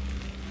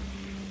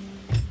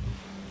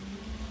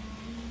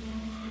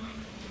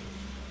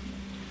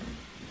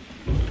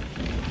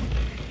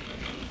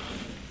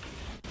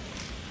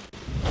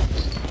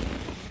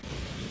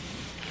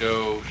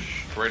 Go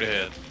straight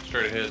ahead.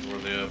 Straight ahead is where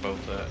the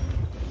boat's at.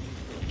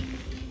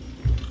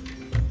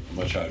 I'm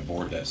gonna try to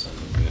board that son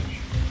of a bitch.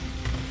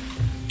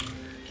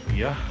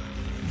 Yeah.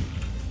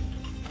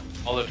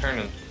 Oh, they're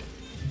turning.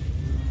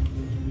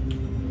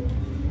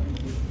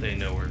 They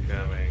know we're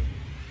coming.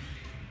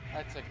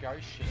 That's a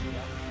ghost ship,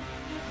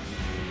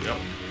 yeah. Yep.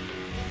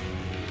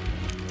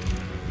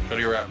 Go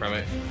to your right from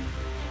it.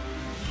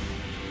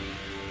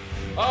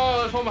 Oh,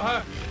 there's one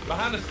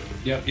behind us.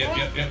 Yep.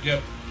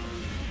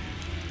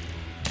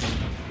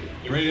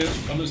 You ready to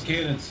run those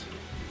cannons?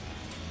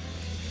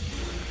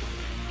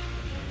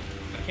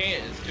 I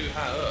can't, it's too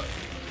high up.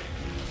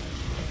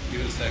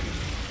 Give it a second.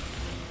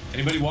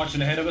 Anybody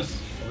watching ahead of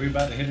us? Are we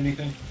about to hit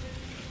anything?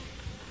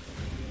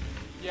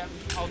 Yep,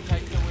 I'll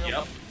take the wheel.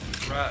 Yep.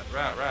 Right.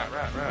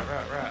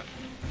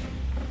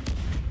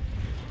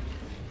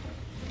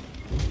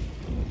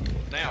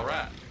 Now,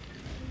 right.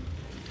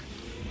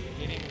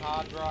 Hitting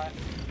hard right.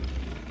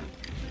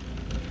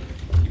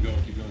 Keep going.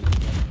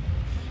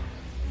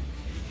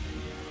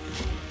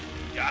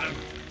 Got him.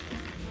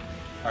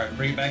 Alright,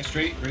 bring it back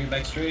straight.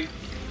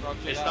 Roger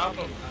Hey, that. stop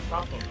them.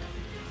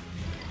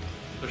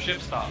 Their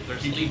ship stopped. They're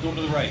Keep asleep. going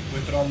to the right.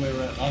 Whip it all the way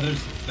around. Oh,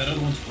 there's that other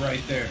one's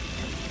right there.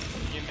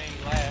 You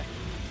mean left?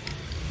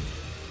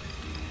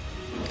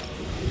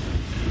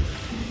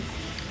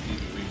 Need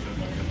to refill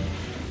my ammo.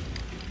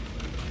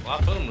 Well,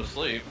 I put them to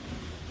sleep.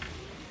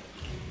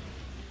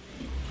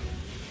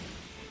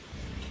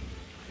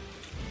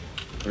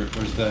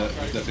 Where's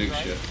that big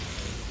Right. ship?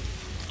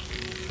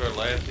 To our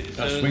left. It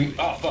Now says- swing.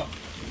 Oh fuck!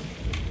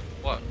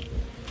 What?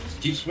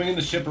 Keep swinging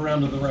the ship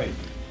around to the right.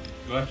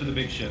 Go after the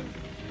big ship.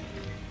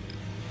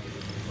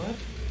 What?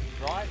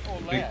 Right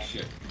or Big left?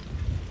 ship.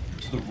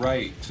 To the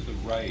right.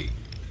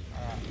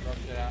 Alright,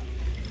 roger that.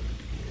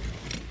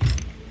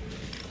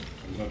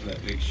 Go after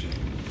that big ship.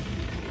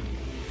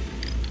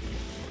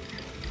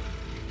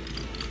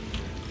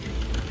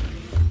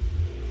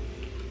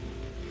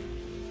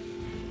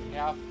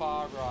 How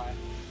far right?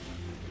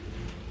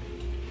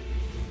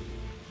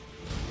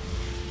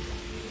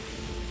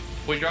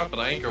 If we drop an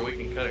anchor, we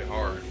can cut it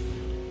hard.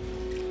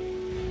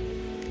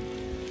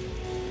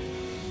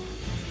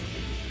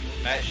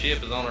 That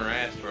ship is on our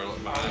ass for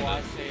behind Oh, I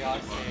us. see.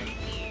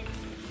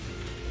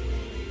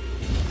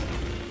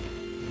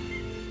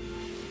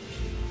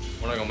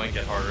 We're not gonna make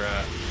that hard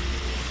right.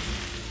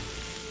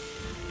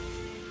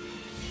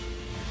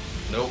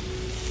 Nope.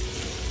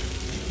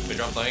 We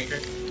drop the anchor.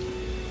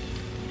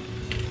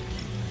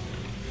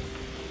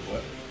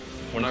 What?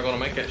 We're not gonna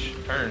make that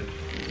turn.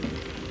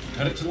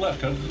 Cut it to the left.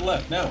 Cut it to the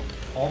left. Now.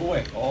 All the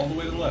way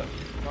to the left.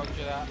 Roger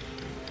that.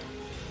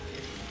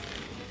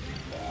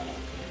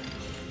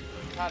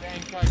 Cut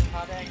anchor.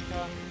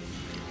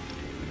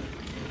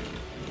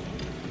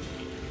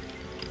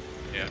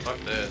 Yeah, fuck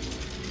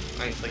this.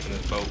 I ain't taking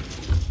this boat.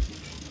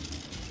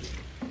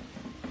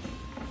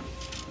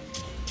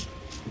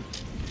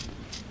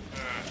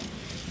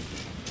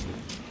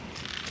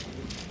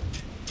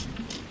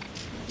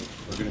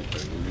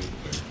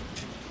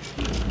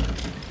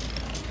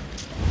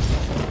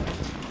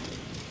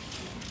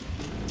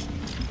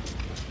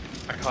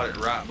 caught it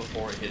right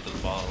before it hit the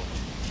bottom.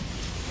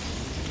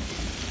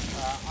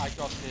 I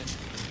got this.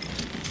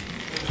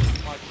 It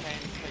was my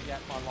chance to get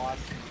my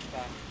license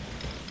back.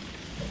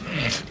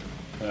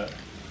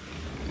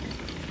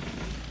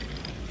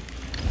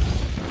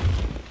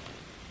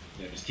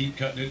 Yeah, just keep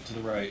cutting it to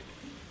the right.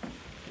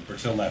 Or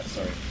to the left,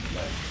 sorry.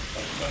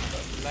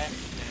 Left.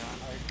 Left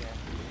now, okay.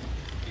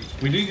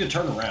 We need to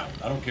turn around.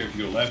 I don't care if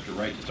you go left or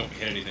right, just don't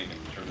hit anything and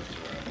turn us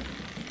around.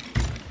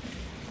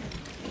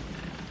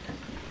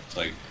 It's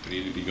like, we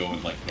need to be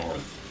going, like,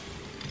 north.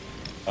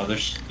 Oh,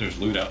 there's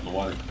loot out in the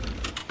water.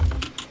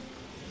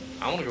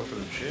 I want to go for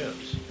the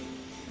chips.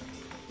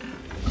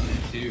 Me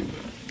too,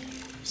 but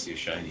I see a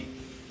shiny.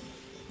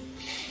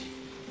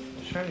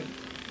 Shiny.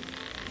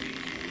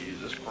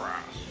 Jesus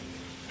Christ.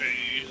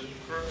 Jesus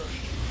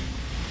Christ.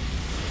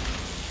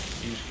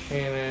 Use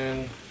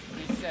cannon.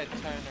 He said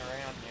turn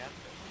around,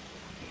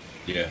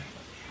 yeah? Yeah.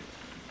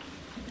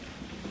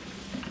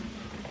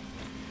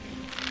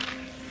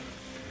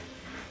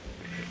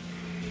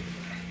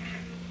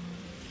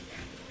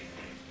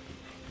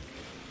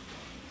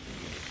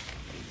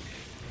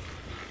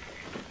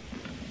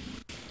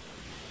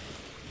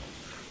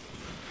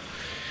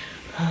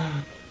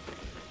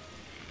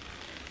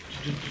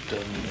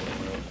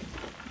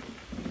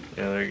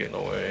 Yeah, they're getting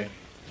away.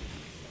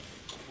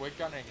 We're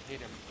gonna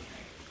hit him.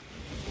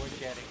 We're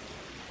getting him.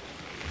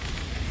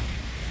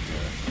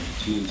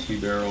 TNT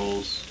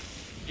barrels.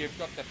 You've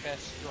got the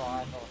best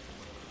driver.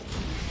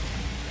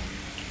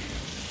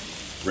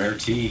 Rare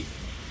tea.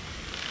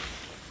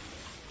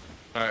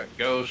 Alright,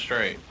 go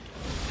straight.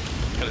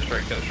 Cut it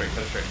straight, cut it straight,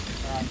 cut it straight.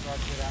 Alright,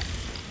 roger that.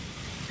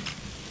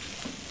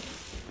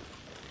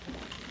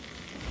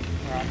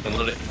 Alright, And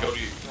let it go to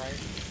you. straight.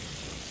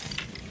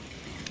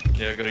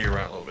 Yeah, go to your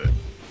right a little bit.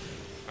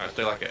 Alright,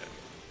 stay like that.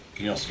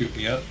 Can y'all scoop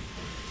me up?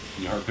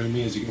 Can you harpoon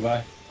me as you go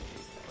by?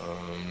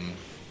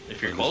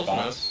 If you're Or the close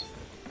enough. spots?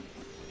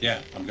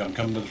 Yeah, I'm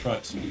coming to the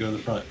front. So you go to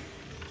the front.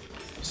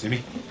 See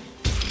me?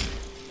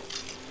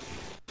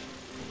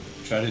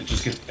 Try to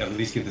just at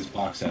least get this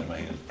box out of my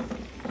hand.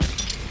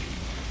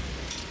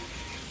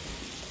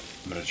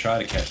 I'm gonna try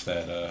to catch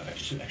that. I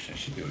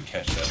should be able to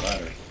catch that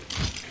ladder.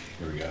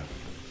 Here we go.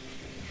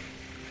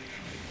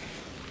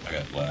 I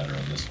got the ladder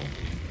on this one.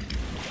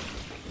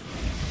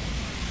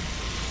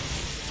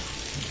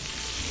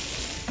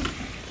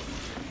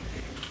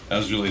 That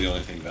was really the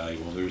only thing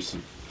valuable. There was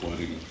some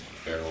floating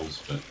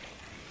barrels, but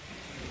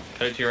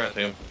Cut it to your right,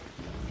 Tim.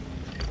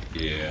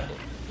 yeah,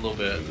 A little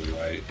bit. to the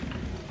right.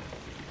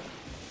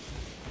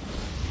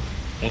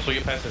 Once we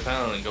get past this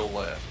island, go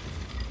left.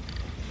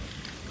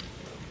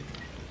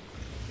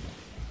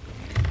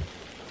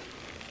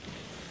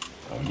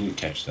 Oh, we need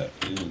to catch that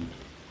pin.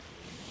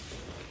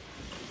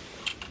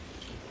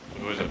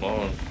 Where's it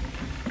blowing?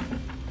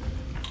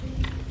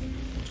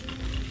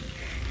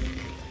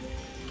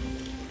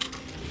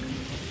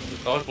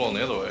 Oh, it's blowing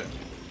the other way.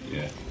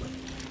 Yeah.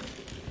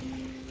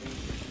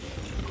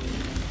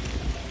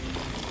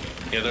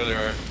 Yeah, there they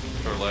are.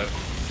 To our left.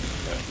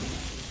 Okay.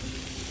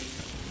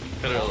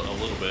 Cut it a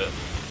little bit.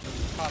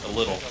 Cut A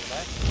little. to the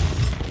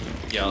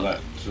left. To Yeah, the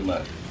left. To the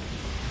left.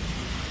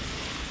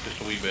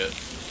 just a wee bit.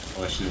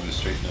 Oh, actually, I'm gonna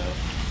straighten out.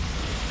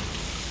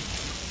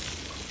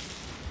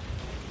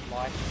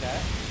 Like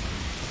that.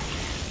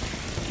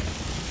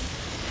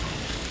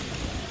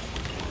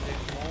 Is it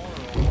more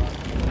or what?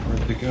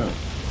 Where'd they go?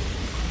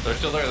 They're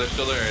still there, they're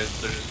still there. They're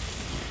just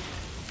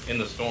in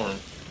the storm.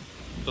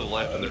 To the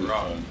left of the that'll be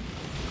rock. fun.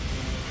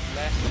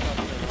 Left of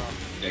the rock.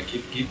 Yeah,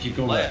 keep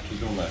going Left. left.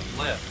 Keep going left.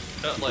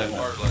 Left. Cut Keep left,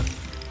 going hard left. left.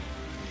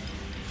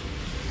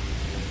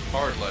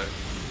 Hard left.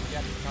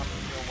 Yep,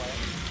 coming your way.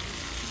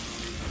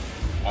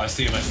 Oh, I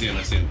see him. I see him.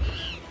 I see him.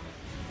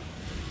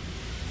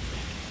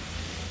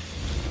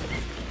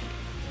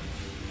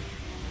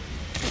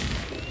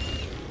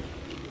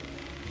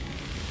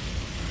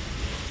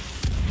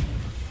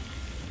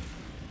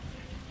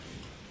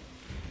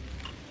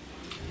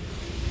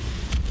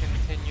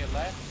 Continue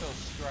left or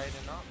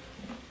straighten up?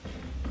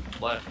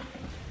 Left.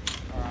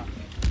 Alright.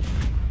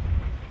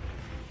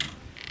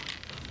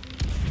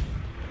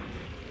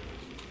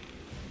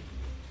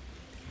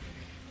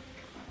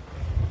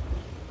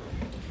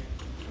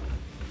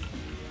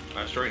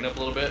 Alright, straighten up a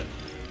little bit.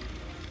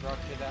 Roger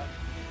that.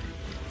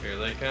 Here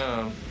they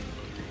come.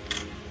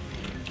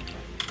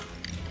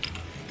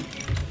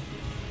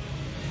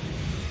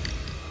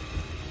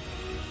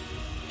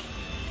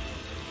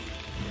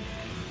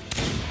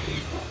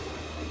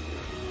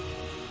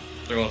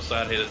 They're gonna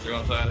side hit us. They're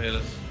gonna side hit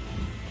us.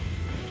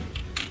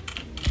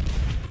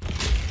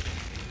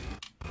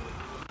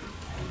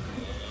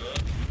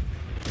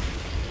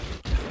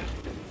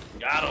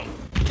 Got them.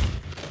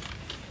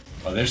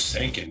 Oh, they're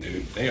sinking,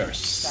 dude. They are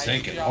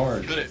sinking jump.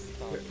 hard. Good.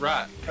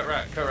 Right. Cut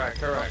right. Cut right.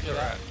 Cut right. Cut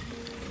right.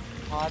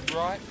 Hard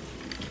right.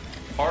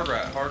 Hard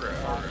right. Hard right.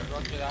 Hard Alright, right.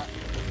 roger that.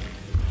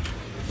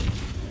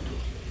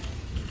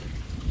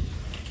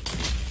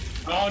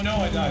 Oh no,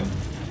 I died.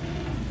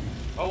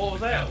 Oh, what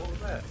was that? What was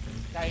that?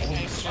 They Oh,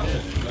 anchored shit.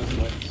 it.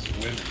 Nothing like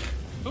swim.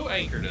 Who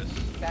anchored us?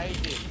 They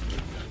did.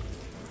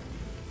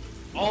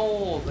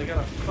 Oh, they got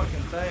a fucking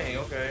thing.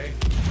 Okay.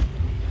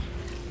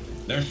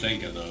 They're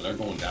sinking though. They're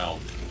going down.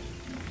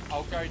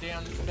 I'll go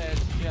downstairs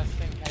just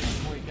in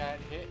case we get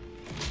hit.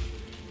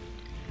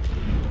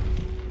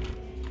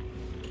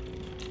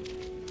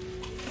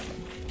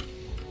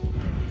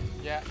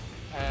 Yeah,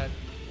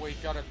 we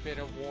got a bit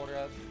of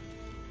water.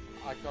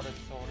 I got it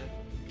sorted.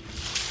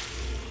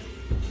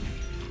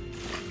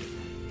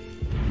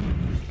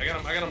 I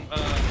got him,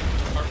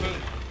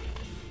 harpoon.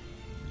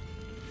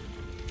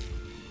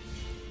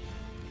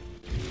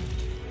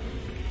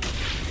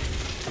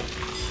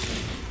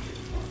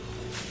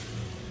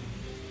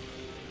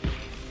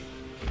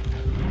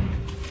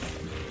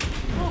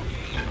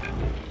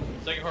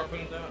 Second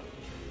harpoon's out.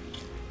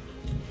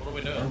 What are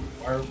we doing?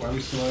 Why are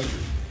we still injured?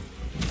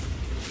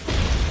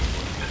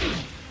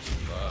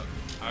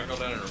 I'll go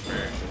down and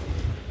repair it.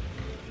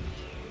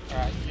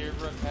 Alright, you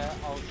repair,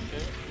 I'll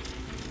shoot.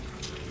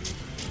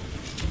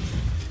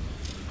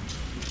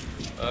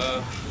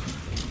 I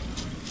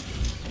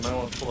might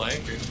want to pull the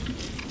anchor.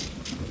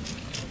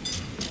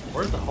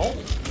 Where's the hole?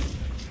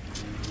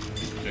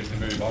 Check the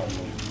very bottom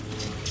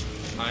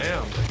one. I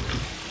am.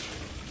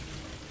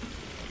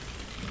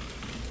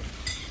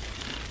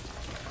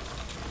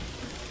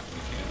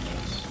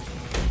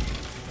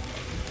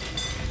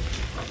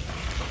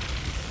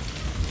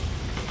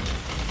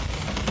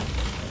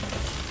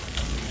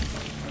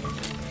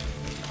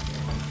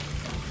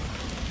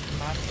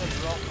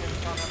 Massive rock in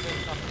front of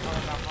us, I'm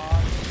kind of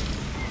hard.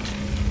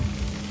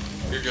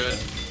 You're good.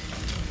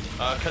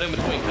 Cut in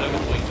between, cut in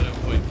between, cut in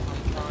between.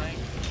 I'm trying.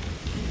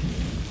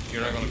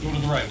 You're not gonna Go to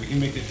the right. We can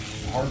make it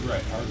hard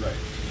right, hard right.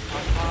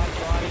 I'm hard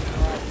riding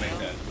right We'll make now.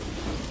 that.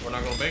 We're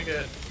not gonna make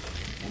it.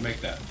 We'll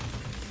make that.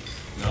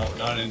 No,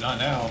 not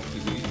now,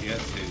 because he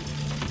hesitated.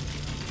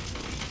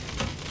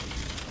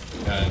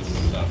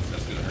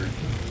 That's gonna hurt.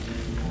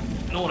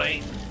 No, it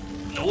ain't.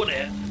 No, it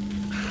ain't.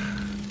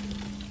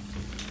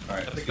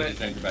 Alright, let's get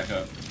this anchor back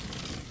up.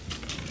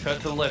 Cut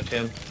to the left,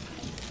 Tim.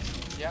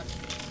 Yep.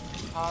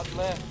 Hard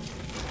left.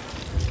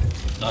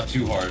 Not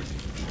too hard.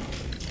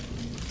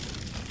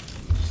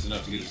 Just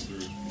enough to get us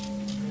through.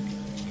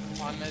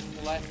 I'm as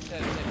left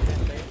as it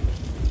can be.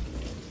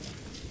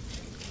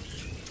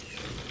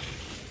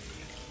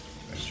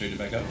 Alright, straighten it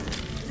back up.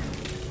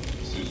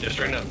 Just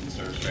straighten up.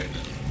 Start straightening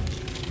it.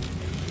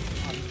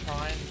 I'm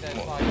trying,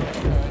 there's like a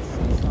curse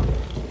or something.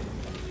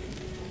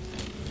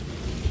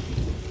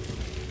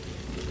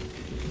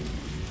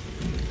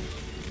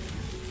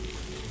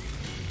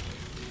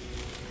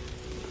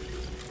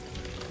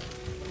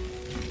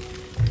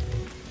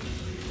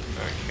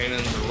 Alright,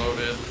 cannons are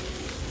loaded.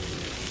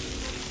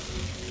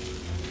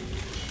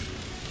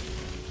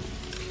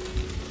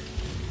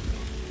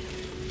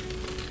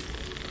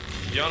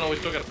 Y'all know we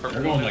still got a purple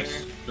They're going one like in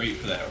here? straight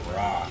for that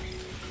rock.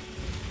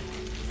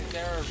 Is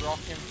there a rock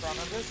in front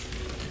of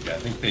us? Yeah, I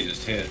think they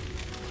just hit.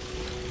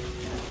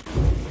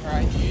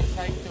 Alright, you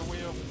take the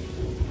wheel.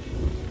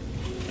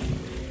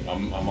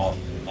 I'm off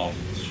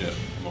the ship.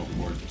 I'm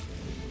overboard.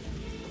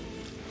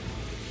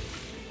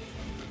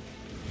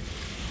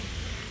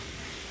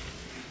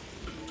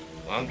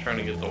 Well, I'm trying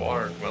to get the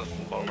water to come out from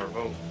the bottom of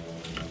our boat.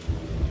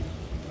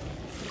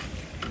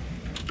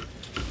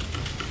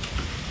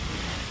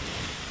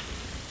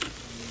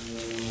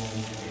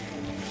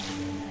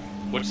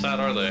 Which side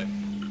are they?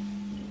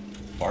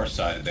 Far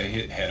side, they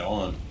hit head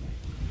on.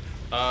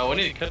 We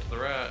need to cut to the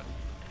right.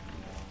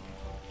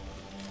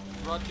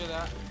 Roger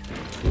that.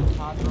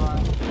 Hard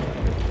right.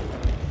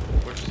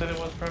 Which side it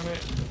was,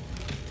 primate?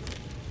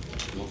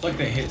 It looked like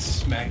they hit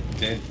smack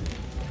dead,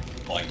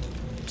 like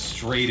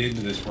straight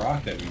into this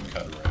rock that we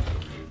cut around.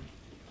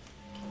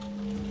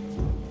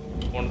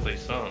 One if they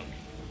sunk.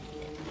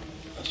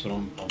 That's what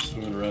I'm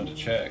swimming around to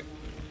check.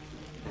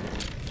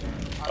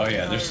 I Oh, don't yeah,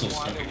 they're know still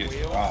why stuck the against the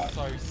wheel's rock.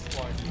 so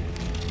slow.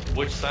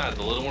 Which side?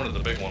 The little one or the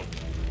big one?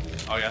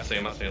 Oh yeah, I see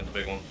him. I see him. The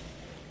big one.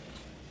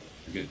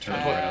 We get turned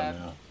around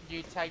now.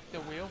 You take the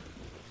wheel.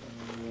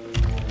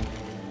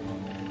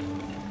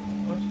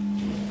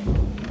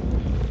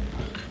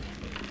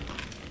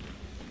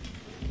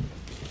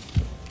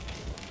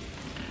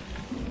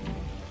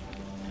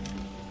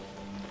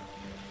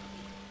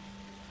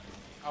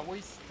 Are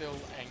we still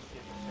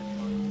anchored?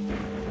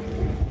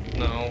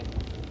 No.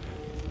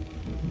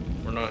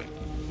 We're not.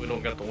 We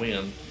don't got the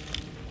wind.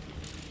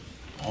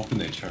 I'm hoping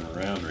they turn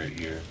around right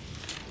here.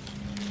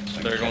 So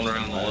I They're can going catch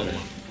around the ladder. little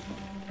one.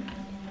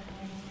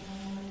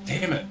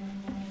 Damn it!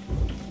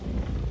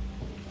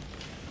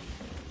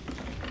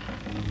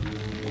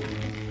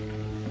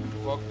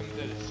 Welcome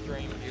to the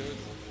stream, viewers.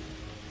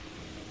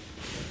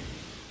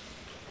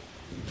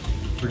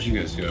 Where'd you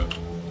guys go?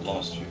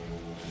 Lost you.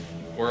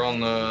 We're on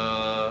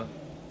the.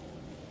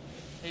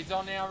 He's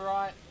on our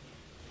right.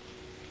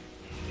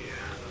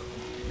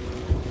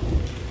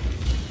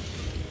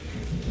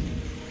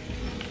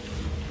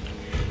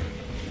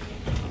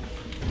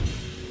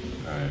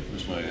 Alright,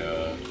 where's my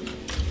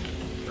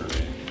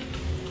permit?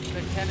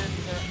 The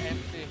cannons are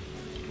empty.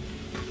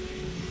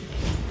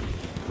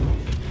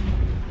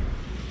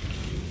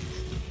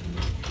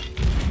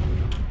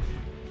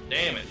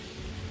 Damn it!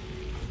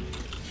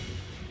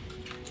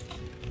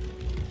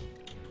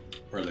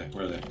 Where are they?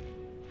 Where are they?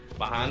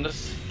 Behind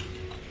us.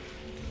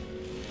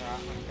 Alright,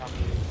 I'm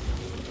coming.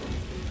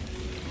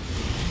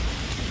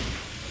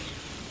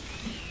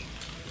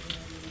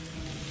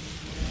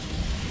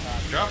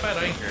 Drop that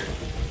anchor.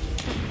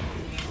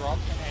 Drop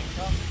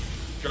anchor.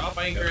 Drop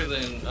anchor,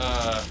 then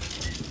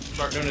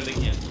start doing it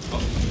again. Oh.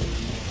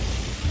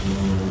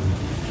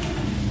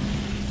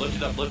 Lift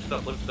it up, lift it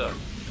up, lift it up.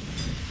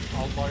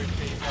 I'll load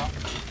these up.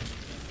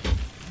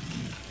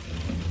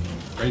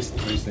 Raise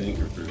the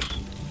anchor first.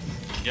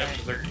 Yep,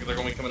 'cause they're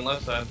gonna be coming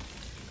left side.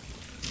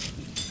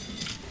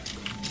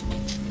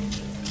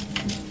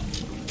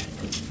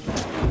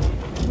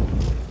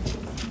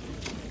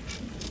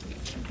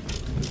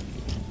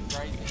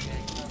 Raising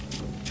anchor.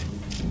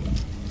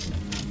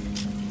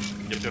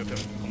 Yep.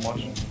 I'm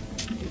watching.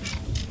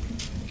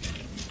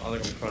 Oh, they're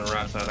gonna be coming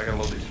right side. I gotta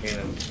load these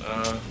cannons.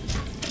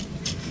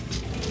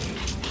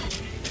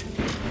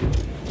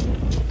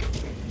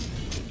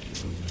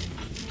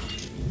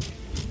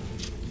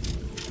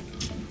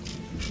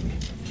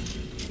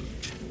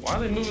 Why are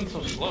they moving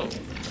so slow? Anchor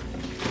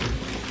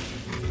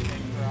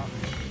up.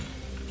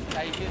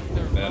 They hit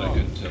the That I rock.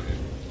 couldn't tell you.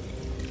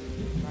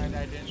 No,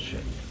 they didn't.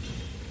 Shit.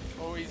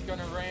 Oh, he's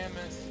gonna ram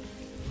us.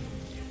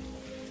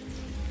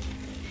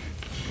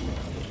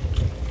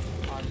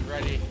 I'm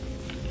ready.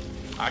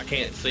 I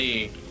can't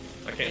see.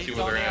 I can't see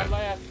where they're He's at. on our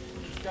left.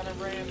 He's gonna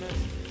ram us.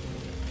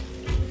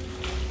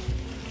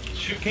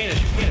 Shoot cannon,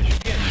 shoot cannon,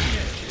 shoot cannon, shoot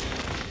cannon.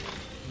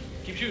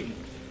 Keep shooting.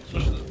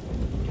 Smush it.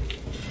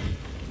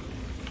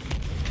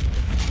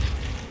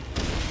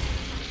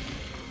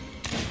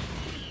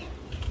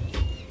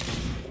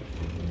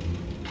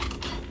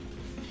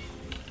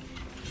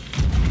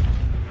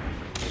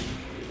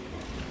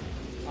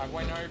 I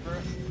went over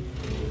it.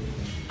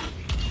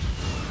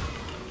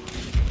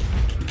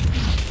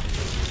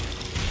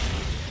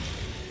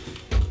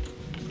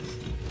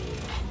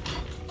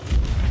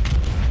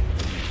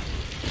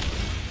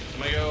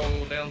 Somebody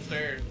go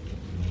downstairs.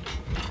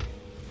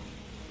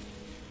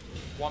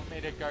 Want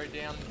me to go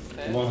down the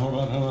stairs? Hold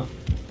on.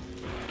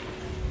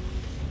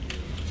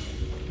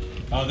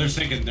 Oh, they're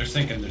sinking.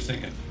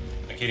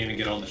 I can't even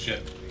get on the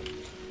ship.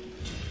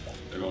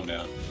 They're going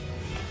down.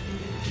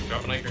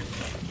 Drop an anchor.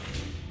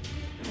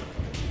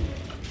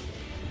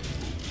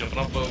 Jumping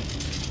off boat.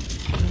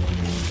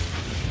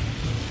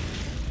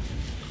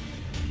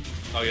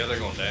 Oh yeah, they're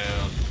going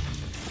down.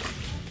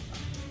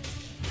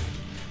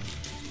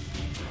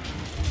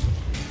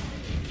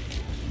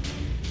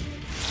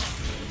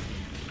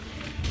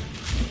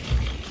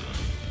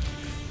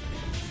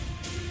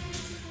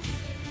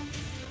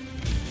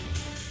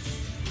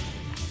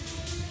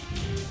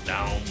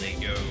 Down they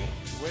go.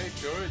 We're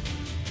good.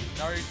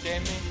 No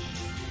damage.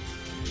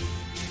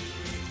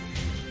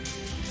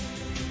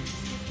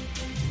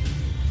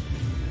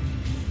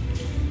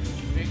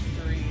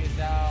 Victory is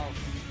ours.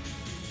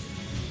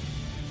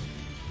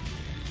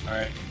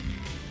 Alright.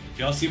 If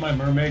y'all see my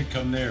mermaid,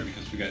 come there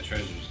because we got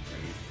treasures.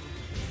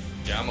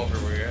 Yeah, I'm over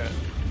where you're at.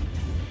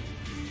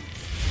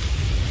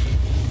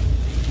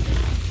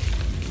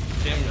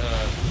 Tim,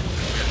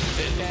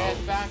 sit in the Stand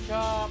boat. back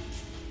up.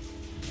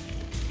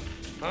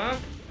 Huh?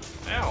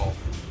 Ow.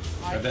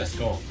 Grab that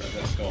skull. Did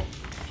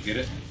you get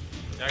it?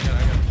 Yeah, I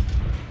got it.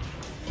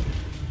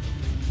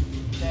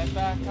 Stand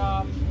back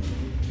up.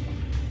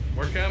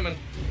 We're coming.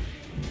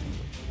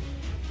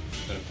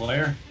 Is that a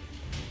player?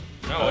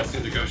 No, Oh, it's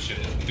it's the ghost ship.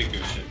 It's the big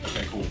ghost ship.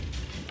 Okay, cool.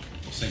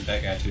 We'll sink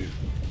that guy too.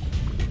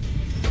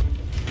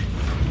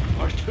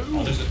 there's two.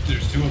 Oh, there's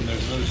two of them.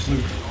 There's another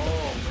sloop.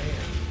 Oh man.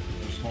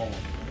 There's a small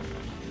one.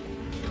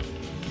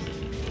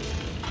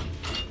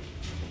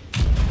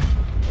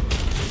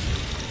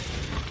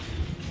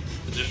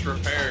 Just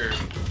repair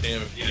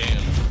Tim if you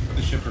can.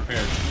 The ship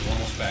repaired. We're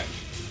almost back.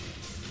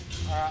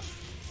 Alright.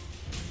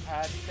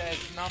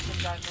 There's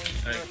nothing that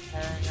needs Hey.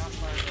 repairing up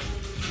over.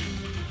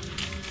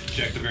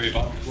 Check the very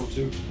bottom floor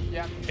too.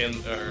 Yep.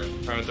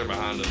 Right there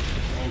behind us.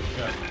 Oh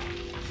god.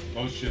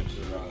 Most ships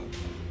are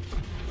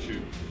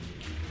shoot.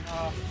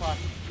 Oh fuck.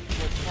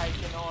 We're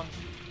taking on.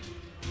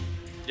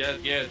 Yeah,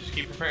 just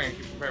keep preparing,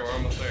 we're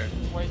almost there.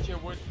 Where's your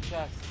wood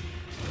chest?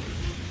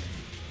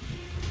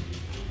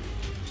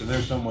 So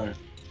they're somewhere.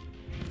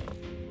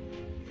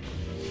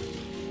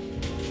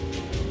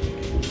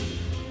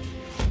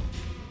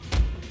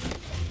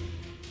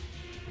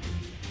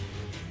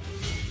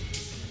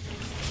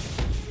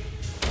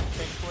 I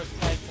think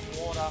we're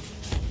taking water.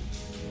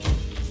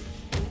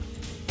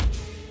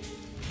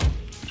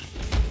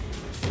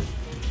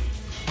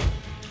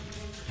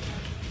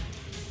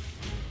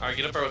 Alright,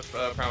 get up there with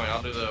Primate,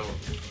 I'll do the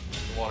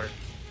water.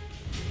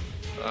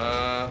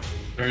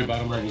 Very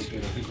bottom level's good.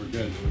 I think we're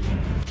good.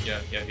 Yeah.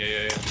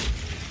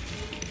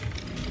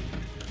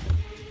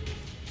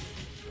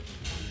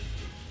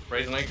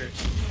 Raise an anchor.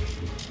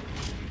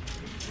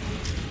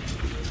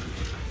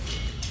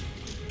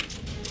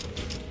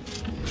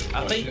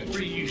 I think shit.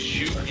 where you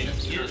shoot Our and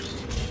ship's hit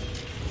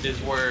first. is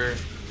where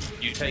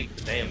you take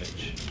the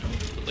damage.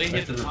 They We hit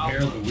have to the top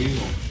repair one. the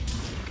wheel.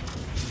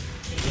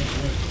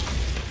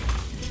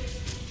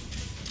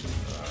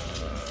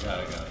 Got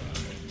it.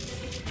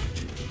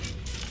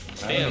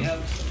 Damn.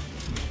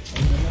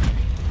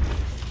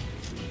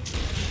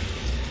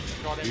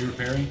 Got Are you him.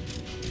 repairing?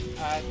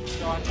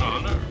 John, Oh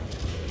no.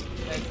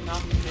 there's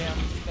nothing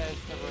downstairs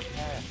to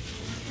repair.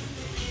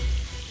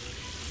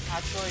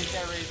 Actually,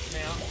 there is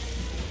now.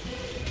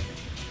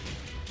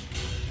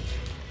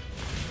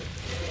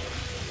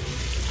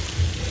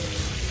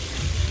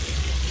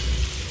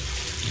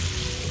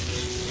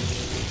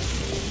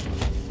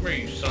 Where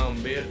you son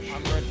of a bitch?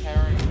 I'm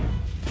repairing.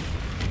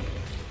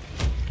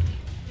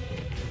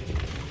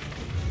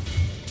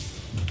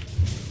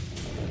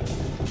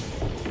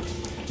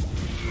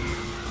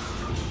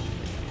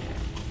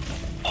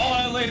 Oh,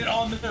 I laid it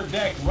on their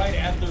deck right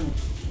at their.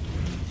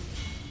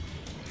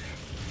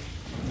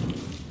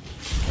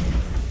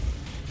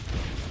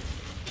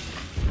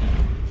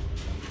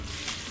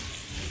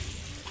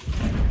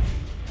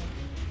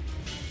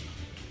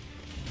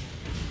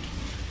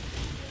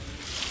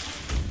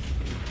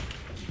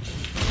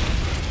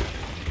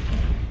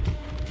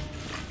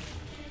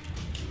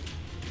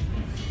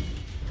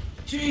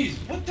 Jeez,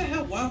 what the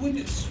hell? Why wouldn't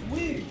it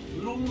swing? It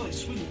would only like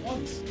swing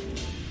once.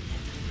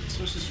 It's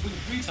supposed to swing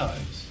 3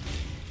 times.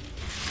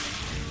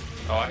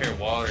 Oh, I hear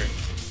water.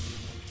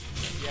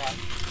 Yeah,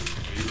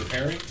 Are you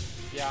repairing?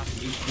 yeah.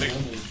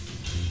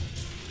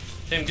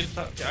 Tim, get the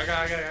top. I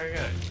got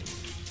it.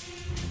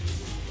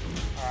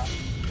 Alright.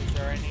 Is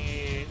there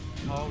any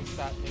holes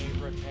that need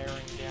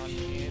repairing down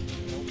here?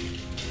 Nope.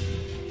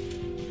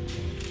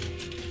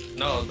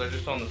 No, they're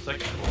just on the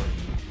second floor.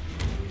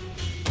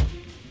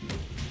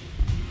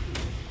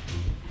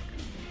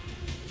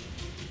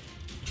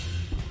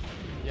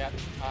 Yep.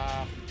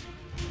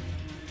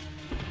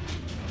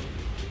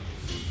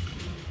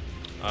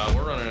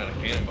 We're running out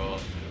of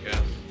cannonballs, I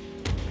guess.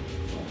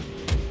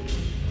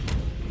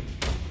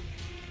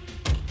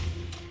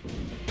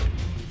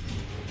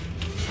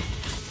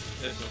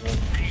 This is one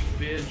for you,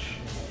 bitch.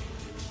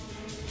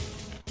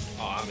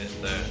 Oh, I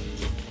missed that.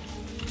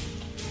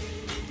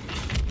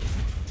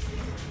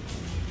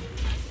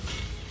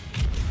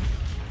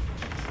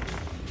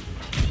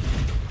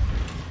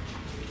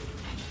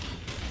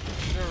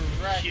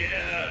 Direct.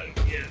 Yeah,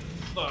 get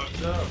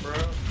fucked up, bro.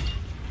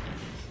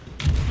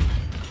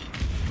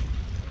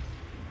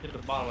 Hit the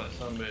bottom of that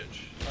son of a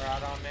bitch.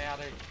 Alright, I'm out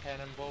of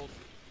cannonballs.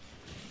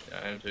 Yeah,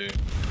 I am too.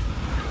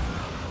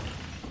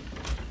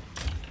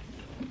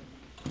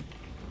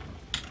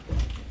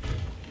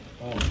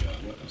 Oh my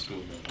god, what? I'm still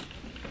going.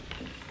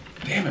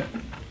 Damn it!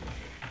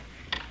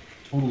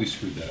 Totally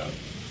screwed that up.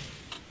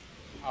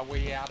 Are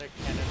we out of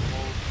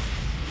cannonballs?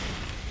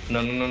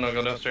 No,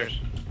 go downstairs.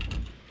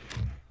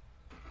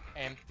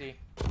 Empty.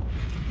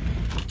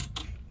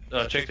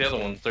 Check the other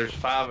ones. There's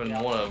 5 in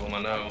Yeah. one of them,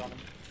 I know.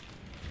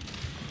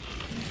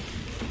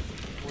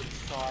 Which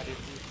side is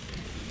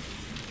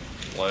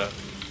it? Left.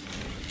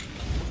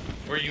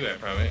 Where you at,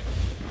 Primate?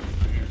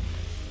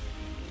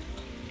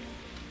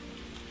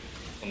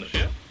 On the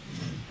ship?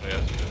 Oh, yeah,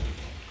 that's good.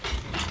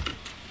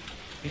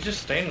 He's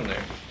just standing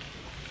there.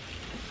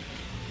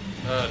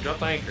 Drop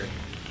the anchor.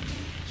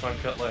 So I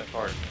can cut left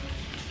hard.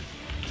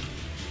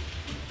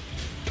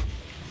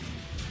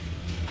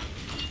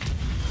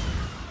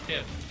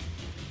 Yeah,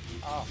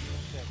 Oh,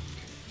 shit.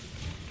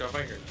 drop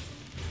anchor.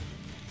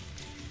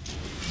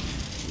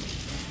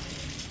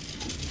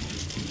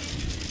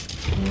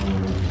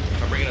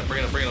 Oh, bring it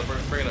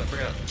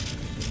up.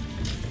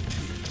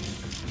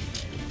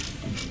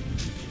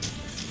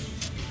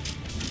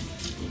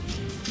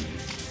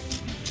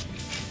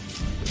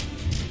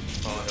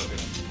 Oh, that'll help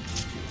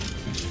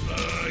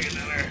you. Get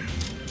down there.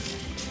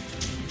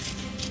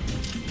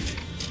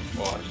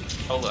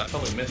 Oh, I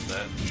totally missed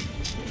that.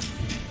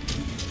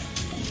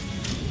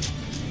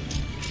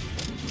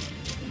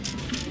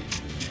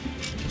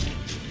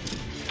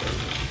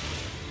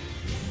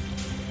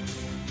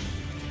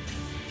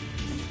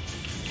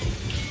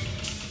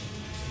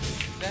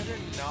 Is that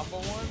another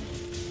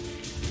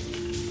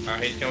one?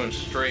 Alright, he's coming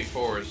straight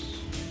for us.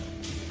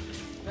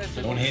 There's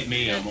Don't hit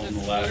me, I'm there's on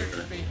a the ladder.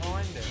 switch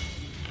behind it.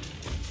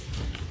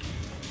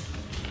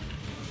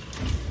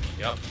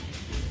 Yep.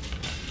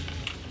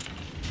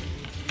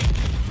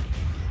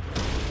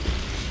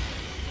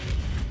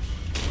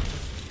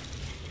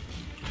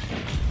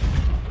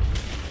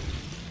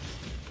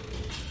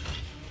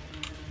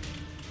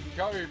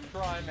 Go,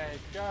 Primate,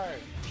 go!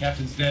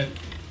 Captain's dead.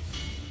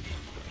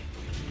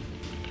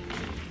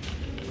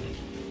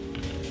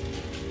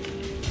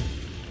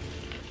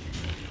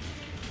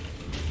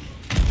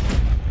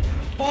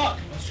 Fuck!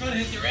 I was trying to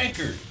hit your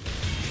anchor.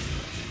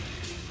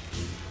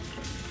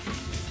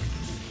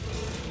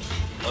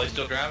 Oh, he's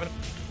still driving?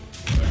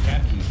 Our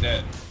captain's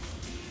dead.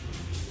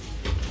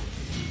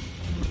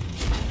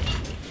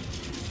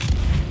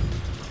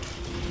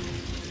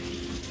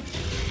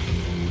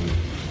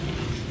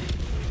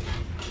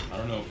 I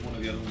don't know if one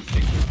of the other ones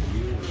takes over the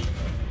wheel or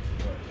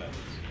what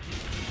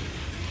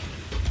happens.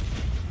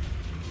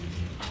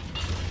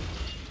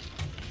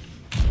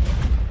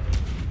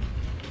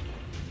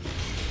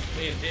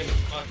 Me and Tim is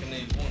fucking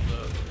these ones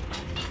up.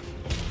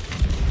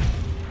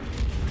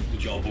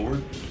 Did y'all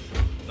board?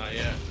 Not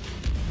yet.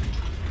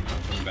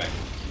 I'm coming back.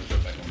 I'm gonna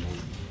jump back on board.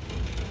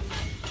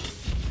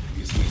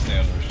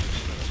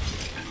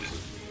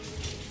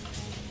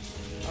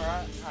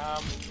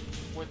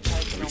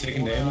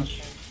 taking water, I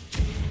damage? think.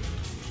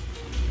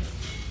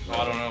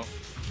 Oh, I don't know.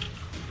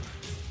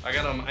 I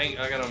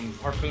got him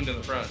harpooned in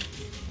the front.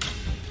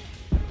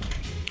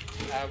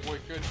 We're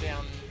good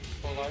down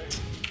below.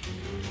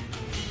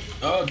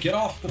 Oh, get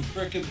off the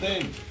frickin'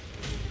 thing!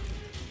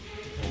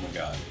 Oh my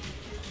god.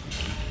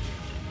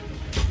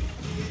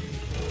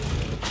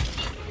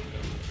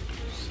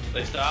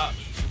 They stopped.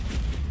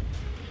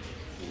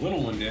 The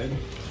little one did.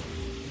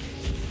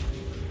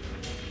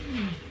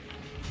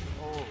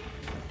 Oh,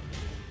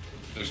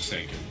 They're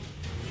sinking.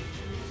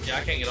 Yeah,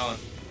 I can't get on.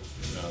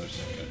 No, they're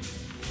sinking.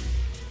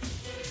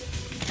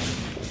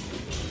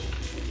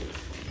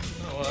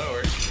 Oh, well, that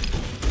works.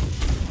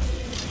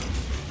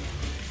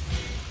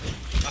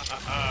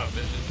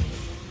 Bitches.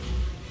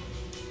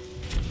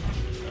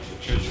 The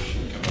treasure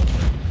should come up.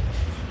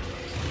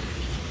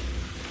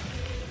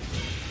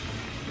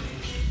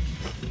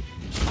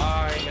 I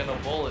ain't got no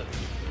bullets.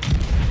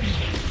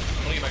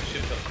 I'm gonna get my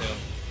ship up soon.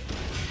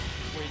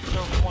 we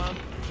took one.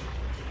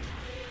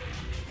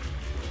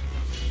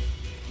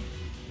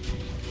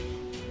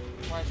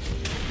 Where?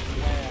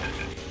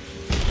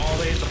 Oh,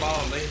 they hit the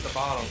bottom. They hit the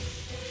bottom.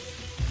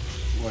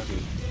 What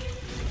did?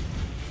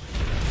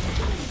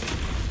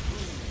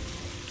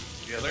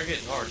 Yeah, they're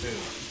hitting hard too.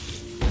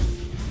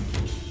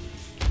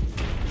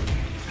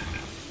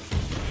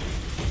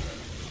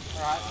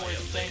 Alright, we're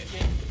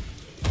sinking.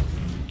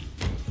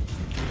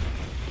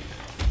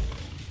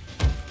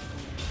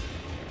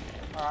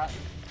 Alright,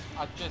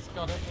 I just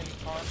got it in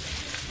time.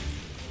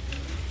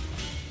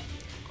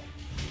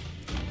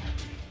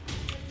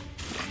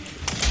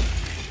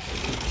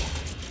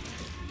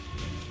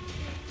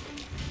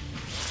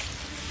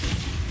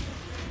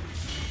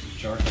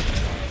 Shark.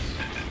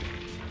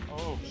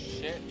 Oh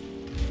shit.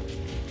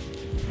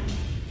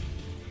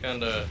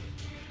 Kinda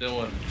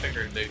doing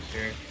picker dicks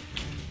here.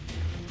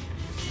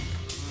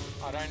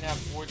 I don't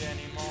have wood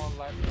anymore,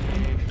 let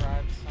me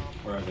grab some.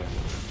 Where are they?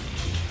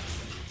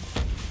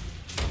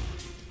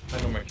 I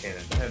had no more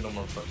cannons. I had no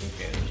more fucking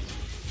cannons.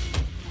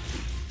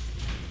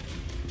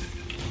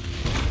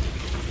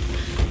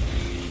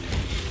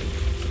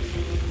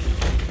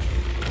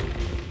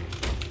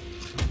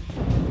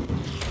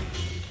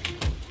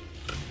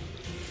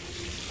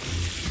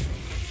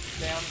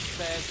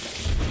 Downstairs.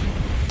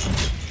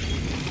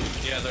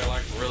 Yeah, they're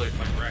like really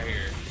like right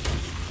here.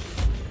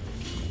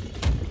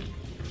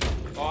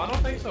 Oh, I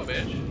don't think so,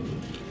 bitch.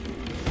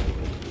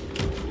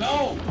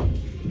 No!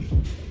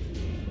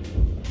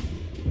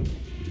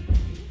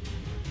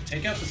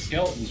 Take out the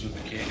skeletons with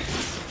the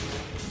cannons.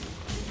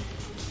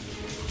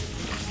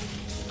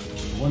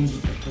 The ones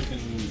with the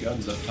freaking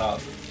guns up top.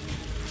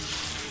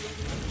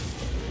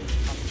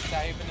 I'm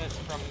saving us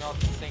from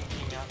not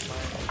sinking at the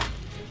moment.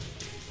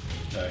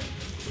 Okay.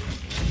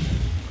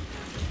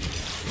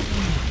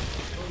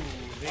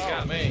 He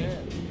got me.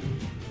 Shit.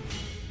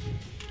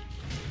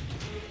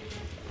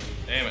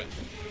 Damn it.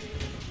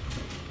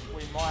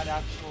 We might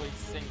actually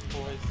sink,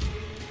 boys.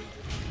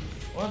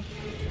 What?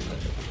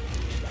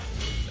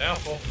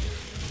 Doubtful.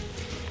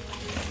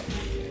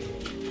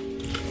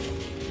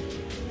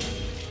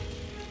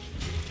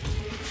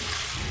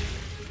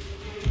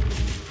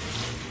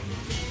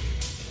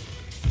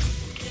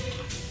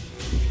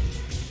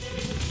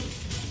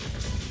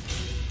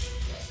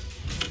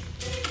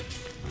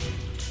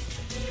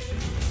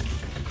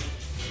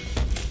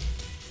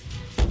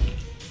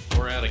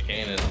 We're out of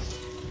cannons.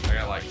 I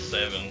got like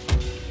 7.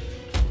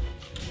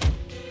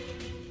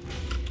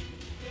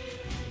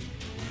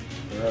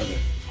 Where are they?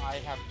 I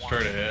have one.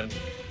 Straight ahead.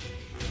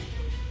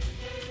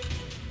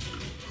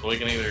 So we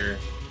can either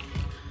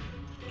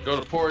go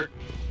to port,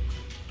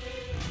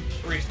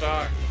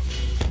 restock,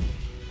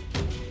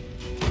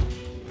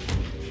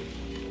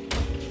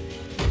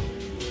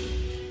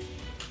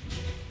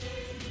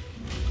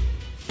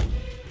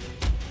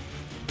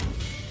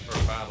 or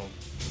fight them.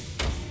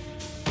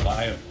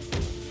 Buy them.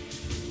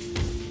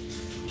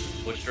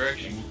 Which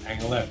direction?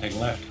 Hang left,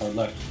 hard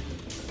left.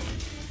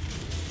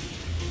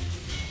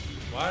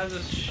 Why is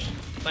this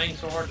thing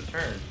so hard to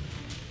turn?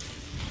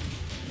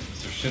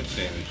 It's their ship's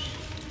damaged.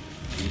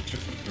 You need to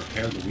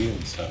repair the wheel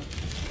and stuff.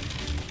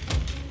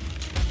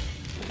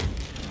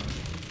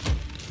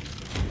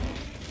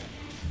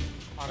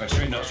 Alright,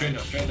 straighten up, straighten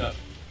up, straighten up.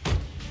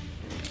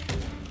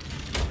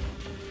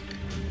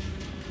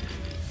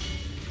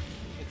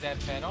 Is that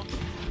better?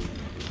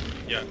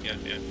 Yeah.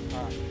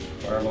 Alright.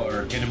 Fireball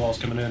or cannonballs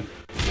coming in.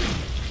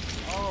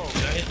 Oh,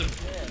 Did I hit them?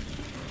 shit.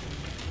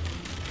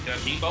 Can I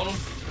keep on them?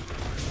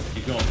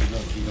 Keep going, keep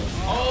going, keep going.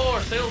 Oh,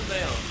 our sail's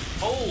down.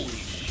 Holy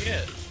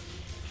shit.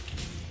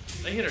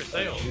 They hit our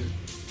sail.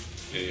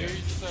 Yeah, yeah.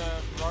 Use the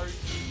rope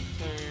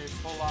to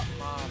pull up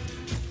mast.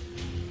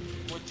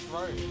 Which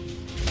rope?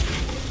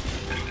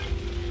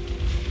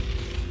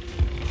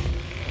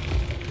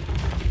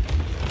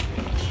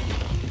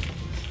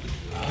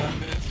 Ah, I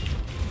missed.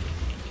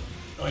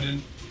 No, I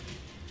didn't.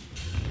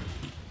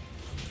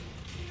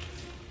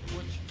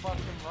 Which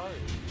fucking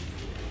rope?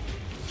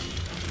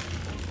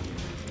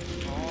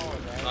 Oh,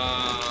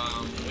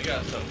 that's... We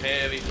got some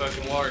heavy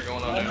fucking water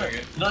going on down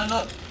here.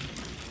 Not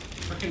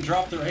freaking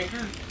drop their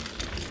anchor?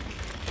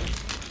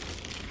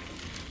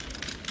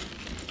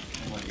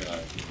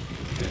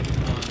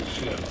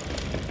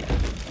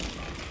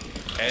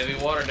 Heavy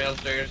water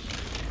downstairs.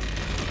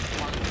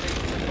 One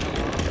piece.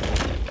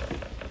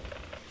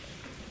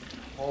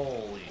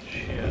 Holy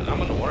shit.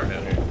 I'm in the water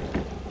down here.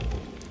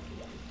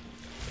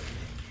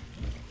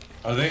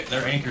 Oh,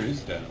 their anchor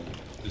is down,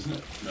 isn't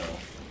it? No.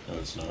 No,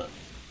 it's not.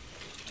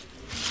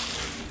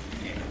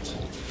 Damn it.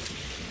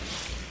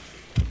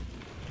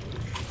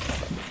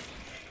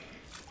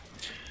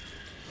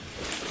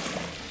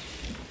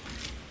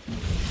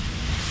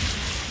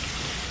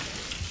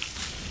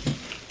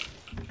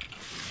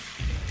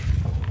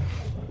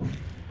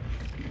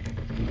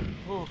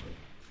 Ooh.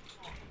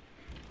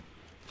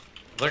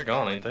 They're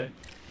gone, ain't they?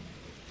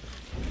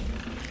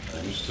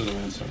 They're still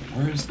in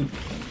somewhere. Where is the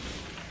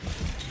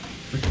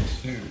freaking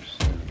stairs?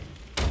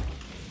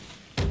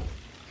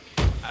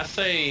 I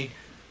say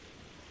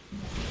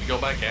we go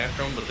back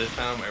after them, but this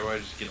time everybody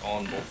just get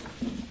on board.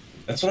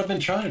 That's what I've been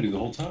trying to do the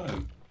whole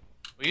time.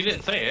 Well, you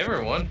didn't say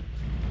everyone.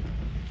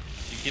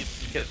 You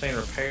kept saying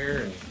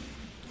repair and.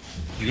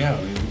 Yeah,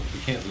 I mean, we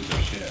can't lose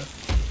our ship.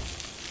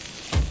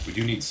 We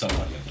do need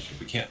somebody on the ship.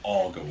 We can't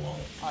all go on.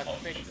 I on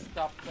the ship. fixed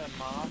up the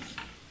mast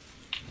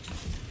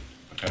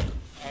Okay.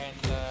 and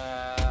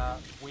the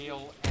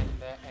wheel and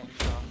the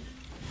anchor.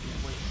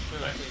 We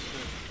should Nice. be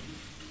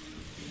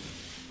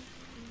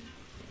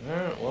good.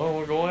 Alright, well,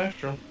 we'll go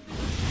after them.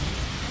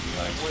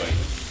 Nice Wait.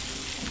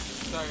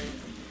 fight. So,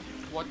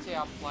 what's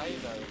our play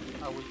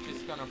though? Are we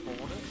just gonna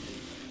board it?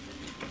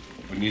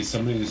 We need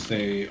somebody to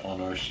stay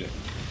on our ship.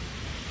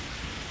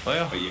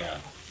 Well, But yeah,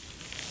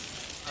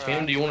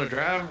 Tim, do you want to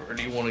drive or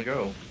do you want to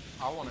go?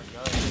 I wanna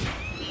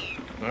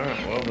go.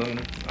 Alright, well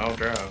then, I'll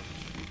drive.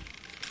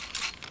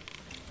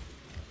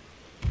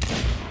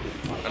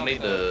 I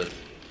need the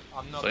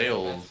I'm not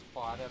sails. the best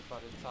fighter,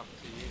 but it's up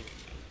to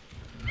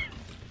you.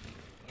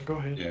 Go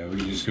ahead. yeah, we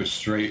can just go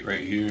straight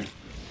right here.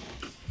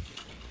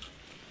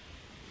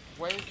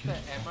 Where's the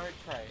ammo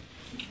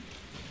crate?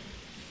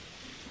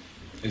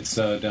 It's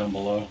down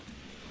below.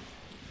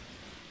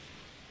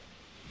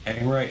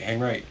 Hang right, hang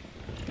right.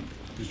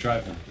 Who's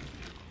driving?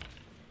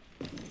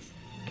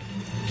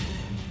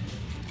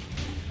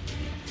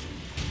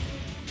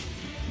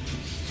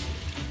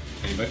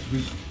 Anybody?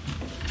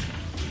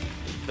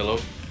 Hello?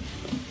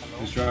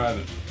 Who's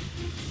driving?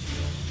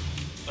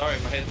 Sorry,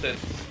 my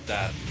headset's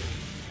died.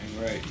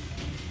 Hang right.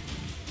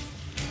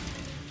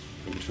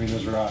 Go between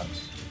those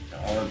rocks.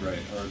 Hard right,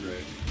 hard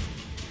right.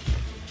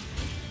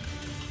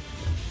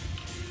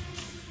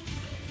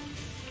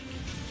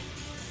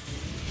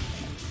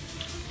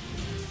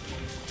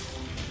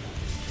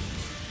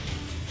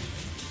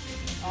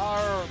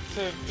 Oh,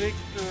 to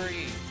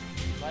victory!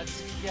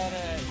 Let's get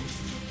it!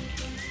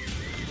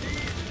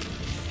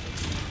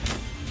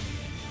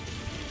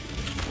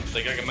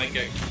 Think I can make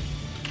it?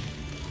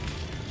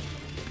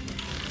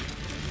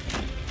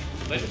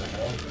 What the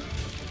hell?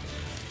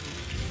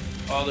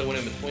 Oh, they went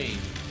in between.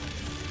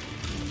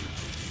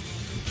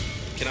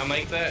 Can I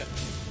make that?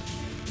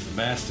 The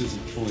mast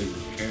isn't fully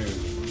repaired.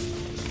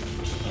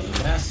 Oh,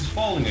 the mast is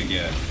falling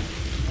again.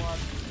 What?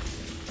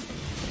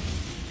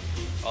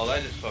 Oh,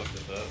 that just fucked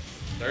us up.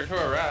 They're to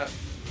our right.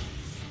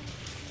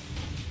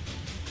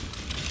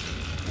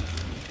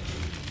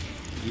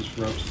 Use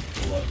ropes to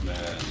pull up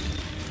mast.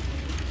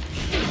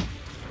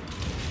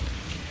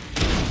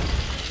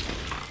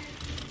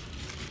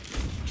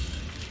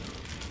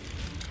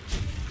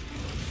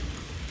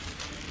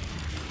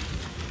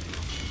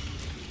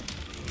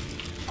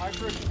 I've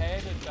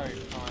repaired it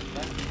those times,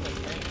 that's the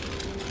thing.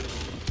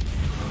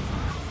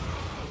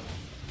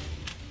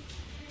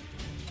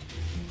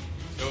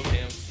 Go,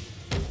 Tim.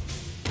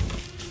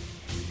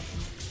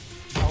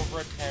 I'll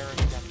repair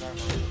it again, don't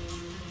worry.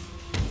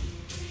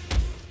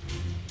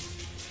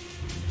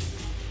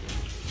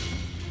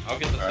 I'll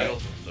get the All right.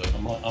 sails and stuff.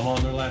 I'm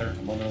on their ladder.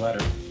 I'm on their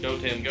ladder. Go,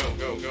 Tim. Go,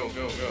 go, go,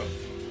 go, go.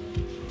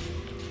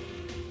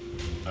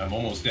 I'm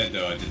almost dead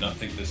though. I did not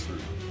think this through.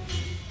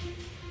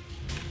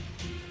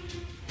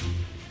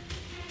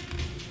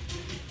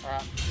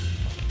 Alright.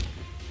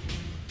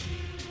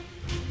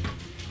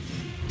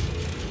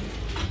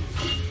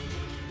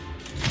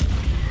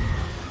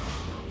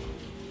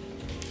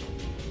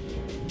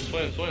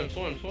 Swim, swim,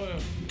 swim, swim.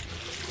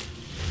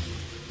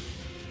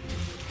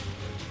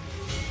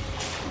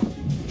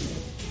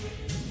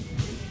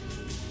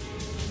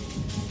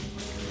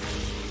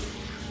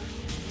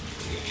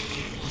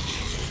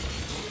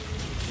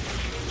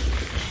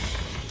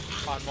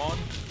 I'm on.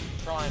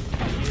 Try and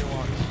put you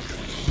on.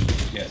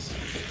 Yes.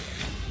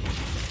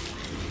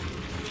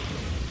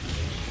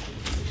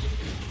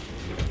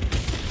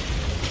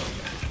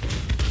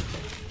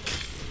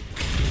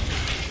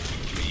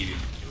 Eat it.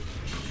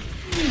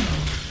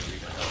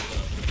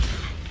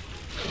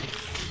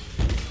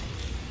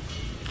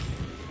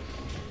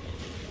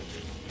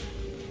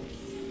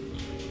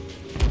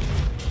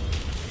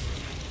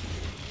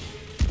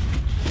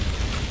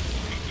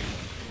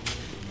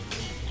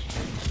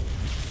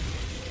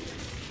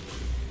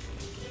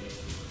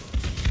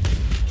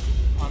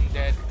 I'm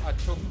dead. I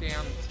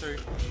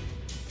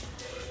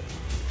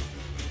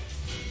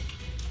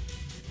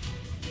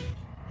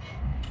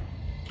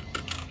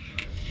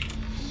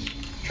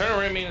Trying to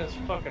ram me in this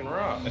fucking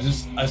rock.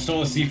 I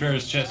stole a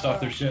seafarer's chest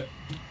off their ship.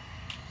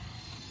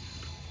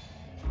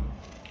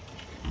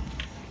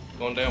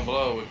 Going down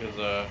below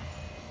because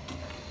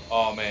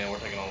oh man, we're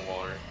taking on the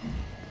water.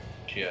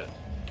 Shit.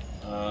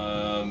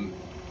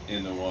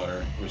 In the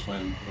water. Where's my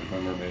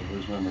mermaid?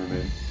 Where's my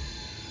mermaid?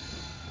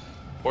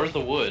 Where's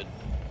the wood?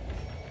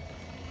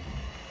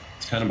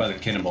 It's kind of by the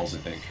cannonballs, I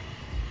think.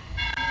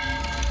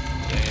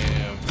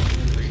 Damn.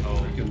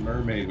 Freaking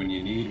mermaid when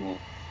you need one.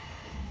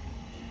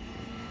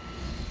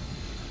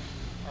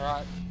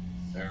 Alright.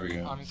 There we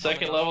go.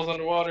 Second level's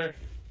underwater.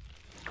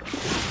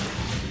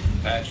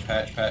 Patch.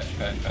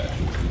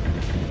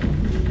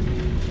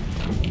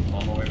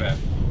 On my way back.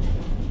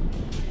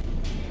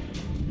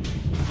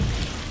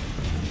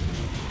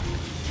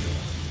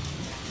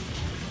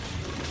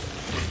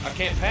 I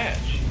can't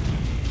patch.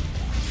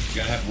 You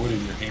gotta have wood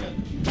in your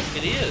hand.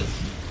 It is.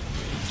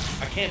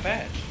 I can't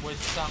patch. We're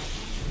sunk.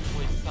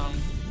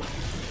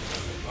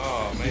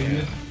 Oh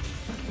man.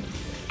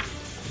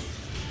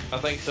 I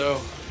think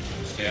so.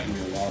 Stabbing me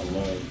a lot of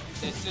load.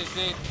 This is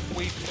it.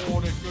 We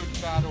fought a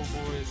good battle,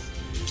 boys.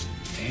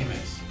 Damn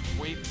it.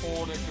 We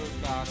fought a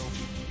good battle.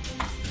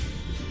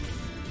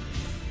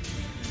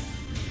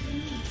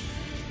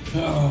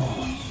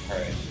 Oh,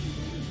 alright.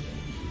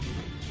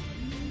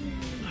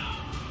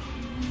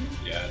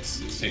 Yeah,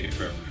 it's taking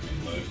forever for me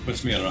to load. If it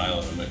puts me on an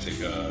island, I'm gonna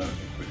take a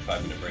quick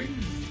 5-minute break.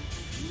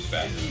 Just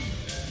bathroom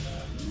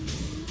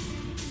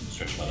and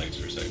stretch my legs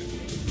for a second.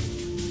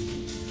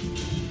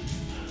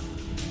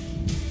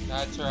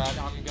 That's right,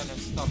 I'm gonna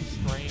stop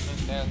streaming,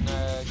 then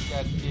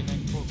get dinner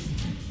cooked.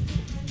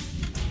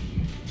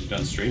 You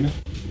done streaming?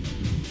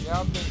 Yeah,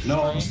 I've been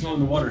No, I'm streaming still in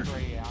the water. for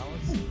 3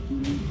 hours.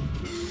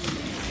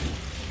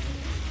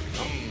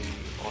 I'm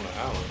on an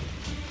island.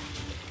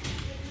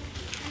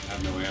 I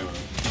have no ammo.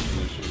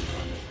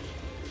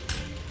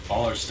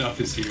 All our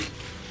stuff is here.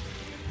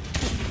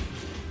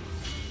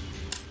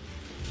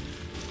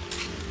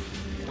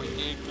 We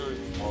did good.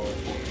 All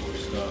our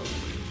stuff.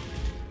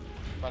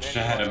 But Should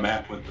have had a anyway,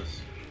 map with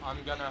us.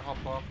 I'm gonna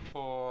hop off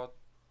for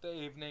the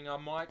evening. I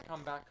might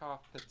come back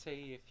after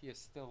tea if you're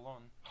still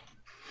on.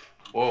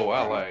 Whoa,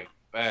 I like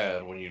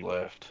bad when you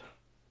left.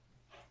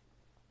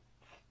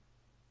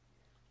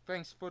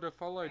 Thanks for the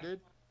follow,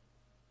 dude.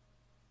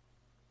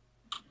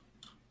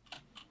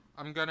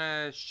 I'm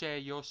gonna share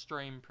your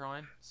stream,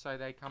 Prime, so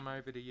they come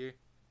over to you.